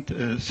different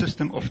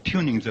system of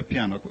tuning the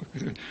piano.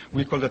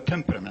 We call it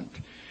temperament.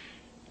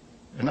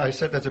 And I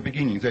said at the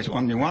beginning, there's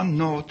only one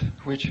note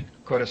which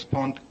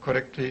corresponds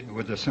correctly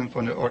with the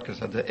symphony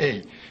orchestra, the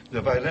A.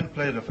 The violin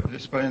player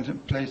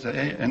plays the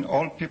A, and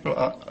all people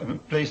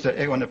plays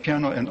the A on the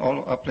piano, and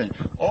all are playing.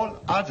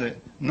 All other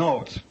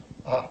notes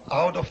are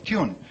out of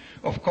tune.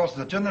 Of course,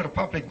 the general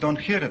public don't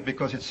hear it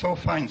because it's so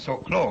fine, so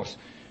close.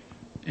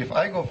 If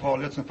I go for,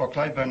 listen for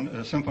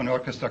Clyburn Symphony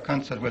Orchestra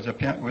concert with the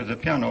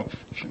piano,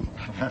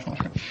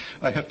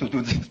 I have to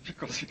do this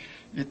because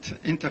it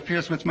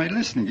interferes with my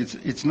listening.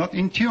 It's not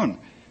in tune,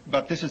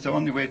 but this is the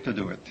only way to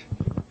do it.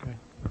 Okay.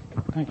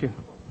 Thank you.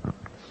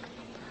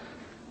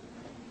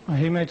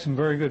 He made some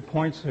very good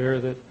points there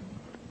that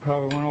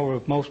probably went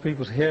over most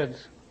people's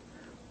heads.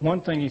 One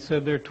thing he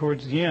said there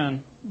towards the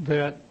end,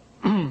 that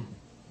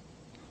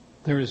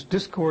there is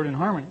discord in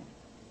harmony.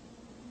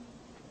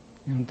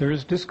 And there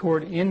is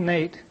discord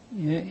innate,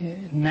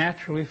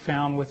 naturally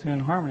found within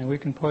harmony. We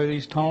can play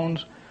these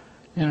tones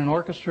in an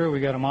orchestra. We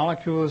got a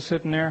molecule that's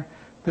sitting there.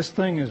 This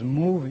thing is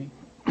moving.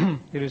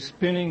 It is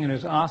spinning, it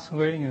is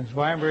oscillating, it is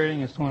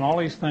vibrating, it's doing all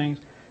these things,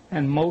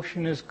 and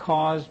motion is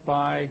caused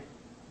by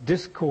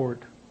discord.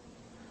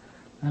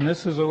 And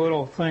this is a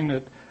little thing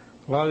that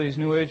a lot of these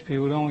New Age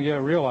people don't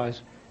yet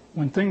realize.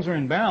 When things are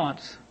in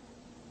balance,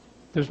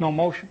 there's no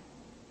motion.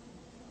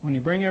 When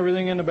you bring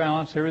everything into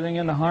balance, everything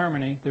into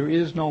harmony, there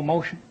is no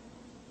motion.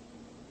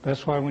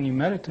 That's why when you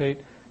meditate,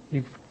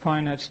 you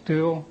find that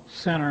still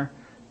center.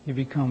 You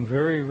become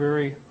very,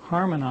 very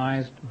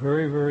harmonized,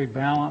 very, very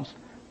balanced.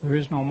 There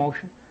is no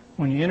motion.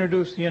 When you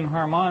introduce the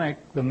inharmonic,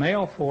 the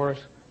male force,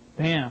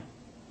 bam,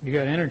 you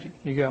got energy,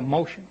 you got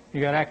motion,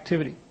 you got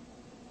activity.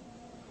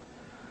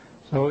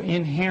 So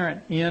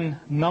inherent in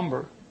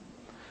number.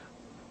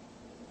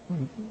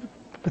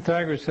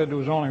 Pythagoras said there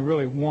was only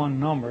really one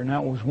number, and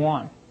that was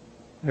 1.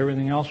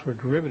 Everything else were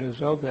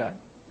derivatives of that,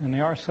 and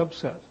they are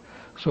subsets.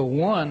 So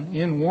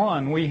in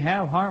one, we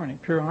have harmony,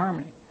 pure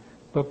harmony.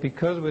 But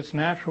because of its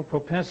natural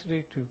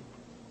propensity to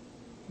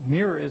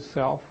mirror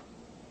itself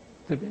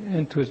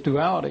into its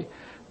duality,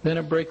 then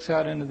it breaks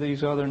out into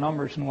these other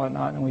numbers and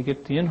whatnot, and we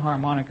get the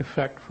inharmonic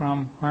effect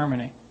from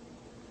harmony.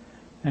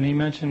 And he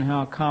mentioned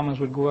how commas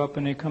would go up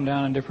and they come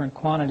down in different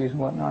quantities and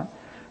whatnot.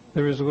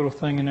 There is a little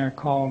thing in there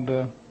called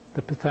the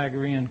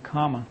Pythagorean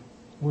comma,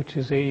 which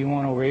is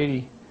 81 over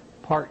 80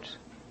 parts.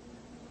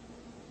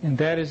 And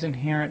that is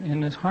inherent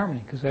in this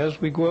harmony, because as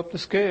we go up the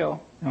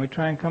scale and we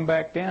try and come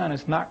back down,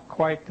 it's not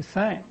quite the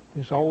same.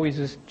 There's always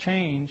this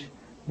change,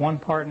 1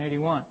 part in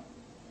 81.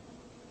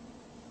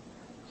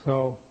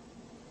 So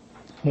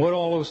what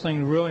all those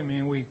things really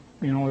mean, we've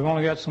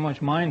only got so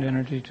much mind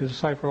energy to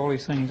decipher all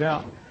these things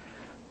out,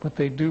 but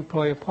they do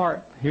play a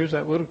part. Here's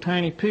that little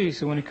tiny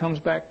piece, and when it comes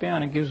back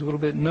down, it gives a little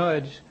bit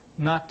nudge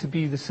not to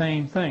be the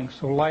same thing.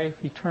 So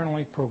life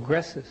eternally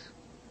progresses.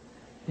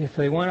 If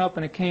they went up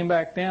and it came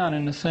back down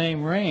in the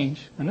same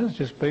range, and this is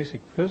just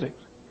basic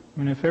physics. I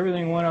mean, if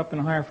everything went up in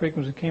a higher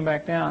frequency and came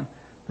back down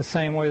the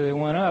same way they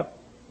went up,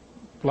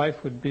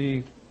 life would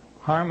be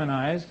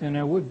harmonized and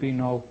there would be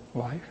no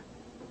life.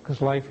 Because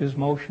life is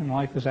motion,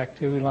 life is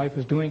activity, life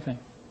is doing things.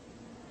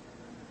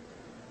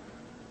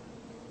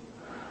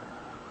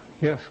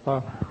 Yes,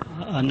 Bob?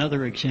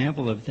 Another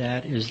example of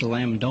that is the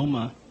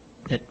lambdoma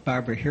that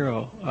Barbara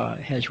Hero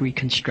has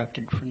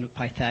reconstructed from the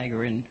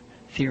Pythagorean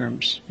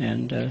theorems,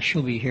 and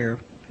she'll be here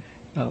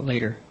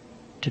later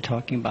to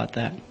talking about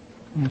that.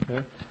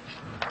 Okay.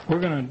 We're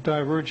going to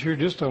diverge here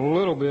just a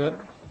little bit,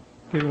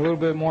 give you a little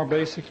bit more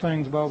basic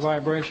things about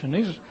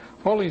vibration.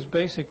 All these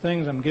basic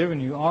things I'm giving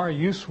you are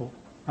useful.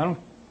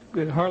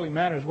 It hardly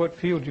matters what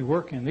field you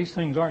work in. These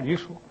things aren't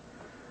useful.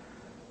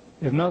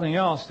 If nothing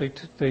else,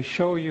 they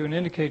show you and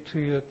indicate to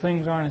you that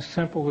things aren't as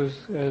simple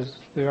as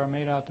they are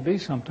made out to be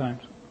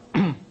sometimes.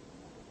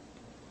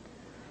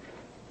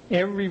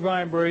 Every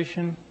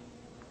vibration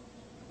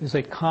is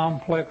a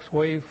complex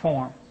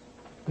waveform.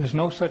 There's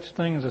no such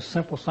thing as a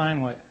simple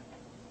sine wave.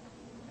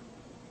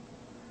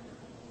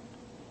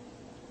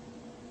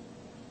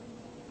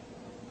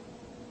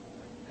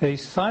 A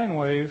sine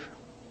wave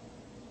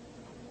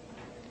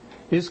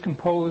is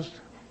composed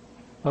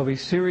of a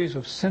series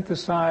of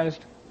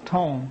synthesized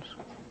tones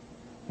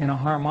in a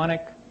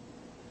harmonic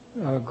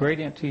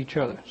gradient to each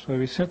other. So if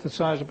you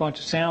synthesize a bunch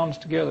of sounds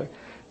together,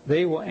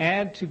 they will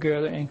add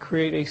together and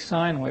create a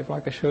sine wave,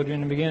 like I showed you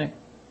in the beginning.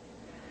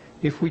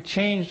 If we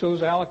change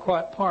those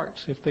aliquot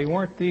parts, if they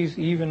weren't these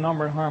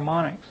even-numbered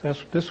harmonics,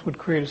 this would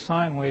create a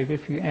sine wave.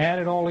 If you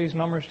added all these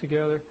numbers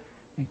together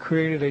and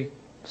created a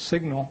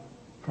signal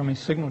from a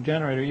signal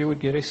generator, you would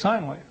get a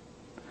sine wave.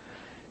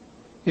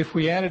 If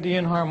we added the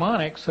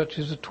inharmonics, such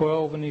as the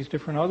 12 and these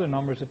different other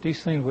numbers that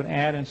these things would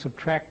add and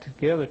subtract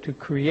together to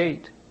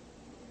create,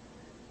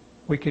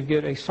 we could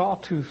get a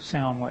sawtooth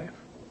sound wave.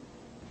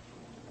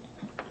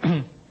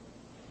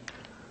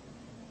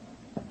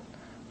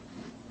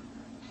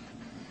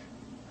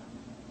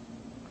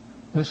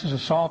 This is a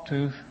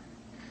sawtooth.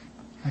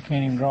 I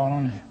can't even draw it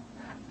on there.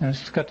 And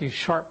it's got these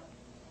sharp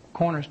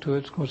corners to it.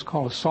 It's what's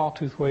called a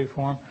sawtooth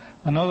waveform.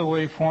 Another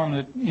waveform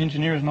that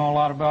engineers know a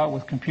lot about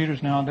with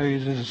computers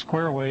nowadays is a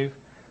square wave.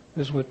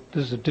 This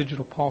is the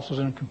digital pulses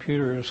in a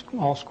computer. It's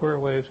all square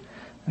waves.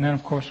 And then,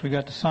 of course, we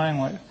got the sine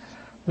wave.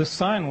 This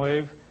sine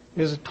wave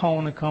is a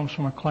tone that comes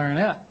from a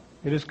clarinet.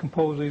 It is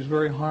composed of these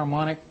very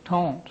harmonic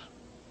tones.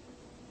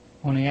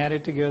 When they add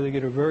it together, you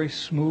get a very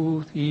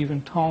smooth,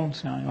 even tone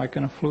sound, like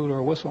in a flute or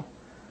a whistle.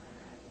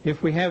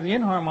 If we have the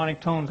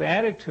inharmonic tones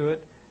added to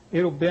it,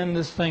 it'll bend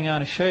this thing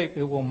out of shape.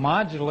 It will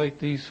modulate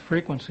these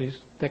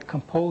frequencies that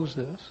compose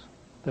this,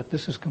 that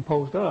this is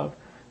composed of,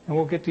 and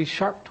we'll get these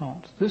sharp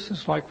tones. This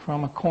is like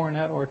from a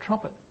cornet or a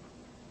trumpet.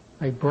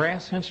 A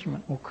brass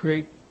instrument will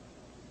create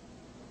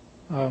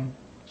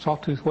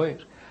sawtooth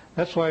waves.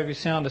 That's why if you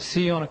sound a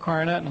C on a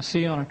cornet and a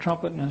C on a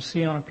trumpet and a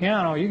C on a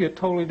piano, you get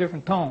totally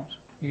different tones.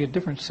 You get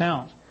different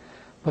sounds.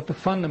 But the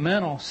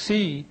fundamental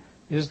C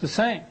is the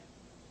same.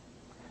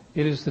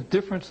 It is the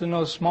difference in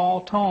those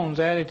small tones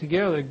added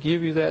together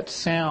give you that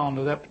sound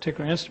of that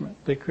particular instrument.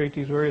 They create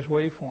these various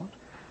waveforms.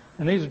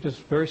 And these are just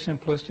very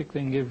simplistic.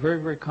 They can get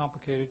very, very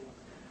complicated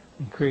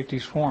and create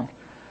these forms.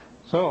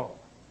 So,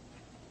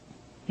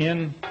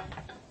 in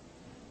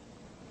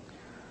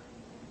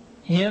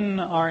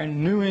our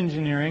new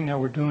engineering that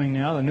we're doing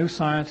now, the new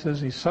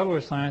sciences, these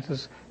subtler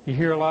sciences, you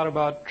hear a lot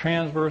about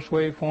transverse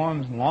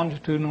waveforms and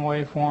longitudinal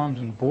waveforms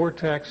and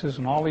vortexes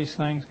and all these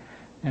things.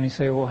 And you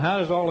say, well, how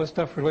does all this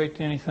stuff relate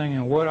to anything,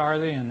 and what are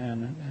they,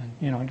 and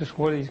you know, just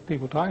what are these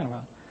people talking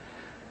about?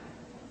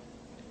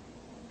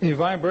 A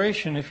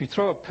vibration, if you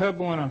throw a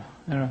pebble in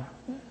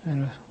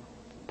a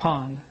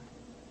pond,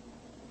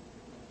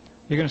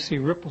 you're going to see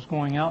ripples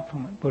going out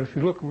from it. But if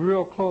you look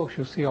real close,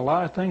 you'll see a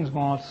lot of things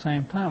going on at the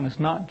same time. It's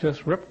not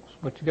just ripples,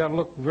 but you got to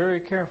look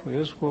very carefully.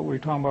 This is what we're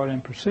talking about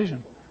in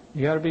precision.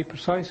 You got to be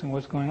precise in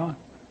what's going on.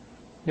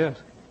 Yes?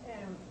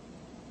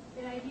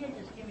 An idea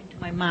just came into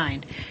my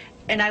mind,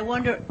 and I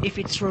wonder if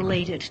it's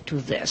related to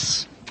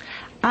this.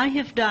 I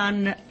have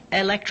done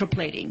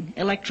electroplating,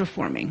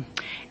 electroforming,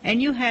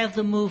 and you have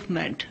the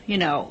movement, you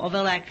know, of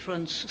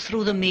electrons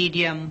through the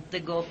medium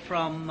that go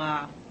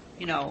from,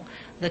 you know,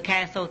 the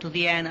cathode to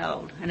the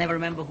anode. I never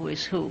remember who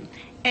is who.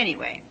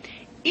 Anyway,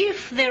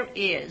 if there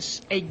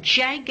is a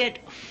jagged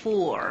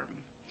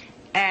form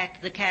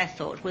at the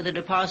cathode where the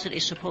deposit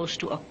is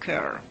supposed to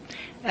occur,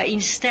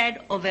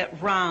 instead of a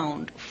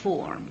round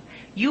form,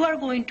 you are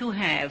going to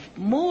have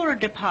more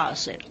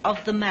deposit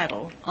of the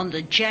metal on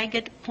the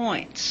jagged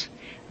points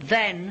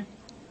than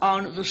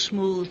on the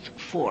smooth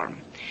form.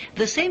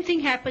 The same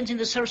thing happens in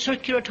the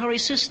circulatory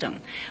system.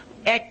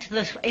 At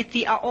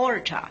the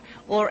aorta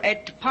or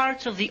at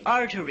parts of the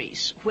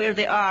arteries where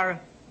there are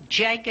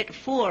jagged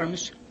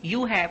forms,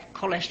 you have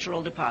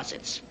cholesterol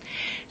deposits.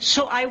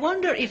 So I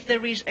wonder if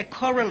there is a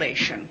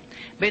correlation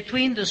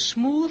between the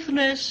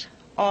smoothness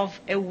of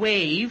a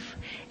wave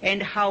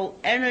and how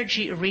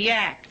energy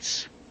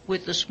reacts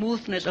with the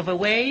smoothness of a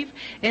wave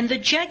and the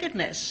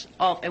jaggedness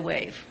of a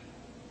wave.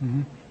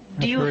 Mm-hmm.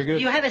 Do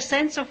you have a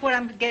sense of what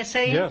I'm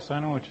saying? Yes, I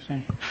know what you're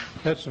saying.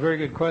 That's a very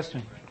good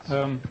question.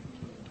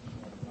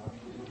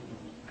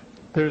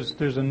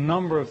 There's a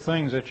number of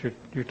things that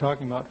you're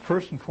talking about.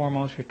 First and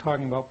foremost, you're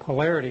talking about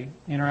polarity,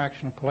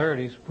 interaction of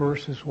polarities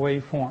versus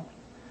waveform.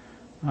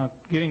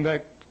 Getting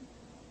back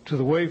to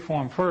the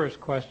waveform first,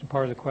 part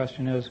of the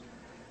question is,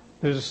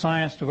 there's a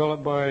science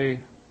developed by,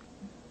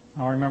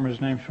 I'll remember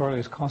his name shortly,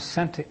 it's called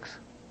Centix.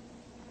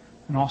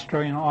 An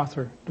Australian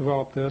author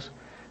developed this,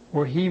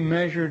 where he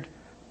measured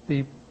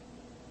the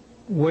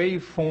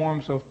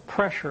waveforms of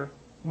pressure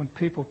when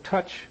people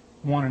touch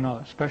one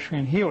another, especially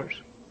in healers.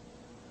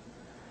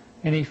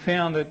 And he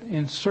found that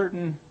in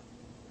certain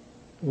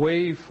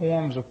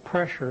waveforms of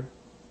pressure,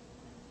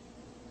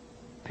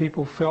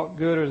 people felt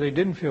good or they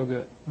didn't feel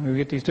good. We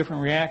get these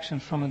different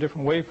reactions from the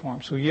different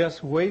waveforms. So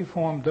yes,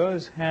 waveform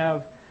does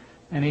have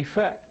an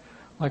effect.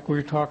 Like we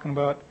were talking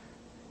about,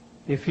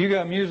 if you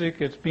got music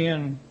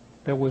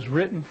that was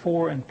written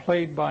for and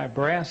played by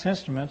brass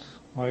instruments,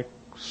 like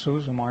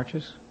Sousa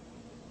marches,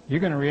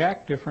 you're going to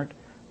react different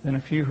than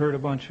if you heard a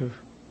bunch of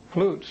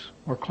flutes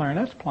or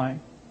clarinets playing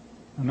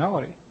a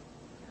melody.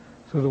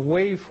 So the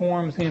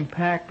waveforms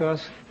impact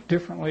us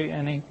differently,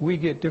 and we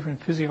get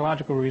different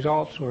physiological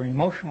results or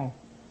emotional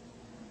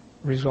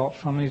results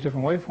from these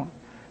different waveforms.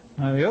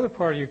 Now, the other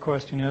part of your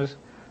question is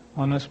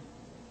on this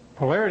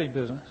polarity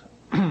business.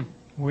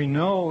 We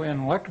know in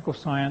electrical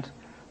science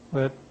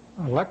that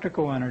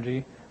electrical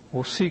energy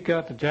will seek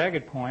out the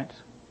jagged points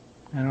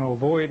and it will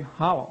avoid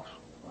hollows.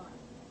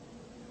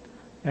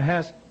 It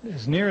has,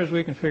 as near as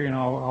we can figure, and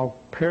I'll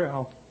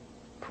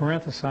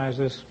parenthesize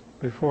this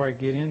before I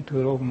get into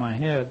it over my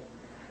head,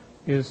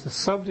 is the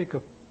subject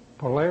of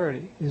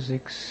polarity is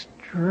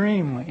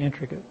extremely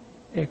intricate.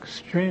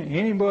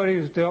 Anybody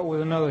who's dealt with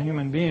another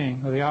human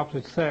being of the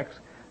opposite sex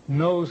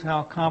knows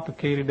how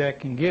complicated that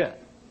can get.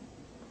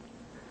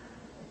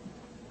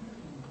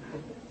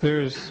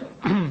 There's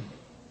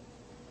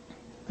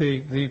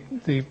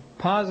the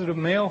positive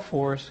male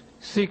force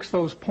seeks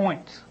those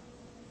points.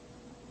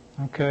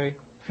 Okay,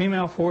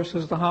 female force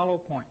is the hollow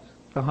points,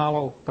 the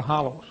hollows.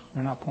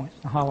 They're not points,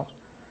 the hollows.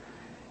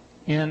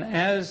 And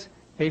as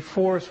a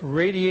force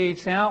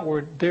radiates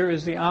outward, there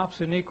is the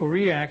opposite and equal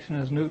reaction,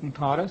 as Newton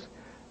taught us,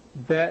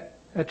 that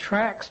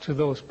attracts to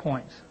those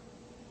points.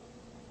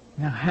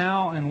 Now,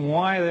 how and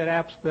why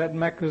that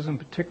mechanism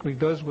particularly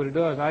does what it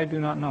does, I do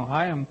not know.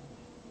 I am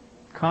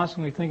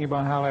constantly thinking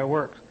about how that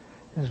works.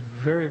 It's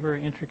very,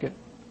 very intricate.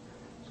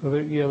 So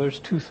there's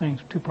two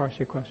parts to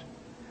your question.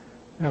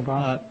 Yeah,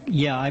 Bob?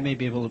 Yeah, I may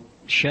be able to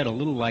shed a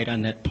little light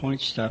on that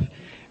point stuff.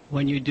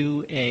 When you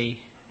do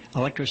a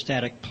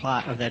electrostatic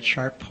plot of that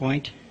sharp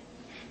point,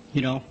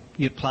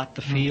 you plot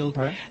the field,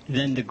 right.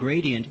 Then the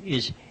gradient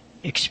is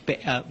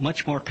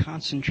much more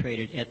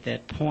concentrated at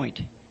that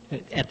point,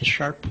 at the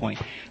sharp point.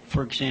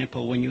 For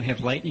example, when you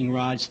have lightning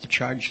rods, the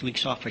charge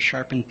leaks off a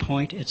sharpened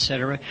point,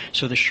 etc.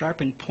 So the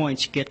sharpened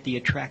points get the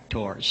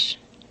attractors.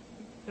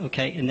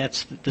 Okay, and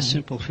that's the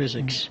simple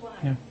physics.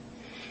 Yeah.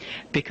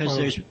 Because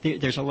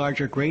there's a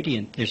larger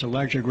gradient. There's a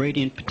larger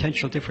gradient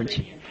potential difference.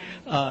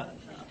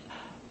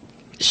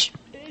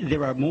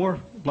 There are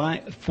more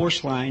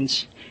force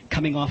lines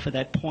coming off of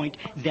that point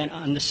than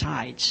on the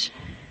sides.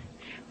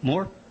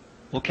 More?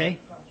 Okay?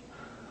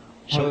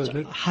 So it's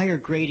a higher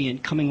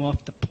gradient coming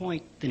off the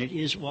point than it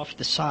is off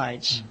the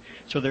sides.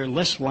 So there are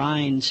less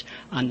lines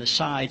on the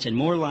sides and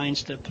more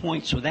lines to the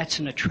point, so that's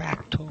an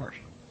attractor.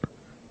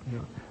 Yeah.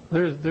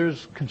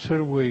 There's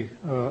considerably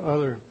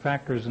other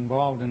factors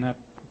involved in that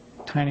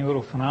tiny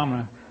little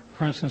phenomena.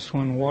 For instance,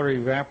 when water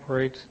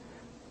evaporates,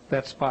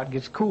 that spot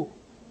gets cool.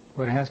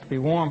 But it has to be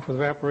warm for the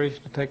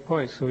evaporation to take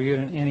place. So we get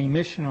an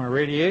emission or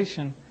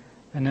radiation,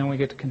 and then we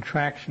get the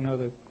contraction of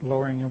the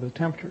lowering of the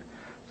temperature.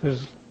 So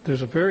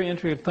there's a very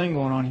intricate thing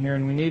going on here,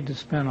 and we need to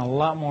spend a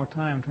lot more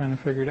time trying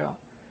to figure it out.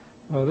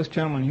 Well, this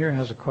gentleman here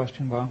has a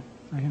question, Bob.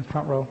 Right in the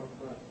front row.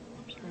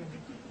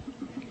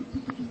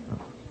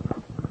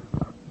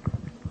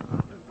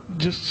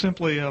 Just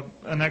simply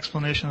an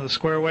explanation of the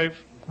square wave,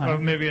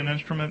 maybe an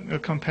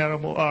instrument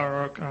comparable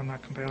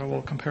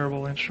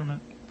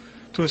instrument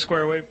to a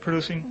square wave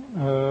producing.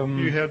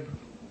 You had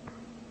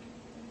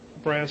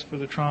brass for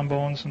the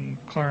trombones and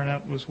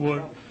clarinet was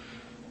wood.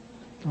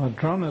 A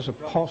drum is a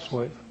pulse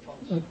wave.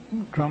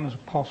 Drum is a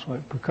pulse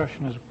wave.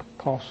 Percussion is a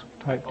pulse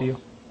type deal,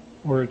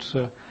 where it's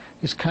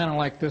kind of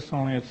like this,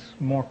 only it's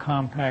more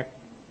compact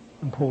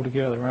and pulled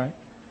together, right?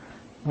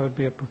 That would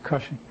be a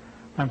percussion.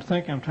 I'm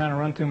trying to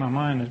run through my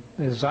mind.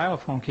 The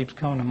xylophone keeps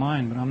coming to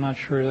mind, but I'm not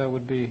sure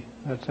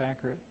that's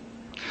accurate.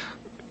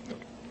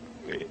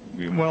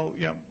 Well,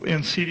 yeah,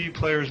 in CD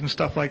players and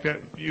stuff like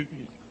that,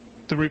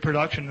 the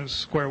reproduction is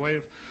square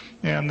wave,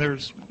 and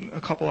there's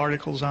a couple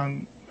articles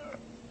on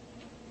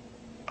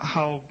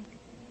how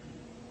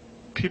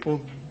people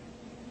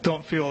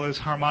don't feel as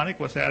harmonic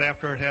with that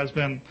after it has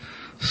been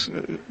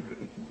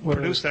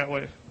produced that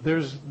way.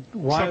 There's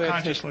why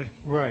subconsciously.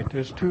 Right.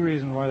 There's two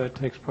reasons why that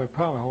takes place.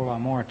 Probably a whole lot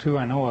more too.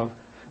 I know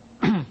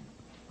of.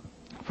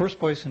 First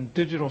place in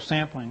digital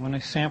sampling, when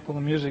they sample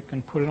the music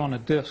and put it on the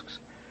discs.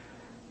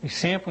 The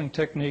sampling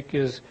technique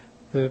is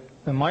the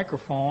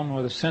microphone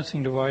or the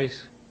sensing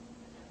device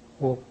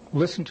will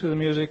listen to the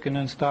music and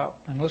then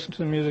stop, and listen to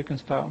the music and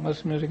stop, and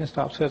listen to the music and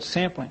stop. So that's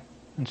sampling,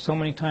 and so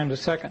many times a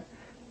second.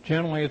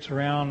 Generally, it's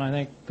around, I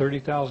think,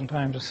 30,000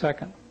 times a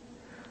second.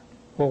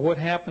 Well, what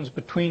happens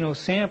between those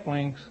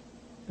samplings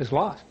is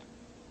lost.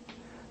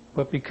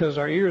 But because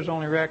our ears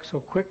only react so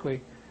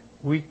quickly,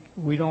 we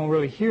don't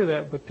really hear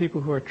that, but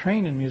people who are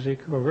trained in music,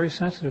 who are very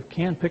sensitive,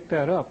 can pick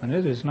that up, and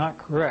it is not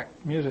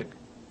correct music.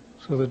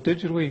 So the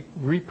digitally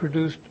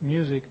reproduced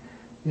music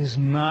is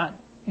not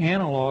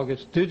analog,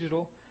 it's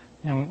digital,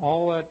 and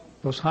all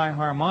those high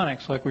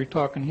harmonics, like we're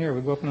talking here,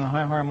 we go up into the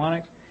high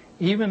harmonics,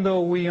 even though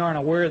we aren't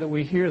aware that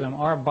we hear them,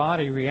 our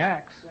body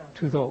reacts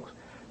to those.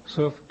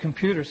 So if a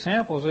computer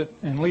samples it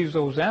and leaves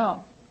those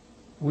out,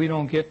 we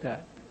don't get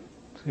that.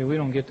 See, we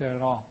don't get that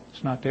at all.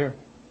 It's not there.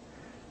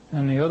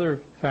 And the other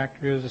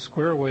factor is the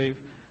square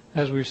wave,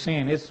 as we were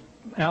saying, it's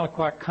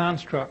aliquot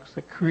constructs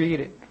that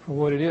create it for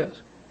what it is.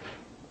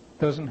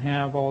 It doesn't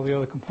have all the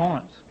other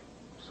components.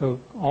 So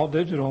all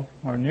digital,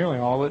 or nearly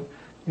all of it,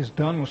 is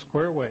done with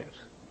square waves.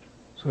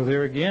 So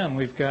there again,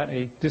 we've got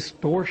a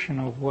distortion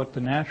of what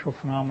the natural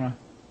phenomena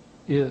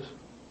is.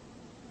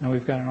 And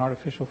we've got an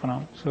artificial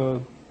phenomenon.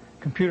 So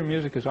computer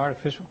music is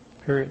artificial,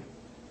 period.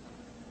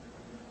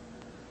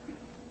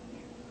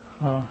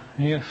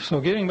 Yeah, so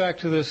getting back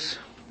to this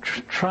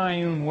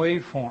triune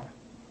waveform.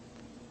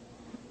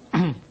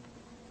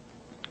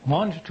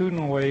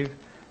 Longitudinal wave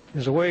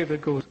is a wave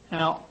that goes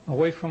out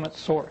away from its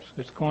source.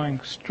 It's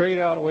going straight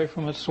out away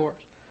from its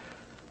source.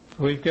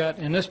 So we've got,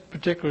 in this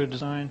particular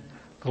design,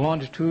 the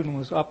longitudinal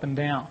is up and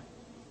down.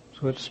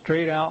 So it's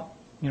straight out,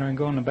 and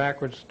going the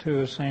backwards too,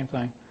 the same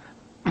thing.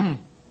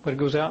 But it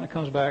goes out and it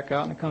comes back,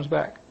 out and it comes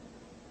back.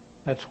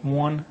 That's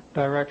one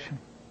direction.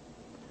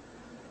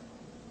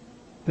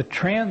 The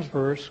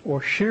transverse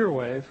or shear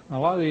wave, a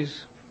lot of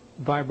these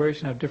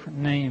vibrations have different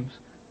names.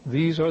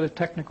 These are the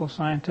technical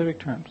scientific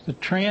terms. The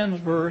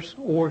transverse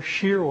or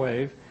shear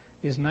wave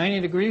is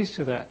 90 degrees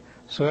to that.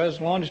 So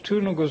as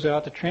longitudinal goes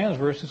out, the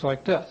transverse is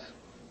like this.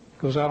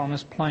 It goes out on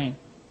this plane.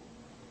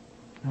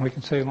 And we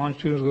can say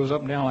longitudinal goes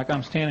up and down like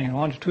I'm standing, and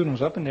longitudinal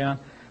is up and down,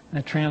 and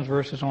the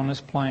transverse is on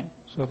this plane.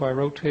 So if I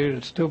rotate it,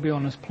 it'd still be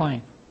on this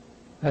plane.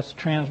 That's the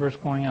transverse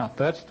going out.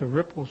 That's the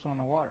ripples on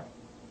the water.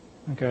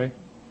 Okay?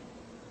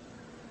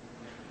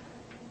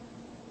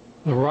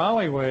 The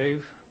Raleigh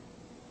wave,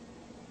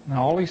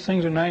 now all these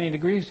things are 90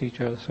 degrees to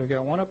each other. So we've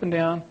got one up and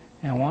down,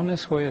 and one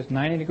this way is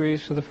 90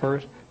 degrees to the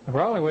first. The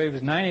Raleigh wave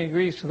is 90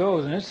 degrees to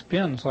those, and it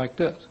spins like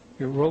this.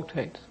 It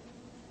rotates.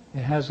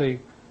 It has a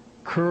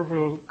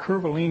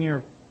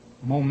curvilinear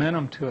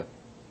momentum to it.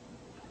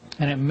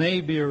 And it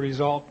may be a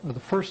result of the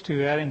first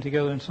two adding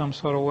together in some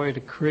sort of way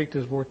to create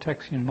this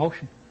vortexian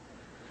motion.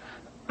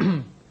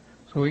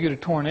 So we get a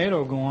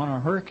tornado going or a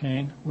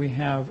hurricane, we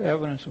have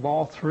evidence of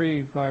all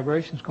three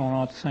vibrations going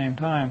on at the same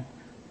time.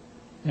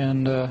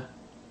 And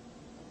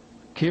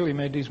Keely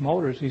made these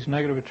motors, these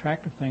negative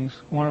attractive things.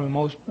 One of the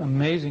most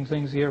amazing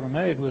things he ever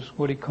made was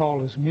what he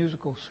called his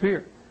musical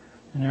sphere.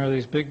 And there are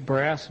these big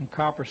brass and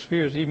copper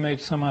spheres. He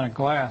made some out of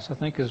glass. I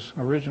think his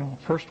original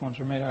first ones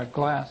were made out of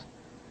glass.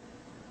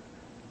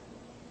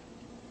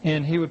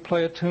 And he would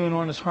play a tune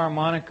on his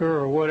harmonica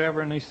or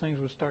whatever, and these things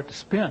would start to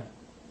spin.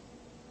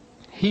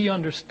 He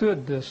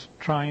understood this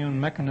triune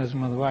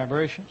mechanism of the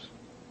vibrations.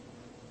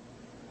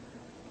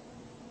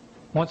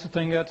 Once the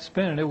thing got to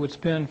spinning, it would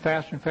spin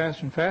faster and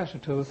faster and faster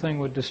until the thing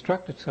would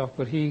destruct itself.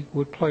 But he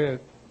would play a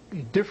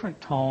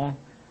different tone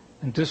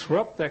and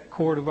disrupt that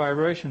chord of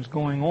vibrations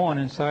going on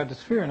inside the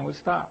sphere, and it would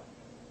stop.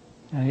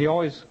 And he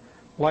always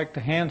liked to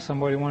hand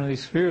somebody one of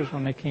these spheres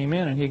when they came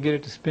in, and he'd get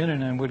it to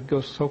spinning, and it would go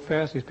so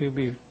fast these people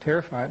would be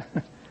terrified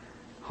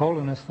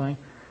holding this thing.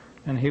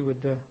 And he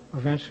would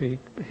eventually,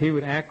 he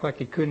would act like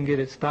he couldn't get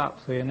it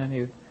stopped, see, and then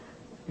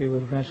he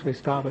would eventually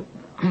stop it.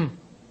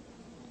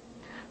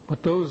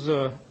 But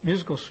those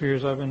musical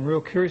spheres, I've been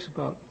real curious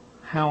about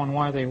how and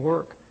why they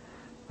work.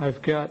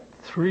 I've got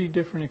 3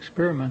 different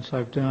experiments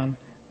I've done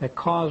that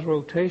cause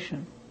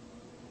rotation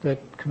that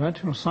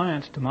conventional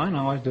science, to my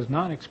knowledge, does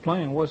not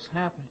explain what's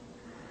happening.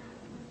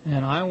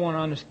 And I want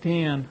to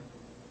understand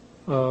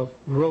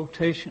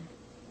rotation.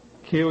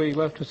 Keely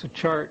left us a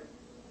chart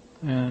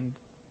and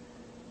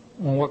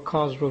on what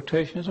causes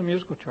rotation. It's a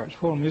musical chart. It's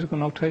full of musical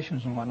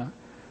notations and whatnot.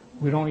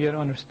 We don't yet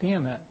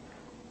understand that.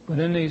 But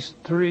in these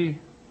 3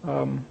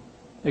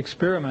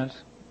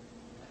 experiments,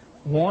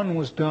 one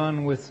was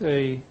done with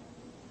a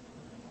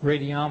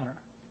radiometer.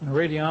 And a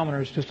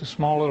radiometer is just a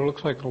small little,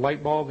 looks like a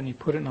light bulb, and you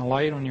put it in a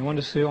light on your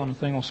windowsill and the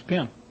thing will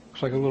spin.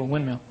 Looks like a little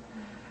windmill.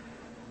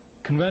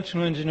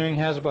 Conventional engineering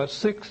has about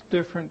 6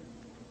 different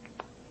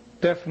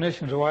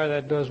definitions of why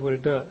that does what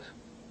it does.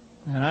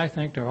 And I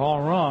think they're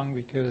all wrong,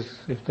 because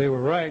if they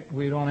were right,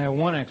 we'd only have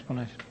one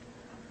explanation.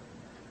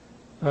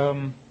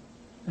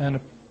 And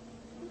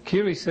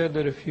Keely said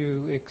that if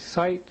you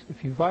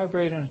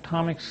vibrate an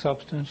atomic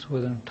substance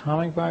with an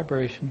atomic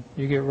vibration,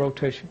 you get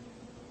rotation.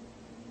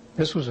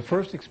 This was the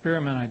first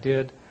experiment I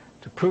did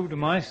to prove to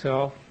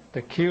myself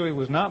that Keely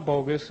was not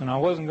bogus, and I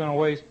wasn't going to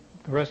waste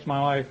the rest of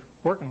my life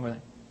working with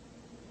him.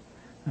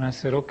 And I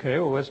said, okay,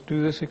 well, let's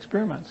do this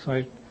experiment.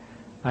 So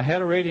I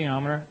had a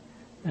radiometer.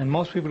 And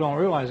most people don't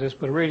realize this,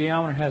 but a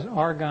radiometer has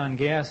argon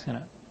gas in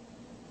it.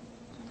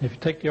 If you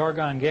take the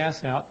argon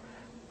gas out,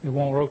 it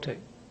won't rotate.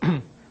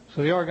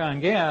 So the argon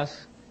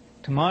gas,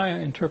 to my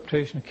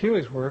interpretation of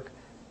Keely's work,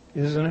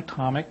 is an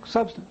atomic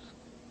substance.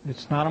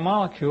 It's not a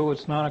molecule,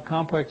 it's not a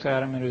complex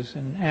atom, it is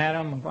an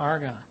atom of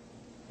argon.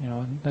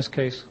 In this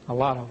case, a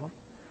lot of them.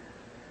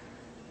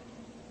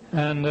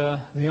 And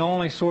the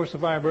only source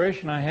of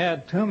vibration I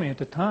had to me at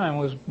the time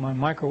was my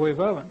microwave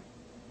oven.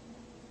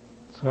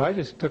 So I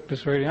just took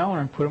this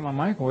radiometer and put it in my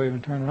microwave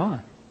and turned it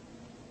on.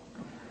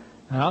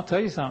 And I'll tell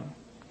you something.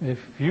 If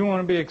you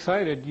want to be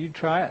excited, you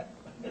try it.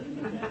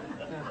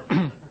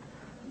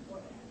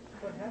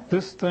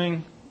 This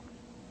thing,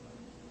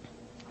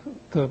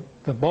 the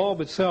bulb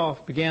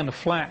itself began to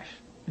flash.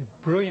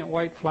 Brilliant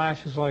white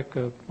flashes like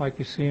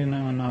you see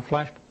on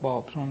flash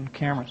bulbs on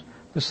cameras.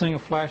 This thing will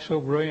flash so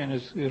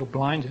brilliant it'll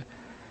blind you.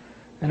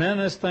 And then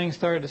this thing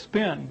started to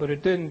spin, but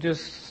it didn't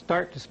just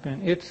start to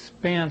spin. It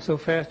span so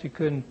fast you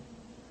couldn't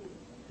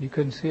You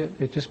couldn't see it.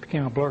 It just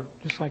became a blur,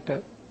 just like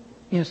that,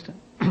 instant.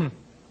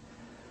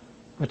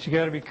 But you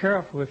got to be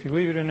careful. If you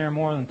leave it in there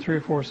more than 3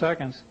 or 4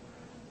 seconds,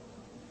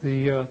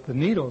 the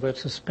needle that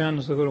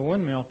suspends the little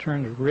windmill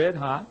turns red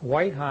hot,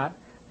 white hot,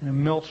 and it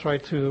melts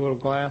right through the little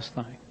glass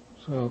thing.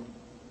 So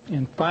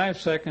in 5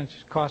 seconds,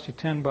 it costs you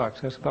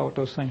 $10. That's about what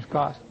those things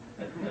cost.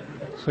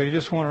 So you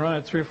just want to run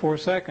it 3 or 4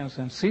 seconds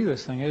and see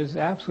this thing. It is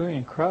absolutely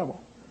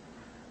incredible.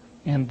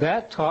 And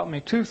that taught me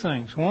 2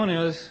 things. One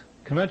is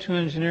conventional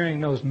engineering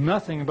knows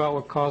nothing about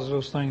what causes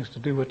those things to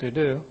do what they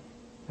do.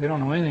 They don't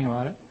know anything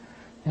about it.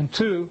 And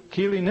 2,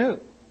 Keely knew.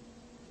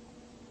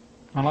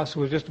 Unless it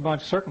was just a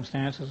bunch of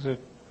circumstances that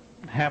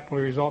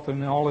happily resulted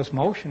in all this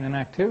motion and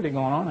activity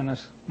going on in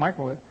this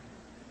microwave.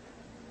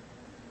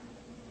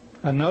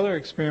 Another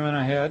experiment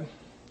I had,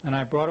 and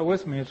I brought it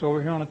with me. It's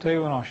over here on the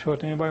table, and I'll show it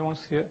to anybody who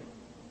wants to see it.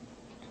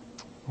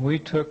 We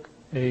took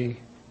a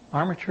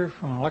armature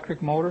from an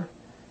electric motor,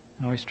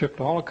 and we stripped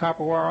all the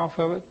copper wire off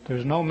of it.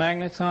 There's no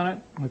magnets on it.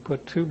 We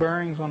put 2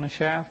 bearings on the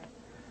shaft,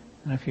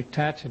 and if you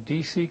attach a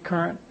DC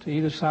current to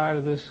either side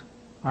of this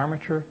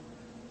armature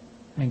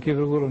and give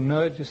it a little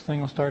nudge, this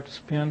thing will start to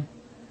spin,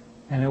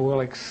 and it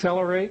will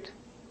accelerate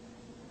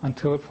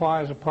until it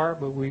flies apart,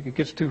 but it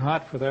gets too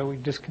hot for that. We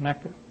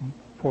disconnect it in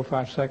 4 or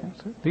 5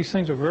 seconds. These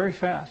things are very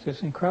fast.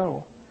 It's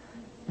incredible.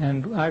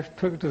 And I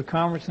took it to the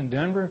conference in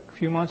Denver a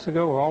few months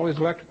ago where all these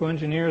electrical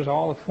engineers,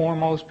 all the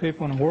foremost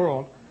people in the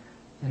world,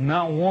 and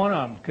not one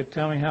of them could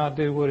tell me how it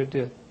did what it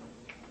did.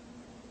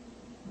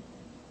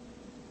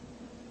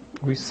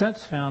 We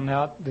since found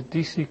out that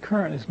DC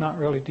current is not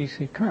really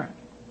DC current.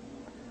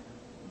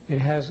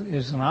 It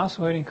is an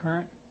oscillating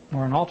current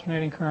or an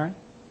alternating current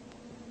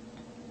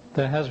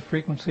that has a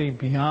frequency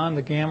beyond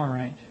the gamma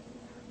range.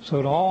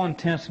 So to all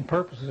intents and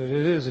purposes, it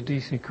is a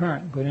DC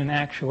current. But in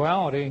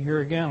actuality,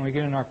 here again, we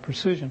get in our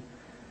precision,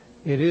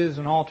 it is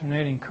an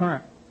alternating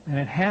current. And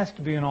it has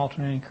to be an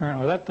alternating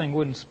current or that thing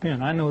wouldn't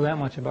spin. I know that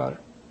much about it.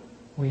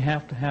 We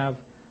have to have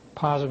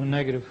positive and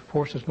negative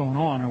forces going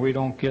on or we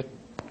don't get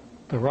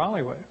the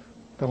Raleigh wave,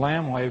 the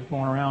Lamb wave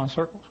going around in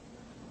circles.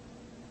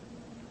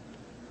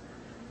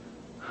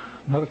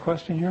 Another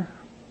question here?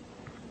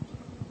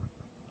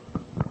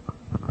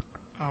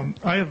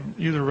 I have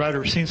either read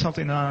or seen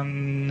something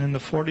in the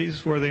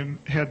 40s where they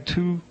had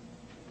 2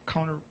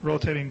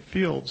 counter-rotating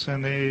fields,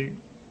 and I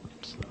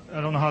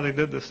don't know how they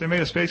did this. They made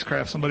a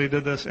spacecraft, somebody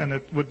did this, and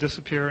it would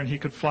disappear, and he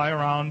could fly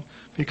around,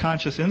 be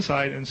conscious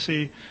inside, and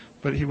see,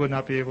 but he would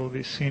not be able to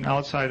be seen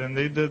outside. And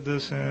they did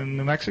this in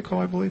New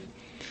Mexico, I believe,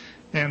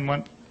 and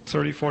went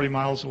 30, 40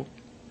 miles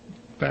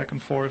back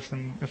and forth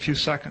in a few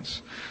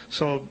seconds.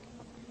 So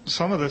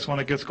some of this, when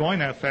it gets going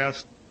that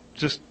fast,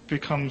 just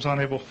becomes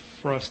unable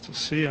for us to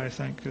see, I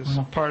think, is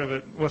part of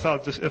it,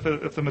 without this,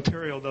 if the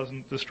material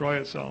doesn't destroy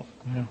itself.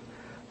 Yeah.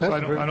 So I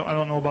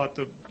don't know about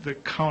the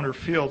counter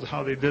fields,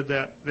 how they did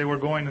that. They were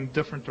going in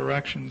different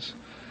directions.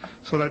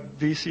 So that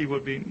DC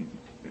would be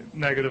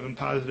negative and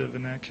positive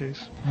in that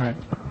case. Right.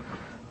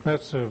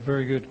 That's a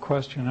very good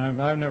question.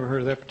 I've never heard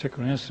of that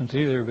particular instance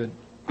either, but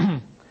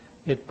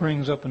it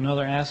brings up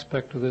another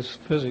aspect of this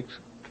physics.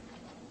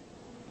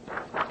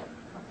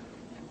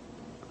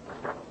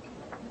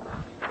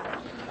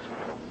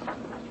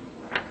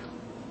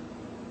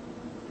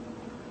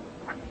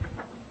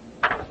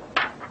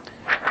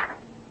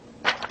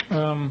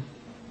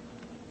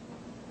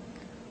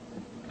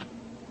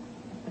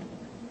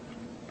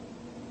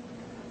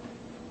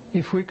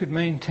 If we could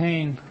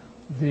maintain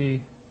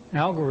the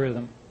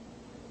algorithm,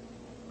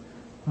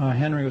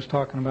 Henry was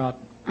talking about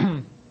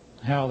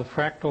how the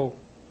fractal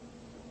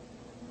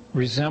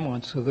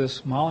resemblance of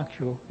this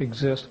molecule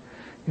exists.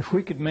 If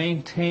we could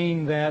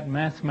maintain that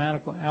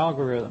mathematical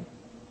algorithm,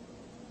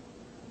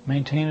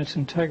 maintain its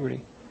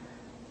integrity,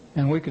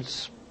 and we could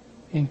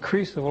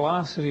increase the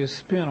velocity of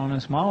spin on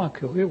this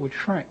molecule, it would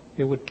shrink.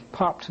 It would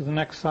pop to the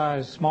next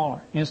size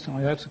smaller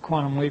instantly. That's a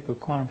quantum leap of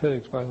quantum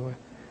physics, by the way.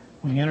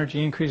 When the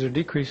energy increases or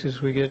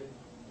decreases, we get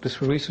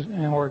this release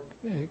or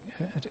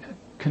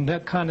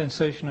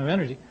condensation of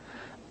energy.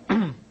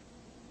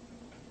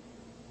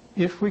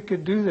 If we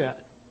could do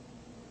that,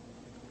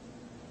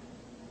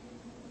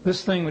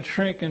 this thing would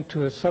shrink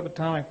into a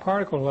subatomic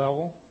particle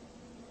level,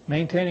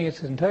 maintaining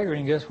its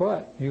integrity, and guess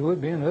what? You would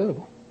be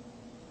invisible.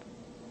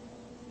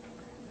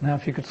 Now,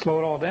 if you could slow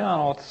it all down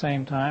all at the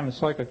same time,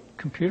 it's like a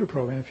computer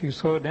program. If you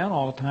slow it down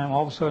all the time,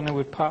 all of a sudden it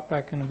would pop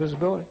back into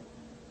visibility.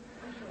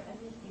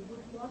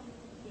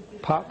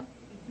 Pop?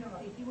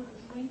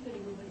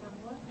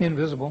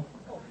 Invisible.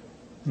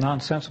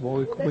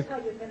 Nonsensible. That's how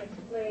you can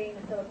explain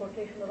a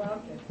teleportation of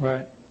objects.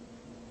 Right.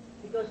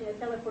 Because in a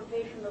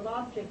teleportation of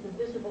objects, the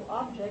visible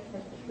object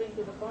has to shrink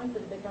to the point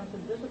that it becomes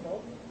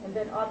invisible, and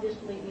then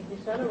obviously it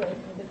decelerates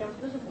and it becomes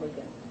visible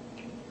again.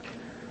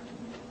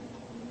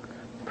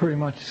 Pretty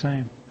much the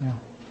same,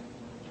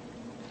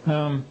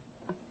 yeah.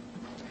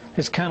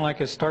 It's kind of like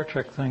a Star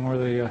Trek thing where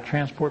they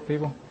transport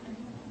people.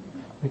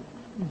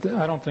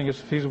 I don't think it's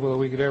feasible that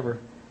we could ever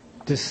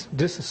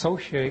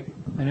disassociate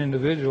an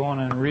individual and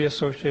then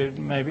reassociate,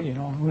 maybe,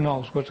 who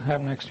knows what's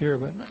happening next year.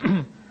 But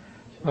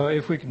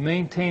if we could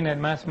maintain that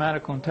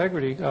mathematical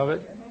integrity of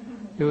it,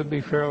 it would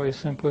be fairly a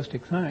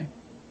simplistic thing,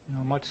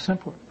 much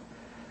simpler.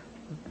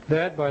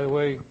 That, by the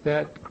way,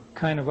 that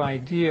kind of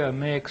idea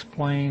may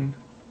explain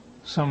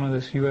some of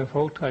this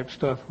UFO type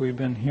stuff we've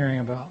been hearing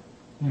about.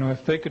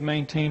 If they could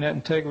maintain that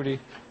integrity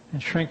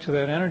and shrink to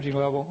that energy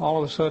level,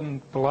 all of a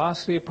sudden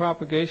velocity of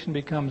propagation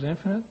becomes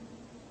infinite.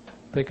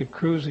 They could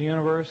cruise the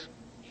universe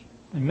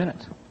in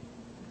minutes.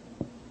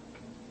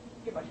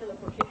 Yeah, but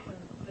teleportation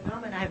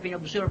phenomena have been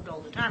observed all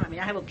the time. I mean,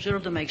 I have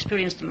observed them, I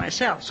experienced them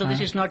myself. So this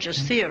is not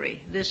just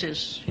theory. This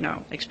is,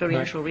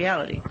 experiential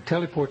reality.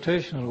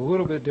 Teleportation is a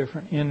little bit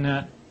different in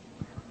that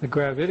the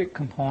gravitic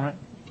component.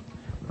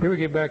 Here we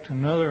get back to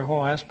another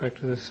whole aspect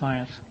of this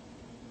science.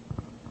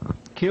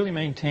 Keely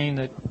maintained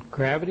that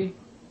gravity,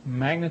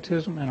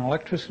 magnetism, and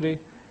electricity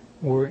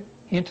were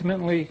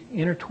intimately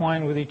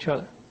intertwined with each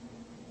other.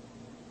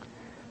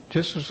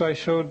 Just as I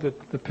showed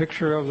the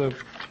picture of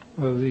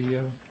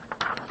the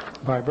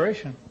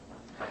vibration,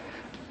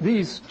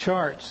 these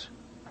charts,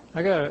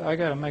 I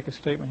gotta make a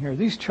statement here.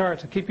 These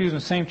charts, I keep using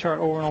the same chart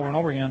over and over and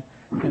over again,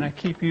 and I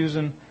keep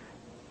using,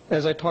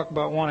 as I talk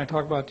about one, I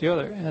talk about the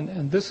other.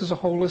 And this is a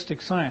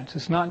holistic science.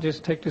 It's not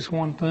just take this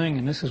one thing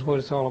and this is what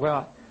it's all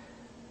about.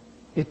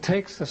 It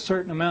takes a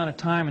certain amount of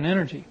time and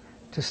energy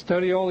to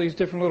study all these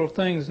different little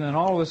things, and then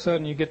all of a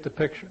sudden you get the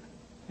picture.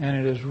 And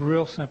it is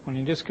real simple, and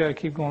you just got to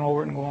keep going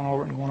over it and going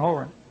over it and going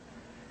over it.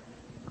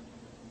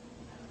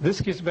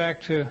 This gets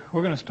back to,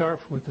 we're going to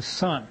start with the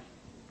sun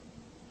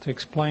to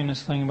explain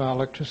this thing about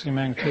electricity,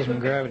 magnetism,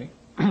 and gravity.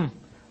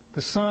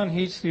 The sun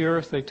heats the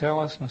earth, they tell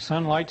us, and the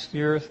sun lights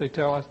the earth, they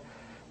tell us.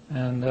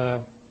 And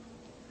then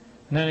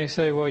they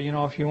say, well,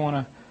 if you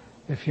want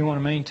to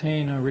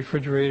maintain a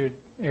refrigerated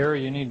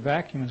area, you need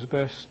vacuum as the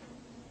best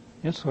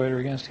insulator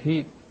against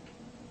heat.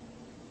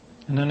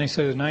 And then they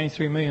say there's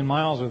 93 million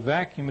miles of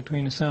vacuum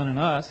between the sun and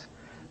us.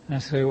 And I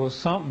say, well,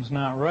 something's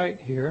not right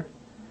here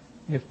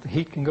if the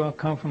heat can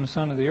come from the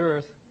sun to the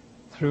earth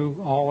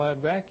through all that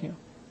vacuum.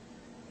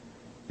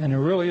 And there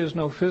really is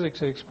no physics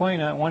to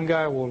explain that. One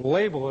guy will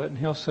label it, and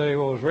he'll say,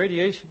 well, it's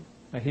radiation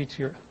that heats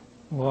the earth.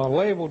 Well, a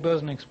label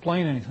doesn't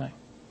explain anything.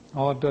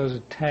 All it does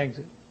is tags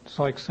it. It's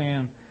like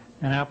saying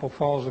an apple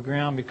falls to the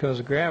ground because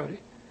of gravity.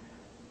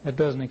 That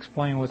doesn't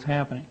explain what's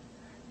happening.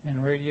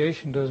 And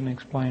radiation doesn't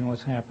explain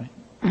what's happening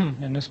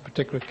in this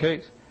particular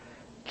case.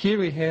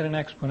 Keely had an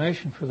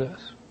explanation for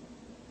this.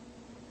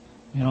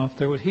 If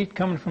there was heat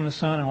coming from the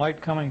sun and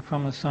light coming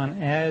from the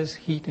sun as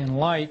heat and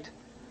light,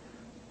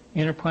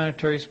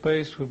 interplanetary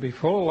space would be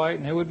full of light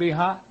and it would be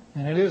hot.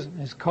 And it isn't.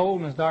 It's cold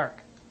and it's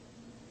dark.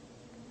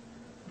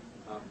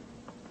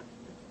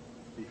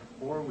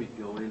 Before we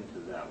go into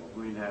that,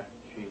 we're going to have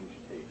to change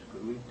tapes.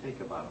 Could we take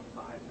about a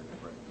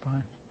 5-minute break?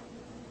 Fine.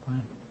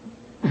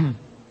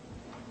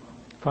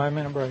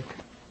 5-minute break.